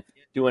 again,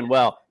 doing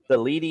well. The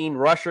leading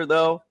rusher,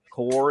 though,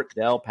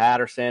 Cordell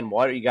Patterson.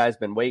 What have you guys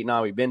been waiting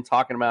on? We've been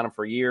talking about him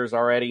for years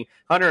already.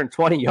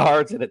 120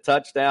 yards and a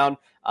touchdown,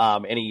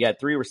 and he got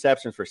 3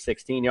 receptions for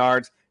 16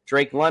 yards.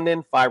 Drake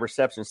London, 5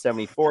 receptions,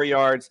 74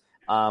 yards.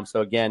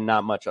 So, again,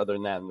 not much other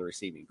than that in the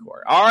receiving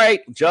core. All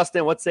right,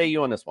 Justin, what say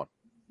you on this one?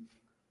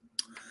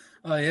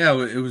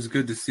 It was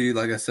good to see.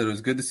 Like I said, it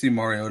was good to see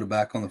Mariota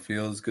back on the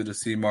field. It's good to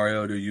see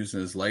Mariota using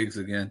his legs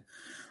again.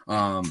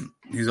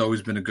 He's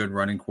always been a good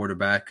running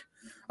quarterback.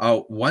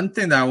 One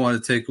thing that I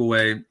want to take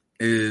away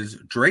is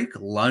Drake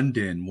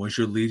London was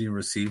your leading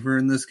receiver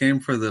in this game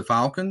for the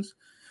Falcons.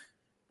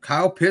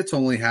 Kyle Pitts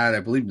only had, I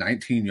believe,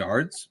 19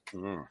 yards.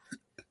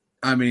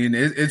 I mean,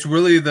 it's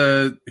really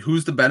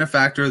who's the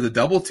benefactor of the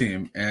double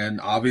team. And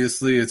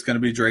obviously it's going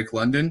to be Drake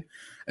London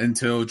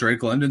until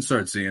Drake London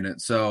starts seeing it.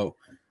 So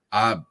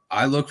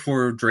I look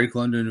for Drake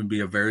London to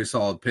be a very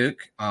solid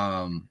pick.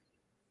 On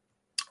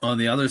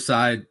the other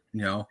side,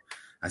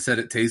 I said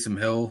it, Taysom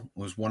Hill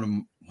was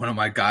one of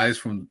my guys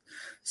from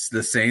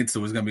the Saints that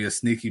was going to be a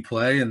sneaky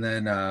play. And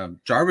then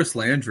Jarvis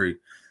Landry,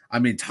 I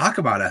mean, talk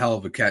about a hell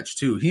of a catch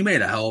too. He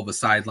made a hell of a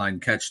sideline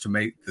catch to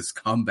make this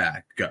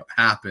comeback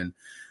happen.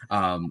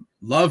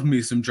 Love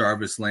me some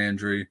Jarvis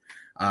Landry.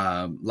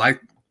 I'm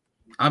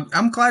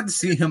glad to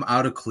see him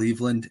out of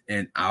Cleveland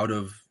and out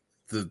of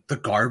the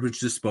garbage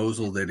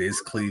disposal that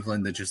is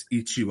Cleveland that just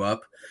eats you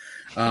up,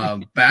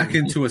 back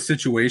into a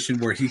situation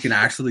where he can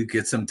actually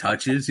get some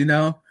touches,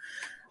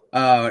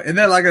 And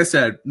then, like I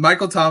said,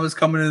 Michael Thomas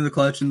coming in the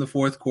clutch in the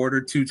fourth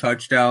quarter, 2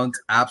 touchdowns.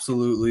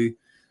 Absolutely.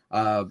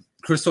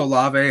 Chris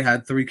Olave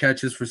had 3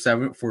 catches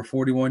for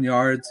 41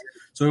 yards.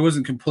 So he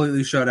wasn't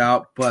completely shut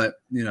out, but,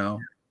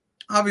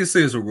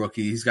 obviously as a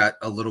rookie, he's got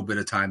a little bit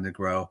of time to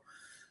grow.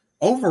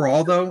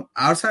 Overall, though,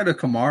 outside of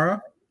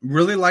Kamara,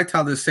 really liked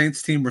how the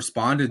Saints team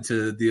responded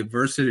to the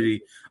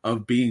adversity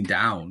of being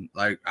down.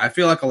 Like, I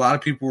feel like a lot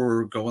of people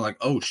were going like,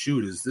 oh,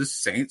 shoot, is this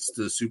Saints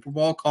the Super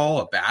Bowl call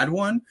a bad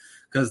one?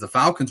 Because the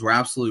Falcons were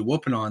absolutely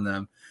whooping on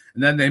them.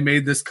 And then they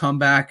made this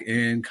comeback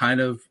and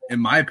kind of, in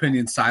my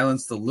opinion,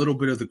 silenced a little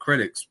bit of the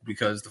critics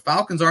because the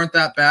Falcons aren't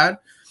that bad,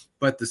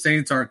 but the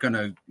Saints aren't going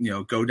to,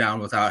 go down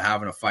without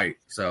having a fight.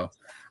 So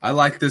I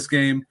like this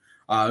game.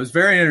 It was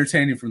very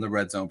entertaining from the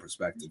red zone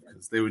perspective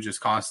because they would just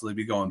constantly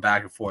be going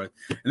back and forth.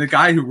 And the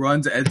guy who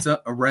runs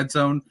a red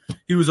zone,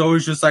 he was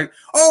always just like,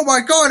 oh, my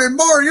God, and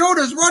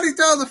Mariota's running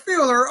down the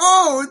field. Or,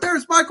 oh,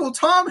 there's Michael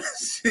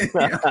Thomas.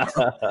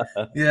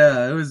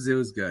 Yeah, it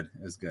was good.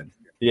 It was good.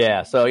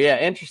 Yeah, so,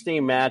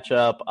 interesting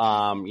matchup.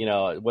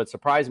 What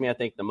surprised me, I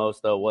think, the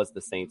most, though, was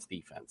the Saints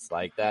defense.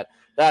 Like,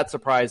 that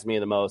surprised me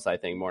the most, I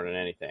think, more than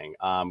anything.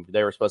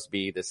 They were supposed to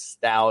be this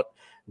stout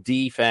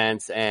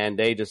defense, and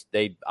they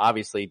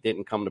obviously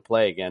didn't come to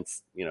play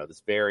against,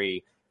 this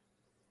very,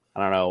 I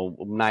don't know,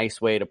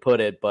 nice way to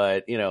put it,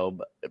 but,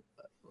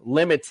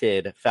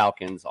 limited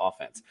Falcons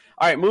offense.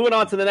 All right, moving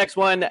on to the next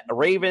one.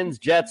 Ravens,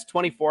 Jets,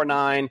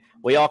 24-9.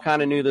 We all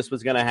kind of knew this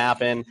was going to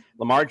happen.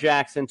 Lamar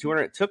Jackson,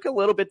 took a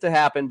little bit to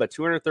happen, but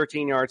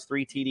 213 yards,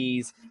 3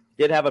 TDs,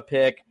 did have a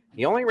pick.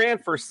 He only ran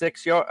for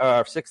 6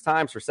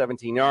 times for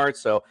 17 yards,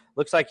 so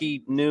looks like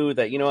he knew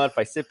that, if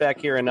I sit back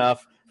here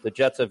enough, the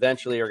Jets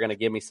eventually are going to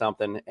give me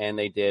something, and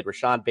they did.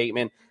 Rashad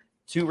Bateman,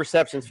 2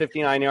 receptions,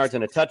 59 yards,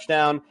 and a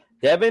touchdown.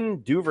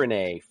 Devin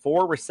Duvernay,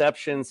 4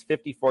 receptions,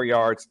 54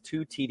 yards,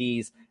 2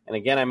 TDs. And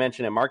again, I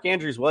mentioned it. Mark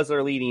Andrews was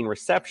their leading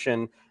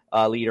reception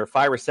leader,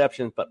 5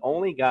 receptions, but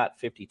only got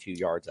 52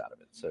 yards out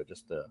of it. So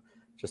just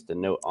a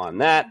note on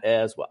that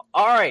as well.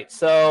 All right,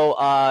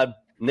 so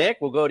Nick,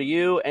 we'll go to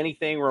you.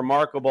 Anything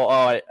remarkable? Oh,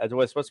 I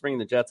was supposed to bring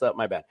the Jets up.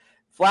 My bad.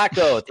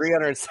 Flacco,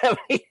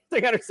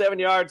 307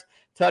 yards,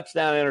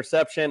 touchdown,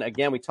 interception.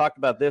 Again, we talked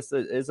about this.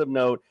 Is of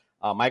note.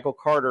 Michael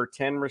Carter,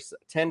 10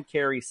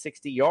 carries,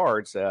 60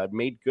 yards,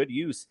 made good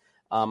use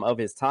of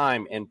his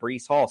time. And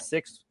Breece Hall,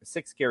 six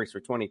carries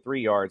for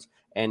 23 yards.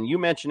 And you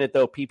mentioned it,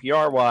 though,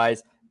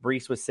 PPR-wise,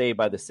 Breece was saved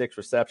by the 6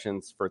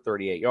 receptions for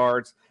 38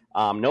 yards.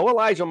 No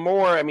Elijah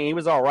Moore. I mean, he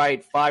was all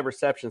right. 5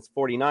 receptions,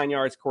 49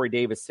 yards. Corey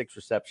Davis, 6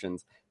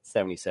 receptions,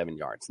 77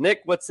 yards. Nick,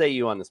 what say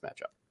you on this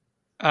matchup?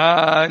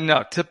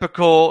 No,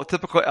 typical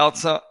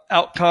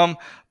outcome.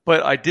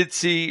 But I did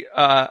see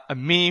a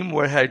meme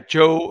where it had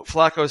Joe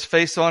Flacco's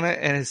face on it,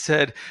 and it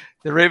said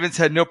the Ravens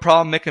had no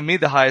problem making me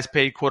the highest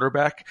paid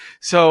quarterback.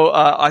 So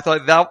I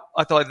thought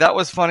that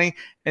was funny.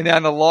 And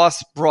then the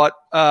loss brought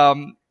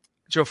Joe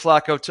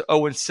Flacco to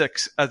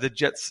 0-6 as the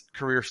Jets'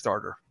 career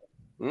starter.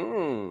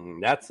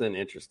 That's an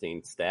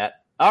interesting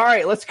stat. All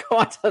right, let's go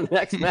on to the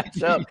next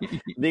matchup.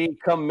 The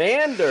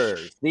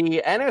Commanders,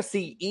 the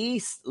NFC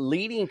East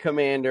leading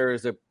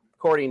Commanders,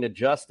 according to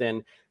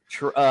Justin,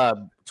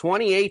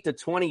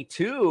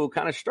 28-22,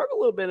 kind of struggled a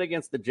little bit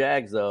against the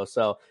Jags, though.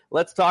 So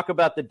let's talk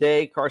about the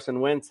day Carson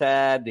Wentz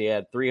had. He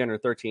had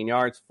 313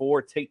 yards,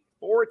 4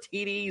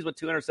 TDs with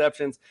 2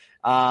 interceptions.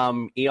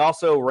 He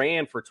also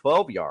ran for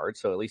 12 yards,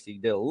 so at least he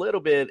did a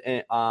little bit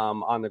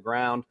on the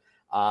ground.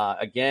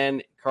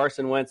 Again,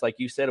 Carson Wentz, like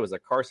you said, it was a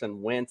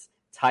Carson Wentz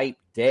type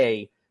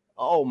day.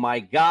 Oh, my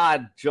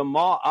God,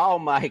 Jamal. Oh,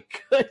 my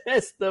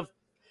goodness.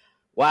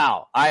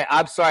 Wow.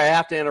 I'm sorry. I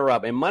have to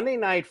interrupt. In Monday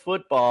Night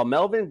Football,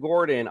 Melvin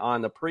Gordon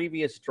on the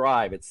previous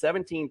drive, it's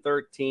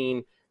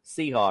 17-13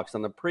 Seahawks.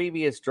 On the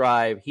previous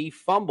drive, he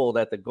fumbled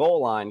at the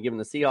goal line, giving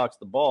the Seahawks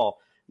the ball.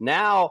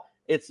 Now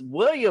it's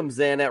Williams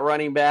in at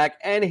running back,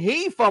 and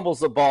he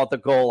fumbles the ball at the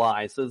goal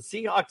line. So the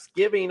Seahawks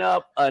giving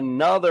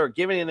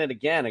it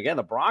again. Again,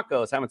 the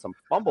Broncos having some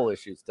fumble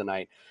issues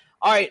tonight.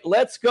 All right,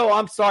 let's go.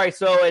 I'm sorry.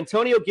 So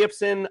Antonio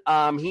Gibson,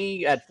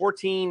 he had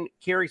 14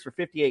 carries for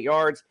 58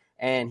 yards.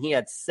 and he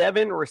had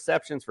 7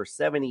 receptions for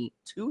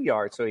 72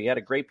 yards, so he had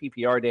a great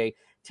PPR day.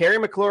 Terry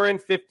McLaurin,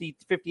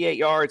 58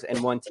 yards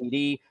and 1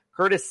 TD.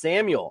 Curtis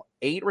Samuel,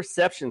 8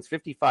 receptions,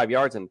 55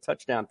 yards, and a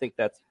touchdown. I think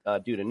that's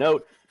due to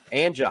note.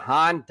 And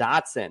Jahan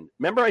Dotson.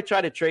 Remember I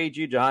tried to trade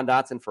you Jahan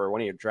Dotson for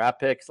one of your draft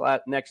picks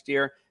next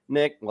year,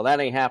 Nick? Well, that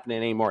ain't happening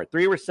anymore.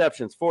 3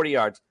 receptions, 40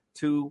 yards,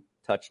 2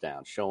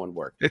 touchdowns, showing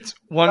work. It's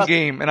one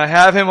game, and I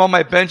have him on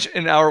my bench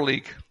in our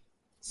league.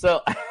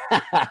 So,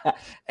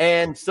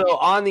 and so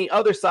on the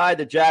other side,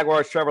 the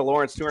Jaguars, Trevor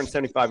Lawrence,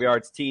 275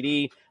 yards,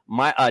 TD.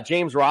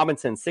 James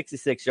Robinson,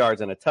 66 yards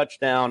and a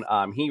touchdown.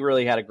 He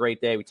really had a great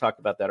day. We talked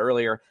about that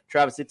earlier.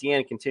 Travis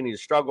Etienne continued to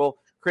struggle.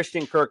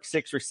 Christian Kirk,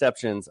 6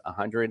 receptions,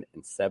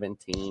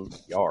 117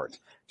 yards.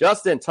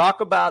 Justin, talk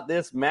about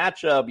this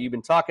matchup. You've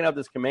been talking up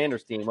this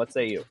Commanders team. What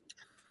say you?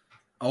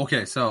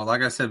 Okay, so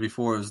like I said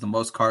before, it was the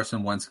most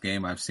Carson Wentz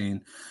game I've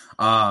seen.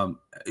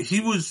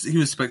 He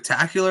was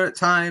spectacular at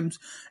times,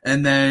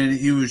 and then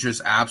he was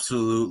just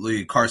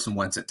absolutely Carson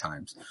Wentz at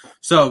times.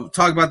 So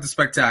talk about the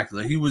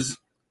spectacular. He was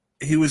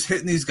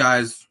hitting these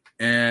guys,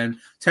 and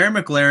Terry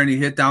McLaurin, he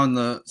hit down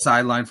the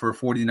sideline for a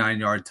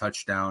 49-yard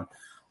touchdown.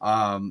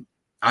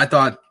 I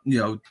thought,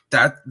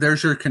 that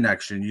there's your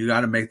connection. You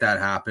got to make that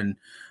happen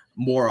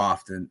more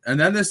often. And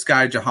then this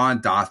guy,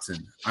 Jahan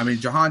Dotson. I mean,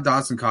 Jahan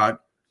Dotson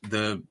caught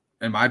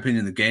in my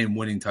opinion, the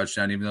game-winning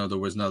touchdown, even though there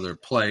was another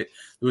play.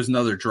 There was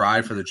another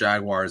drive for the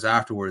Jaguars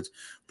afterwards.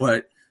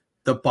 But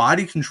the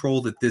body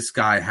control that this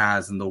guy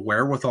has and the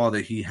wherewithal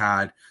that he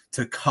had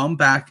to come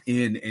back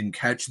in and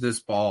catch this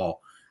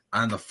ball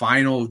on the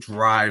final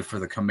drive for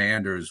the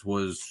Commanders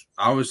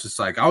I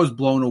was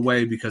blown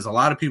away, because a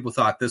lot of people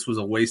thought this was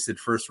a wasted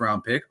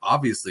first-round pick.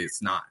 Obviously,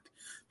 it's not,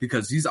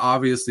 because he's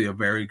obviously a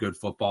very good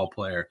football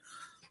player.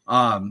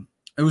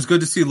 It was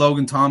good to see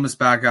Logan Thomas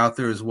back out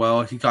there as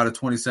well. He got a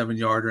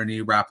 27-yarder, and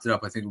he wrapped it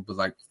up, I think, with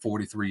like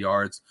 43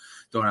 yards.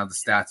 Don't have the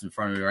stats in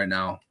front of me right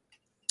now.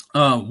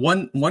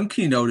 One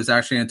key note is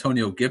actually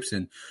Antonio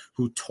Gibson,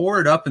 who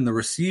tore it up in the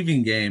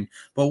receiving game,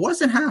 but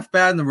wasn't half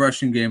bad in the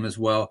rushing game as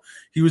well.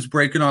 He was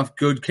breaking off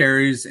good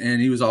carries,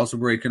 and he was also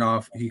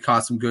he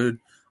caught some good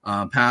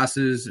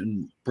passes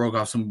and broke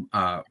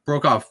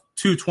off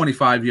 2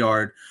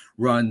 25-yard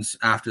runs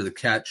after the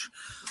catch.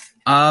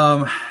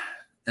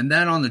 And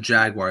then on the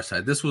Jaguar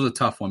side, this was a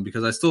tough one,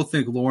 because I still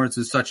think Lawrence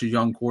is such a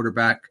young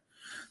quarterback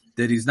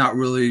that he's not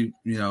really,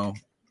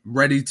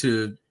 ready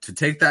to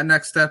take that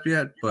next step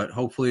yet, but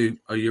hopefully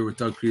a year with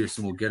Doug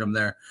Peterson will get him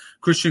there.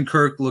 Christian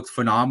Kirk looked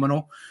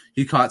phenomenal.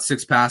 He caught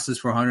 6 passes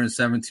for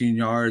 117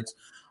 yards.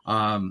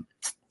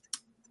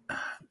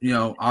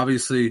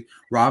 Obviously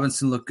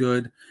Robinson looked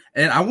good,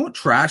 and I won't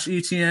trash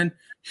Etienne.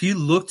 He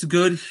looked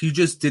good. He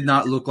just did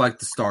not look like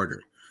the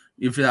starter,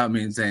 if that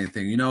means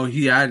anything.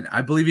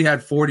 I believe he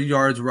had 40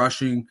 yards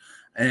rushing,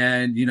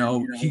 and,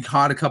 he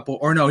caught a couple,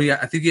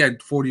 I think he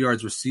had 40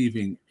 yards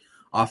receiving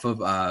off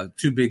of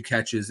 2 big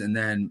catches. And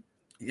then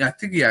I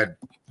think he had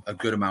a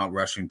good amount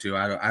rushing too.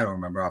 I don't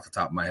remember off the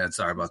top of my head.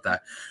 Sorry about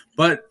that.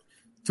 But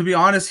to be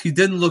honest, he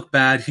didn't look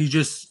bad. He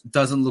just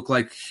doesn't look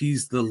like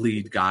he's the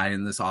lead guy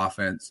in this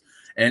offense.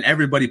 And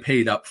everybody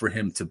paid up for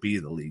him to be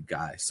the lead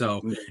guy.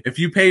 So if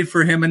you paid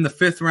for him in the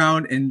 5th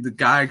round and the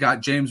guy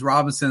got James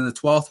Robinson in the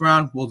 12th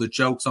round, well, the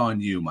joke's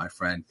on you, my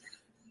friend.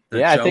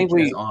 I think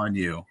is on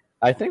you.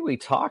 I think we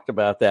talked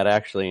about that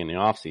actually in the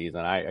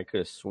offseason. I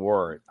could have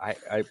swore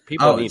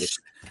people need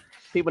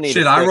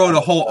shit. I wrote a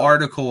whole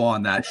article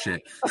on that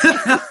shit.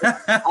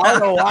 I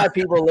don't know why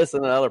people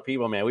listen to other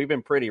people, man. We've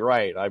been pretty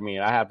right. I mean,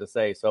 I have to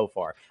say so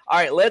far. All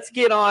right, let's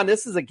get on.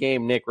 This is a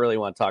game Nick really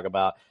want to talk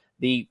about.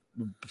 The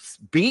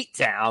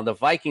beatdown the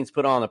Vikings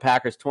put on the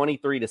Packers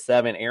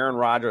 23-7. Aaron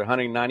Rodgers,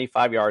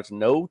 195 yards,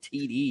 no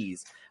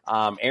TDs.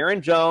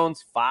 Aaron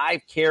Jones,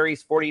 5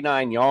 carries,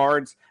 49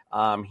 yards.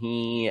 I'm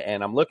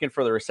looking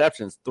for the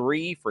receptions,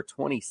 3 for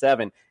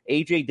 27.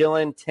 A.J.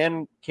 Dillon,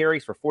 10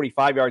 carries for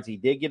 45 yards. He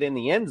did get in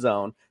the end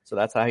zone, so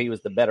that's how he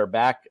was the better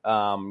back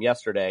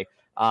yesterday.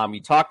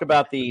 You talked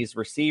about these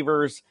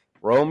receivers,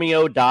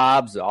 Romeo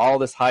Doubs, all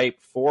this hype.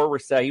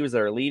 He was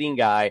their leading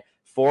guy,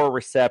 4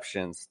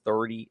 receptions,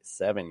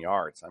 37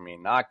 yards. I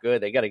mean, not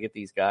good. They got to get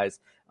these guys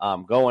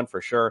going for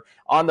sure.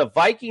 On the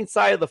Viking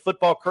side of the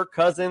football, Kirk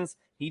Cousins,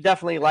 he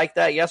definitely liked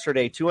that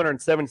yesterday.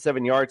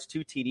 277 yards,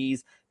 2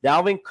 TDs.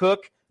 Dalvin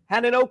Cook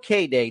had an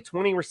okay day,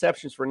 20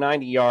 receptions for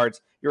 90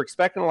 yards. You're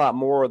expecting a lot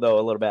more, though,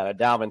 a little bit out of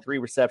Dalvin. 3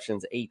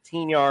 receptions,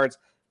 18 yards.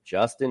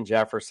 Justin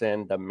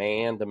Jefferson, the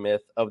man, the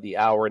myth of the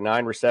hour,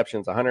 9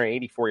 receptions,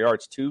 184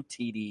 yards, 2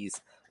 TDs.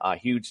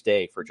 Huge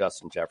day for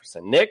Justin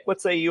Jefferson. Nick, what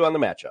say you on the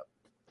matchup?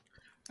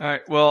 All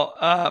right.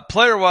 Well,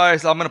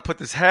 player-wise, I'm going to put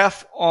this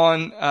half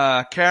on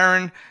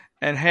Karen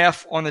and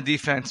half on the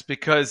defense,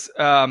 because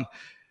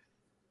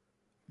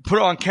put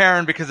it on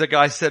Karen because the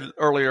guy said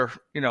earlier,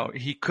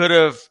 he could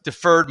have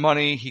deferred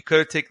money. He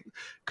could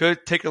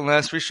have taken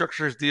less,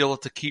 restructured his deal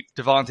to keep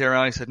Devontae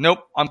around. He said, nope,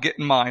 I'm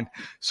getting mine.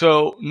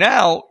 So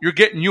now you're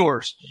getting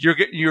yours. You're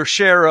getting your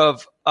share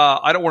of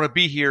I don't want to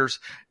be here's.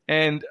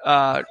 And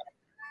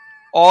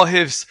all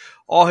his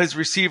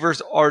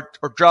receivers are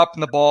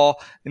dropping the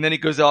ball, and then he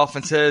goes off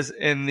and says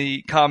in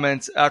the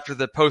comments after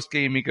the post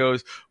game, he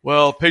goes,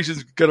 "Well,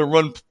 Patience gonna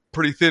run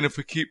pretty thin if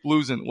we keep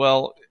losing."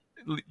 Well,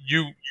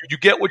 you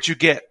get what you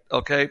get,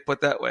 okay?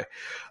 Put that way.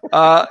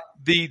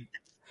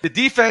 The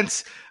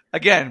defense,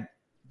 again,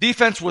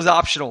 defense was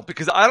optional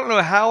because I don't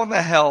know how in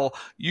the hell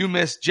you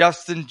missed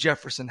Justin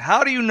Jefferson.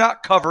 How do you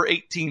not cover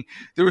 18?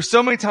 There were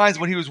so many times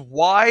when he was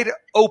wide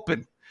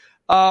open.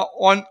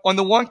 On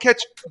the one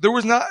catch, there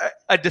was not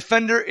a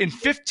defender in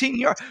 15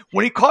 yards.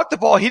 When he caught the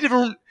ball, he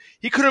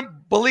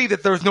couldn't believe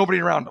that there was nobody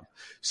around him.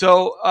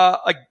 So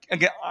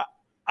again,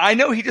 I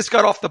know he just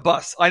got off the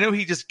bus. I know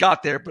he just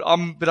got there,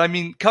 but I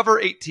mean, cover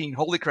 18.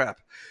 Holy crap!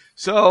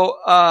 So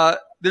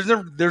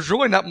there's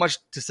really not much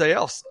to say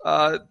else.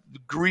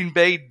 Green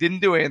Bay didn't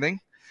do anything,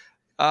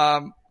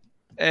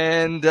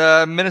 and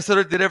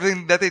Minnesota did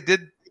everything that they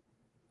did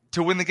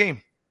to win the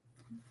game.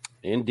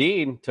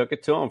 Indeed. Took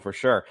it to them for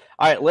sure.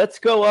 All right, let's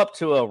go up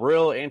to a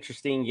real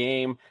interesting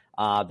game.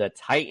 The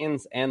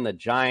Titans and the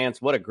Giants.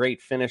 What a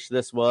great finish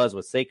this was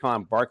with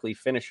Saquon Barkley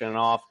finishing it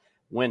off.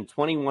 Win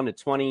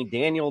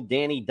 21-20.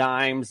 Danny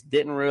Dimes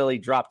didn't really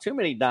drop too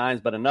many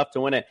dimes, but enough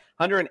to win it.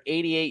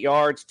 188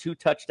 yards, 2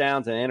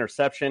 touchdowns, and an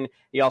interception.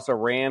 He also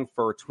ran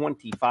for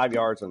 25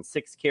 yards on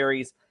 6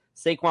 carries.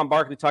 Saquon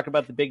Barkley talked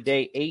about the big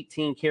day,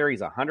 18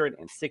 carries,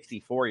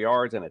 164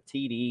 yards, and a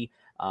TD.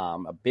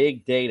 A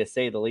big day to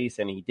say the least,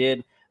 and he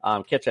did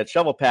catch that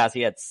shovel pass.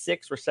 He had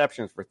 6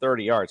 receptions for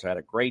 30 yards, so had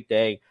a great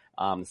day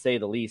to say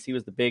the least. He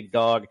was the big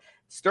dog.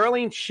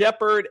 Sterling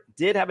Shepard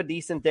did have a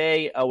decent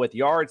day with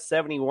yards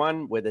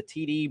 71 with a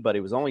TD, but it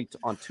was only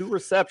on 2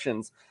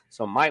 receptions,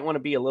 so might want to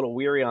be a little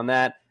weary on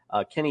that.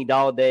 Kenny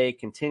Golladay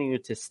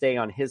continued to stay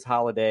on his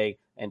holiday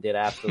and did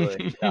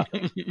absolutely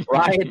nothing.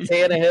 Ryan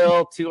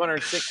Tannehill,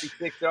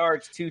 266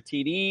 yards, 2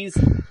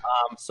 TDs.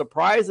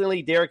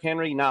 Surprisingly, Derrick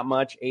Henry, not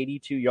much,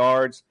 82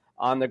 yards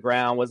on the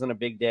ground. Wasn't a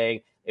big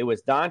day. It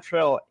was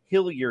Dontrell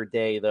Hilliard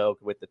day, though,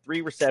 with the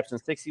 3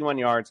 receptions, 61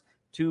 yards,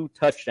 2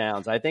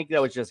 touchdowns. I think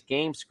that was just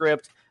game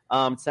script.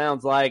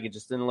 Sounds like it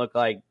just didn't look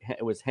like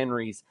it was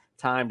Henry's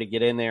time to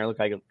get in there. It looked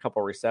like a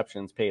couple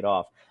receptions paid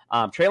off.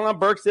 Treylon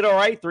Burks did all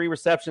right, 3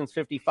 receptions,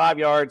 55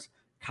 yards.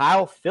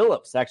 Kyle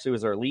Phillips actually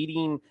was our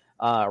leading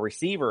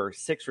receiver,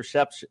 6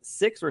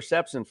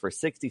 receptions for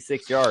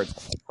 66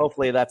 yards.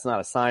 Hopefully that's not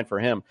a sign for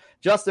him.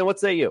 Justin, what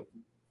say you?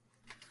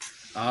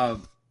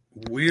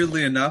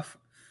 Weirdly enough,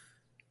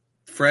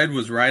 Fred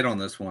was right on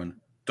this one.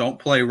 Don't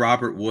play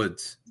Robert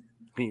Woods.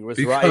 He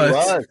was right. He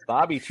was.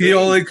 Bobby Tree. He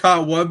only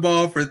caught 1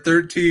 ball for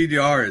 13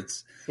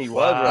 yards. He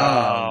was.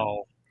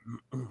 Wow.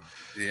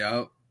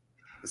 Yeah.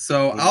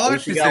 So I'll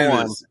actually say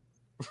this.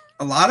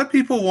 A lot of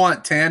people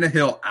want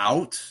Tannehill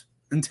out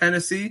in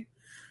Tennessee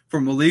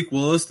for Malik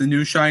Willis, the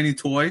new shiny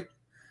toy.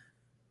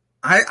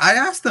 I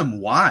asked them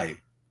why.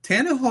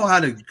 Tannehill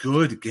had a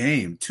good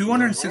game.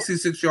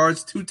 266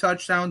 yards, 2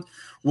 touchdowns,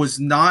 was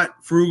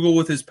not frugal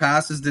with his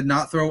passes, did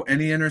not throw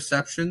any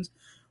interceptions.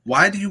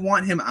 Why do you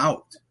want him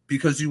out?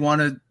 Because you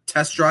want to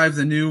test drive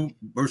the new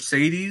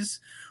Mercedes?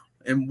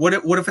 And what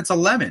if it's a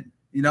lemon,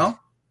 you know?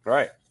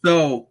 Right.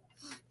 So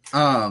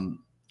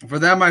for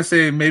them, I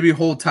say maybe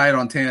hold tight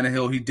on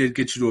Tannehill. He did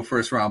get you to a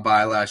first-round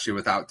bye last year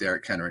without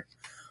Derrick Henry.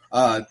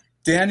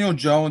 Daniel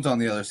Jones on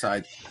the other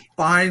side.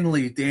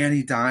 Finally,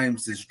 Danny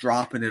Dimes is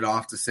dropping it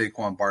off to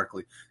Saquon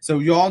Barkley. So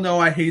you all know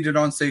I hated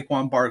on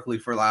Saquon Barkley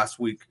for last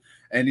week.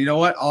 And you know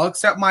what? I'll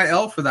accept my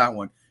L for that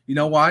one. You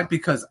know why?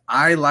 Because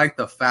I like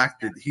the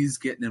fact that he's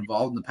getting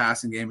involved in the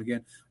passing game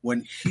again.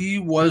 When he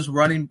was a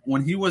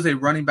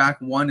running back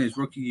 1 his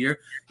rookie year,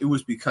 it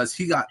was because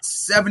he got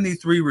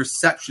 73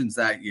 receptions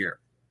that year.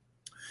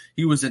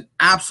 He was an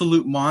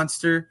absolute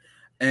monster,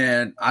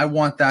 and I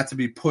want that to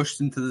be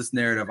pushed into this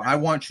narrative. I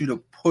want you to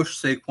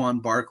push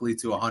Saquon Barkley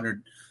to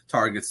 100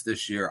 targets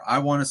this year. I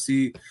want to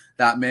see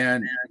that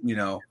man,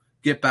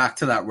 get back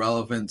to that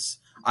relevance.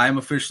 I am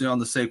officially on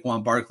the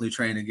Saquon Barkley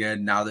train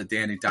again now that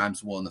Danny Dimes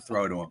is willing to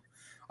throw to him.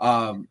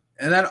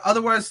 And then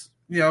otherwise,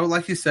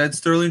 like you said,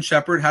 Sterling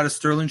Shepard had a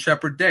Sterling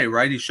Shepard day,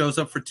 right? He shows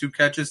up for 2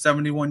 catches,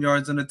 71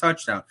 yards, and a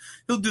touchdown.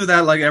 He'll do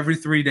that like every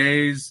 3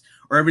 days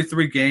or every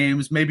 3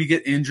 games, maybe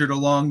get injured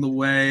along the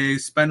way,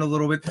 spend a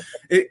little bit.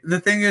 The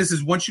thing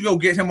is once you go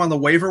get him on the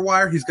waiver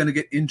wire, he's going to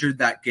get injured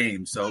that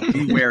game. So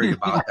be wary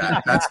about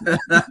that.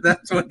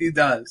 That's what he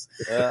does.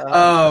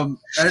 And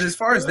as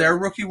far as their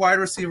rookie wide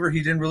receiver, he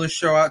didn't really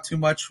show out too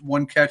much.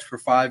 1 catch for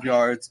 5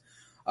 yards.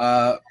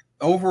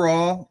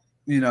 Overall,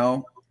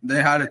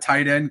 they had a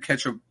tight end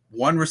catch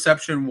 1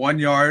 reception, 1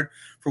 yard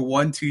for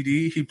 1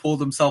 TD. He pulled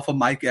himself a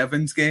Mike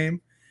Evans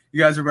game. You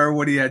guys remember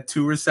when he had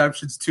 2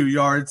 receptions, 2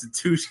 yards, and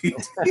 2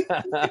 TDs?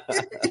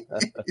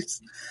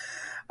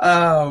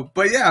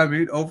 But yeah, I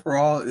mean,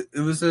 overall, it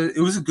was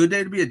a good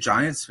day to be a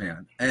Giants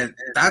fan, and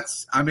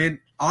that's, I mean,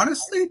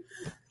 honestly,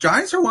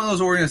 Giants are one of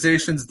those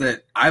organizations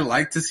that I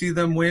like to see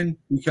them win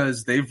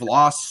because they've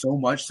lost so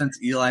much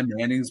since Eli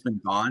Manning's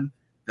been gone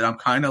that I'm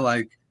kind of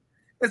like,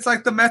 it's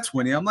like the Mets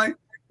winning. I'm like,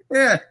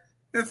 yeah,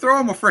 Then throw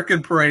them a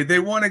freaking parade. They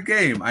won a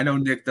game. I know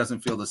Nick doesn't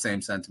feel the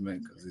same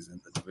sentiment because he's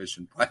in the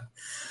division, but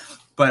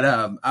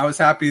I was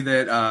happy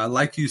that,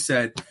 like you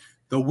said,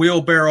 the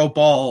wheelbarrow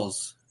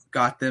balls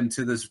got them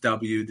to this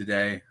W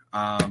today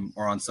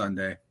or on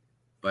Sunday.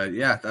 But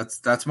yeah,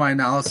 that's my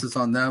analysis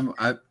on them.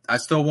 I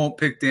still won't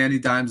pick Danny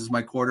Dimes as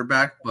my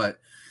quarterback, but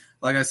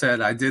like I said,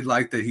 I did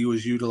like that he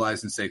was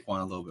utilizing Saquon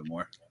a little bit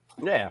more.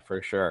 Yeah,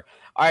 for sure.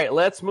 All right,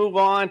 let's move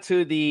on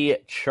to the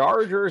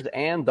Chargers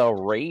and the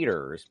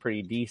Raiders.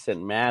 Pretty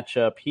decent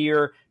matchup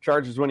here.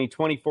 Chargers winning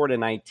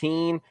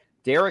 24-19.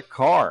 Derek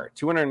Carr,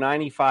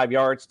 295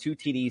 yards, 2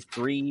 TDs,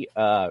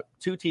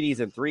 2 TDs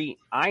and 3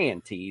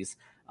 INTs.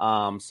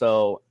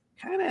 So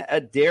kind of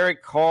a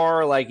Derek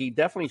Carr, like he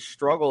definitely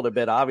struggled a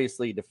bit,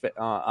 obviously,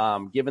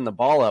 giving the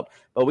ball up.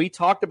 But we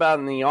talked about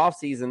in the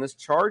offseason, this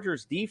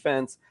Chargers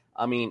defense,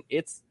 I mean,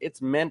 it's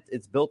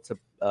built to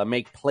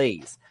make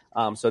plays.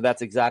 So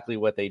that's exactly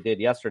what they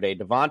did yesterday.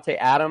 Devontae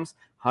Adams,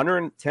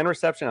 110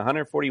 reception,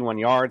 141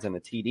 yards, and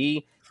a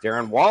TD.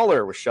 Darren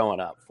Waller was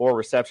showing up, 4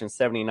 receptions,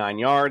 79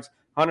 yards.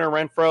 Hunter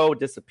Renfrow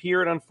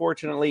disappeared,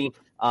 unfortunately.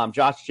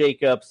 Josh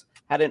Jacobs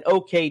had an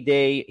okay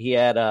day. He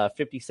had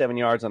 57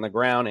 yards on the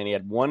ground, and he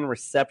had 1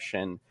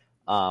 reception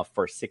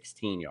for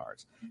 16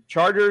 yards.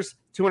 Chargers,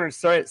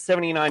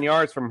 279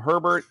 yards from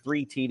Herbert,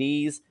 3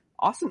 TDs.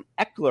 Austin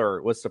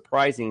Eckler was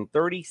surprising,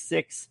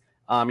 36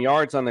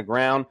 yards on the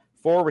ground,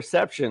 4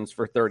 receptions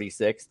for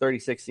 36.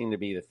 36 seemed to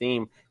be the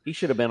theme. He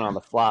should have been on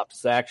the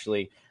flops,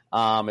 actually,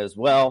 as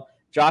well.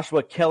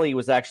 Joshua Kelly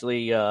was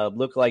actually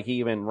looked like he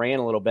even ran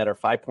a little better,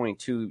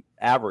 5.2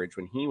 average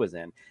when he was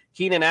in.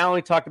 Keenan Allen,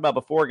 we talked about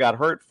before, got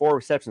hurt, 4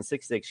 receptions,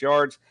 66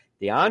 yards.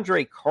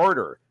 DeAndre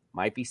Carter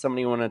might be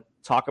somebody you want to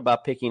talk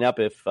about picking up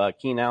if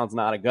Keenan Allen's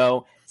not a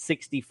go.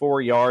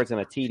 64 yards and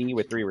a TD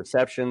with 3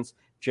 receptions.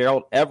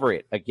 Gerald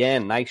Everett,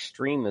 again, nice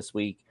stream this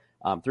week.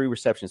 3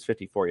 receptions,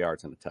 54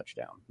 yards, and a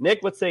touchdown.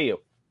 Nick, what say you?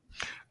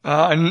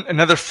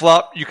 Another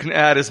flop you can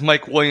add is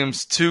Mike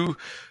Williams, two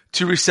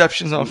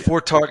receptions on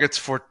 4 targets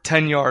for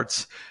 10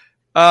 yards.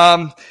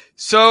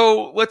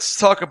 So let's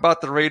talk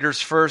about the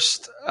Raiders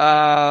first.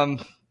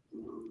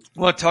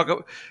 Want to talk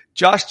about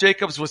Josh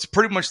Jacobs was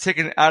pretty much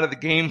taken out of the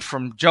game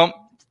from jump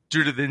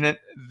due to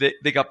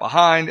they got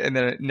behind and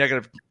then a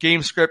negative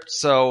game script.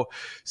 So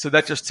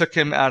that just took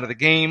him out of the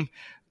game.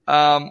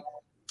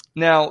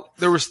 Now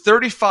there was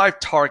 35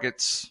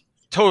 targets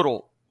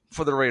total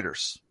for the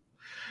Raiders.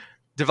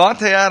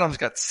 Devontae Adams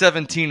got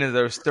 17 of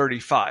those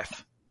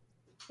 35.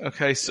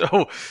 Okay,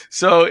 so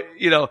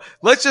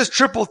let's just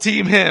triple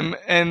team him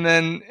and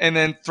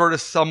then throw to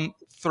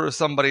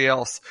somebody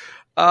else.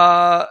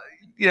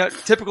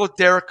 Typical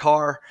Derek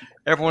Carr.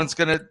 Everyone's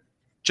gonna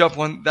jump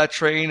on that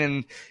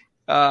train,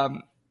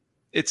 and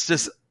it's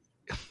just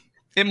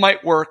it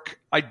might work.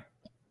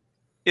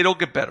 It'll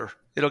get better.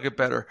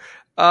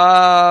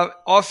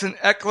 Austin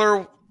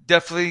Eckler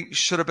definitely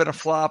should have been a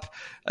flop.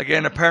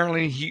 Again,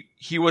 apparently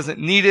he wasn't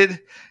needed,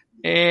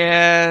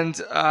 and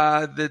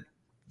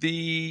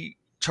the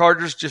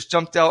Chargers just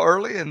jumped out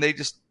early and they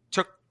just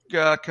took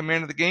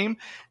command of the game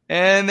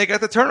and they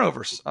got the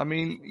turnovers. I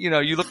mean,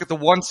 you look at the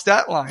one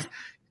stat line.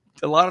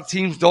 A lot of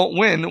teams don't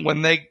win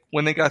when they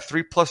got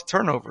 3+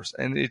 turnovers,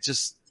 and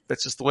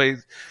that's just the way.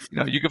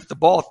 You give the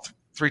ball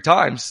 3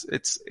 times,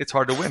 it's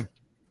hard to win.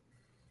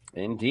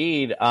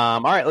 Indeed.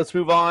 All right, let's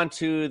move on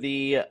to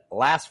the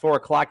last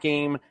 4:00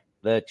 game.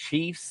 The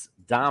Chiefs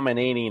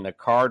dominating the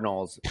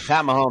Cardinals.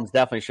 Pat Mahomes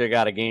definitely should have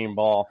got a game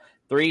ball.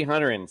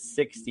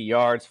 360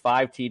 yards,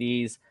 5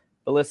 TDs.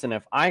 But listen,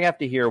 if I have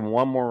to hear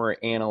one more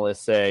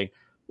analyst say,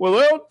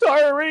 without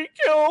Tyreek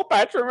Hill,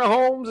 Patrick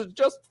Mahomes is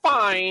just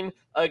fine.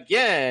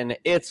 Again,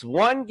 it's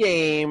one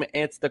game.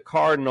 It's the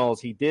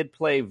Cardinals. He did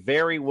play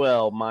very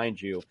well, mind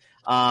you.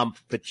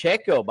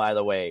 Pacheco, by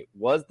the way,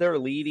 was their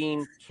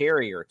leading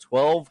carrier.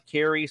 12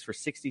 carries for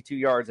 62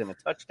 yards and a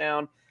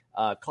touchdown.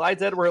 Clyde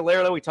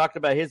Edwards-Helaire, we talked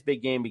about his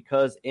big game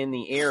because in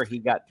the air he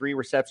got 3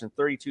 receptions,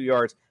 32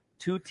 yards,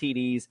 2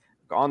 TDs.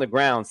 On the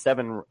ground,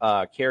 7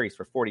 carries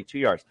for 42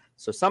 yards.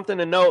 So something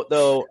to note,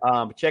 though,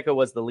 Pacheco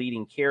was the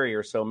leading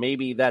carrier, so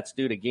maybe that's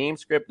due to game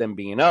script, them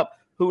being up.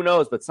 Who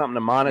knows, but something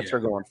to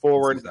monitor going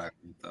forward.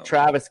 Exactly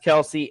Travis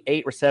Kelce,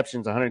 8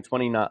 receptions,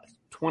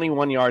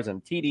 121 yards on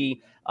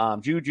TD.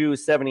 Juju,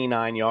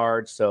 79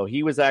 yards. So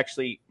he was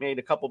actually made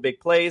a couple big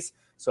plays.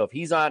 So if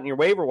he's on your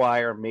waiver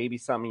wire, maybe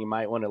something you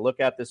might want to look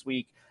at this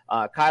week.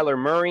 Kyler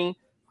Murray,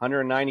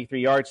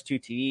 193 yards, 2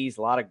 TDs,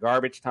 a lot of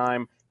garbage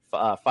time.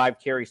 5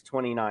 carries,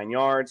 29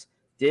 yards.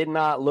 Did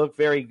not look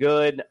very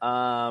good.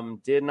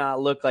 Did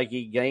not look like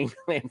he game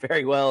planned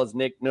very well, as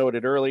Nick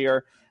noted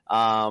earlier.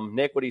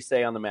 Nick, what do you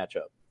say on the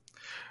matchup?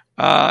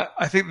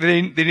 I think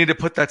they need to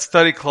put that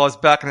study clause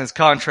back in his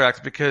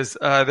contract because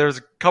there's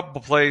a couple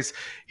of plays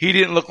he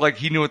didn't look like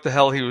he knew what the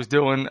hell he was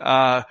doing.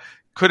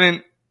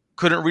 Couldn't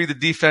read the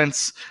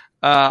defense.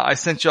 I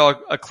sent y'all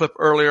a clip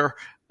earlier.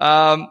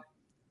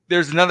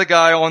 There's another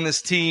guy on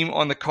this team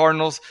on the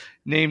Cardinals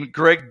named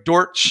Greg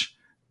Dortch.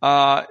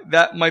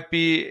 That might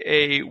be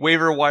a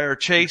waiver wire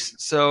chase,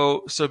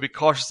 so be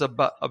cautious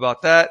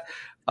about that.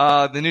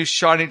 The new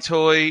shiny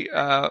toy,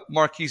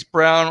 Marquise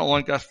Brown,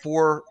 only got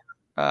 4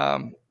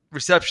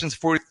 receptions,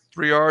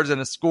 43 yards,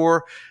 and a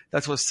score.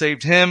 That's what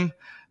saved him.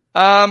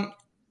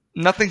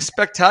 Nothing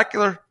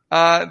spectacular.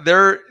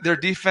 Their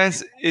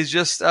defense is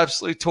just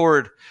absolutely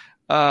torrid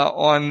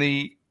on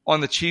the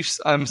Chiefs.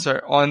 I'm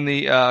sorry, on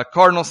the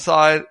Cardinals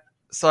side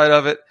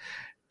of it,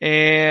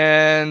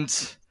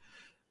 and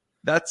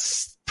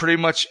that's pretty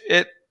much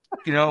it.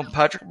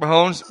 Patrick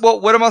Mahomes.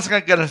 Well, what am I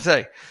going to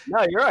say?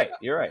 No, you're right.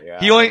 Yeah.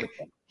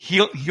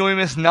 He only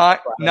missed nine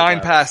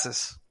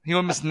passes. He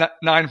only missed 9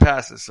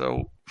 passes.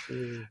 So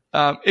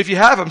if you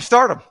have him,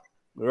 start him.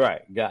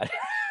 Right, got it.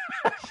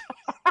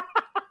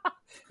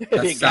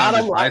 That's sound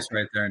advice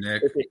right there,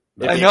 Nick.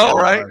 I know,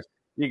 right?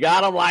 You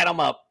got them, light them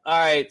up. All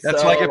right.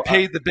 That's why I get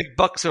paid the big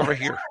bucks over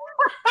here.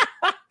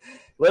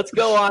 Let's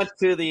go on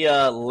to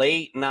the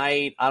late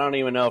night. I don't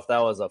even know if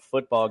that was a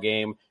football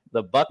game.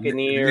 The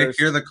Buccaneers. Nick,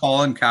 you're the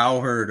Colin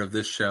Cowherd of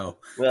this show.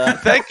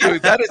 Thank you.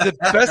 That is the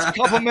best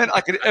compliment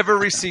I could ever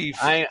receive.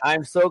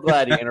 I'm so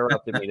glad you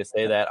interrupted me to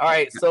say that. All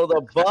right, so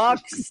the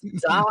Bucs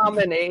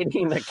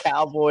dominating the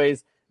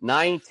Cowboys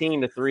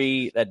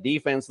 19-3. That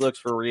defense looks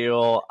for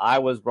real. I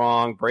was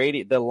wrong.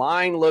 Brady, the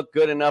line looked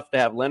good enough to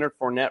have Leonard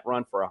Fournette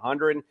run for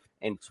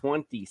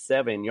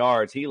 127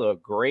 yards. He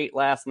looked great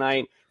last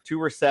night. 2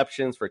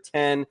 receptions for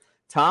 10.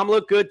 Tom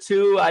looked good,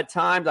 too, at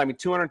times.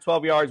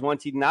 212 yards, 1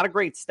 TD. Not a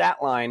great stat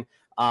line,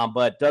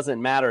 but doesn't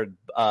matter.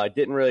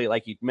 Didn't really,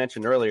 like you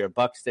mentioned earlier,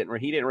 Bucs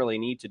he didn't really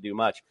need to do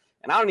much.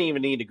 And I don't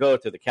even need to go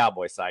to the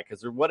Cowboy side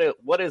because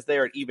what is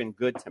there even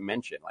good to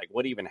mention? Like,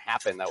 what even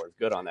happened that was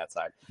good on that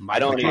side?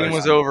 The game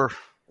was over.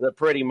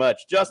 Pretty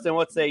much. Justin,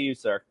 what say you,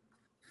 sir?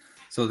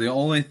 So the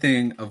only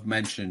thing of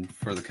mention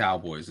for the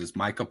Cowboys is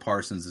Micah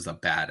Parsons is a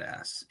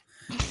badass.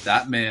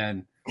 That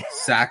man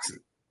sacks.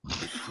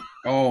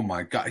 Oh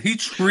my God, he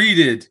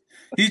treated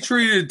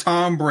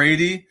Tom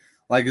Brady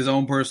like his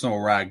own personal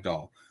rag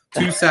doll.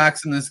 2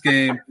 sacks in this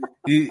game.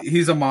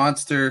 He's a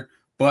monster.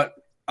 But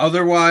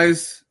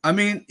otherwise,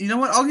 you know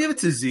what? I'll give it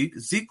to Zeke.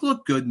 Zeke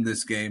looked good in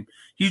this game.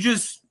 He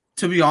just,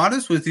 to be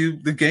honest with you,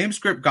 the game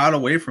script got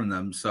away from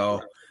them.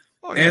 So,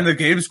 and the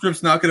game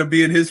script's not going to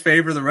be in his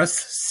favor the rest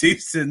of the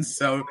season.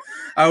 So,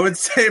 I would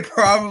say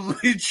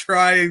probably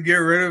try and get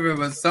rid of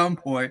him at some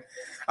point.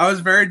 I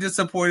was very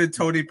disappointed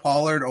Tony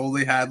Pollard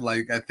only had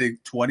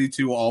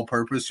 22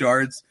 all-purpose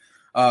yards.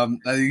 I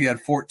think he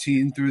had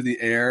 14 through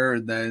the air,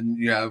 and then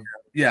you have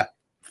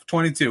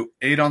 22,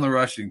 8 on the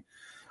rushing.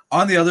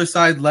 On the other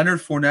side,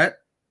 Leonard Fournette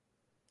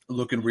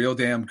looking real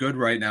damn good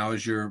right now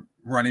as your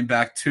running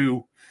back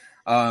 2.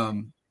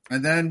 And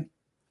then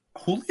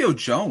Julio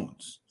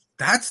Jones,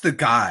 that's the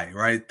guy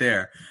right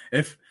there.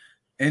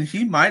 And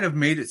he might have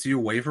made it to your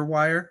waiver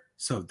wire.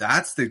 So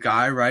that's the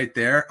guy right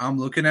there I'm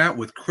looking at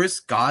with Chris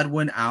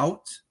Godwin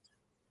out.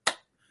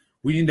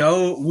 We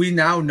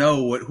now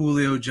know what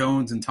Julio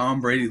Jones and Tom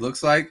Brady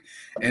looks like,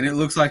 and it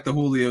looks like the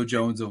Julio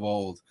Jones of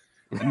old.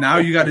 And now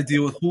you got to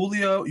deal with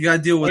Julio. You got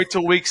to deal with wait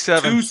till week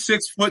 7. 2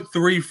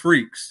 6'3"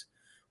 freaks,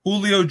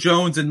 Julio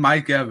Jones and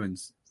Mike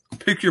Evans.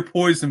 Pick your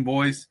poison,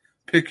 boys.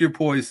 Pick your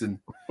poison.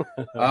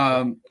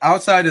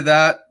 Outside of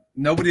that,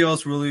 nobody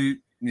else really,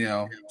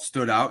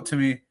 stood out to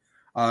me.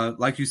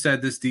 Like you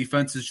said, this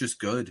defense is just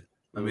good.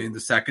 The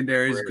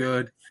secondary is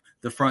good.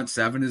 The front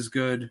 7 is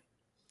good.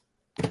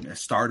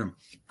 Start them.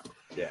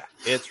 Yeah,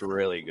 it's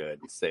really good.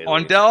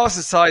 On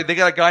Dallas' side, they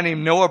got a guy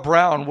named Noah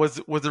Brown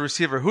was the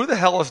receiver. Who the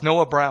hell is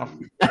Noah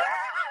Brown?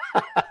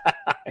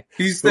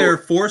 He's their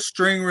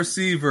 4th-string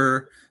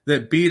receiver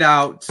that beat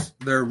out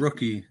their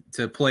rookie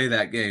to play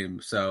that game.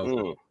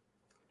 So,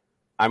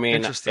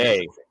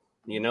 hey,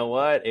 you know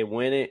what?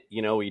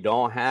 We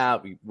don't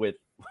have with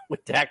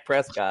Dak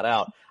Prescott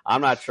out.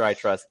 I'm not sure I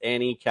trust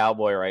any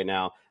Cowboy right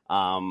now.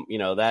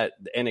 That,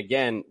 and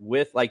again,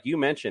 like you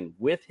mentioned,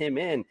 with him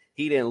in,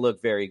 he didn't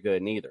look very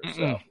good neither.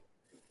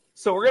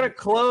 So we're going to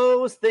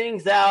close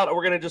things out.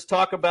 We're going to just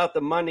talk about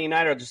the Monday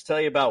night. I'll just tell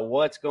you about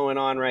what's going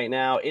on right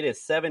now. It is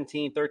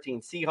 17-13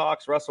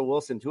 Seahawks. Russell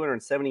Wilson,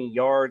 270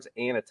 yards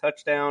and a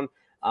touchdown.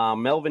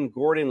 Melvin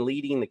Gordon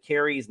leading the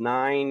carries,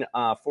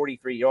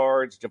 43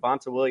 yards.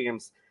 Javonte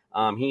Williams,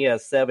 he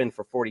has 7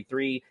 for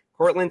 43.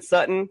 Cortland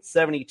Sutton,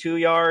 72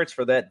 yards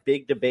for that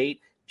big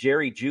debate.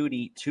 Jerry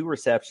Jeudy, 2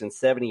 receptions,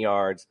 70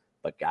 yards,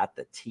 but got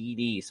the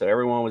TD. So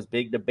everyone was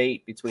big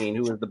debate between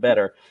who was the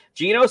better.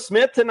 Geno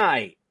Smith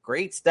tonight,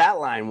 great stat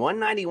line,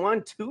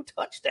 191, 2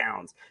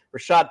 touchdowns.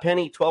 Rashad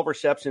Penny, 12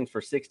 receptions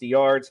for 60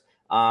 yards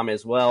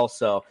as well.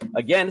 So,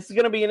 again, this is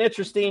going to be an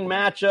interesting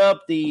matchup.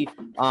 The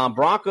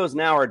Broncos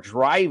now are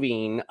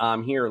driving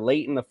here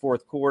late in the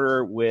 4th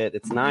quarter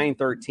it's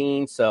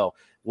 9-13. So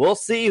we'll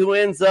see who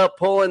ends up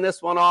pulling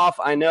this one off.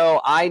 I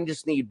know I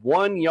just need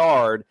 1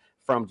 yard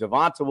from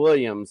Javonte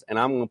Williams, and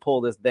I'm going to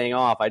pull this thing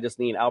off. I just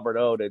need Albert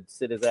O to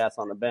sit his ass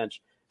on the bench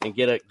and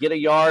get a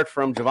yard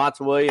from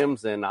Javonte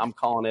Williams, and I'm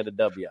calling it a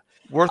W.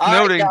 Worth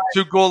noting,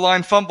 2 goal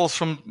line fumbles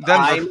from Denver.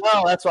 I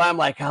know. That's why I'm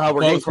like, we're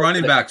both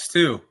running backs,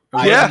 too.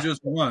 It wasn't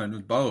just one. It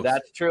was both.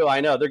 That's true. I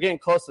know. They're getting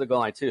close to the goal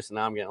line, too, so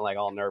now I'm getting,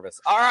 all nervous.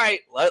 All right,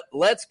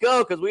 let's go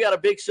because we got a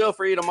big show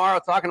for you tomorrow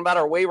talking about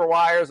our waiver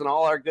wires and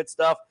all our good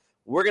stuff.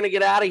 We're going to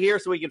get out of here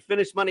so we can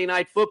finish Monday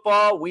Night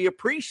Football. We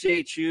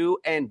appreciate you,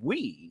 and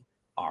we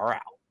are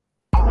out.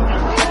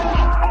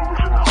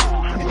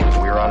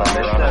 We're on a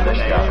mission,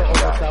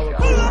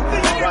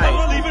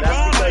 Right.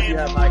 That's because you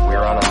have Mike.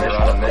 We're on a mission,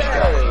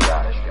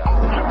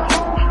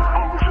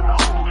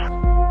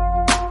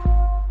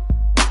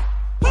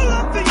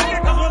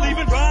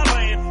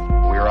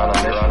 We're on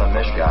a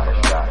mission,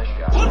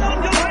 Put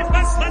on your life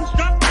vest, let's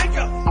drop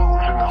anchor.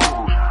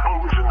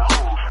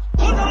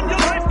 Put on your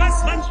life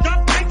vest, let's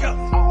drop anchor.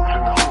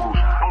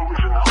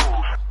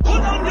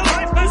 Put on your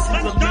life vest,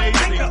 let's drop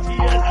anchor.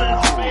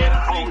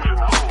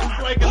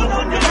 Put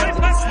on your life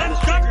vest,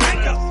 let's drop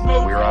anchor.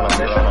 We're on a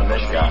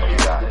mission,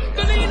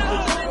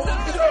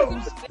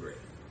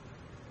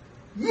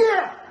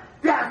 Yeah,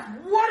 that's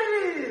what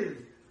it is.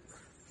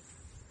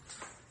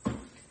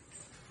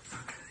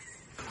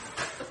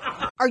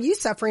 Are you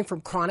suffering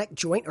from chronic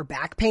joint or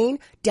back pain?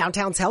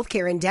 Downtown's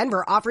Healthcare in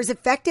Denver offers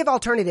effective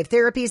alternative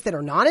therapies that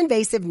are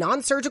non-invasive,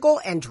 non-surgical,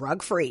 and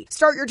drug-free.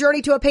 Start your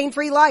journey to a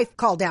pain-free life.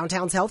 Call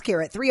Downtown's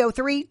Healthcare at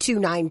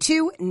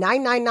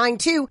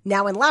 303-292-9992,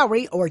 now in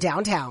Lowry or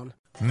downtown.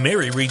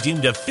 Mary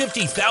redeemed a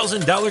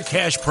 $50,000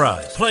 cash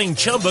prize playing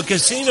Chumba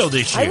Casino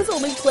this year. I was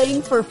only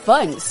playing for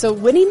fun, so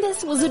winning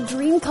this was a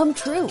dream come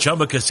true.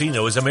 Chumba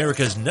Casino is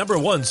America's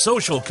 #1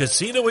 social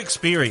casino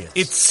experience.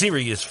 It's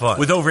serious fun.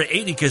 With over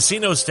 80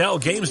 casino-style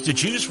games to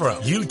choose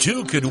from, you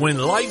too could win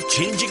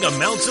life-changing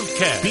amounts of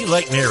cash. Be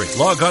like Mary.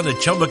 Log on to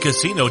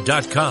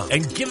ChumbaCasino.com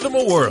and give them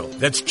a whirl.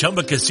 That's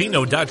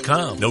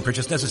ChumbaCasino.com. No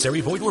purchase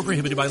necessary. Void where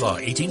prohibited by law.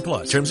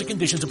 18+. Terms and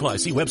conditions apply.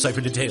 See website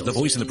for details. The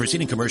voice in the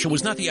preceding commercial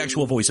was not the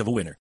actual voice of a winner.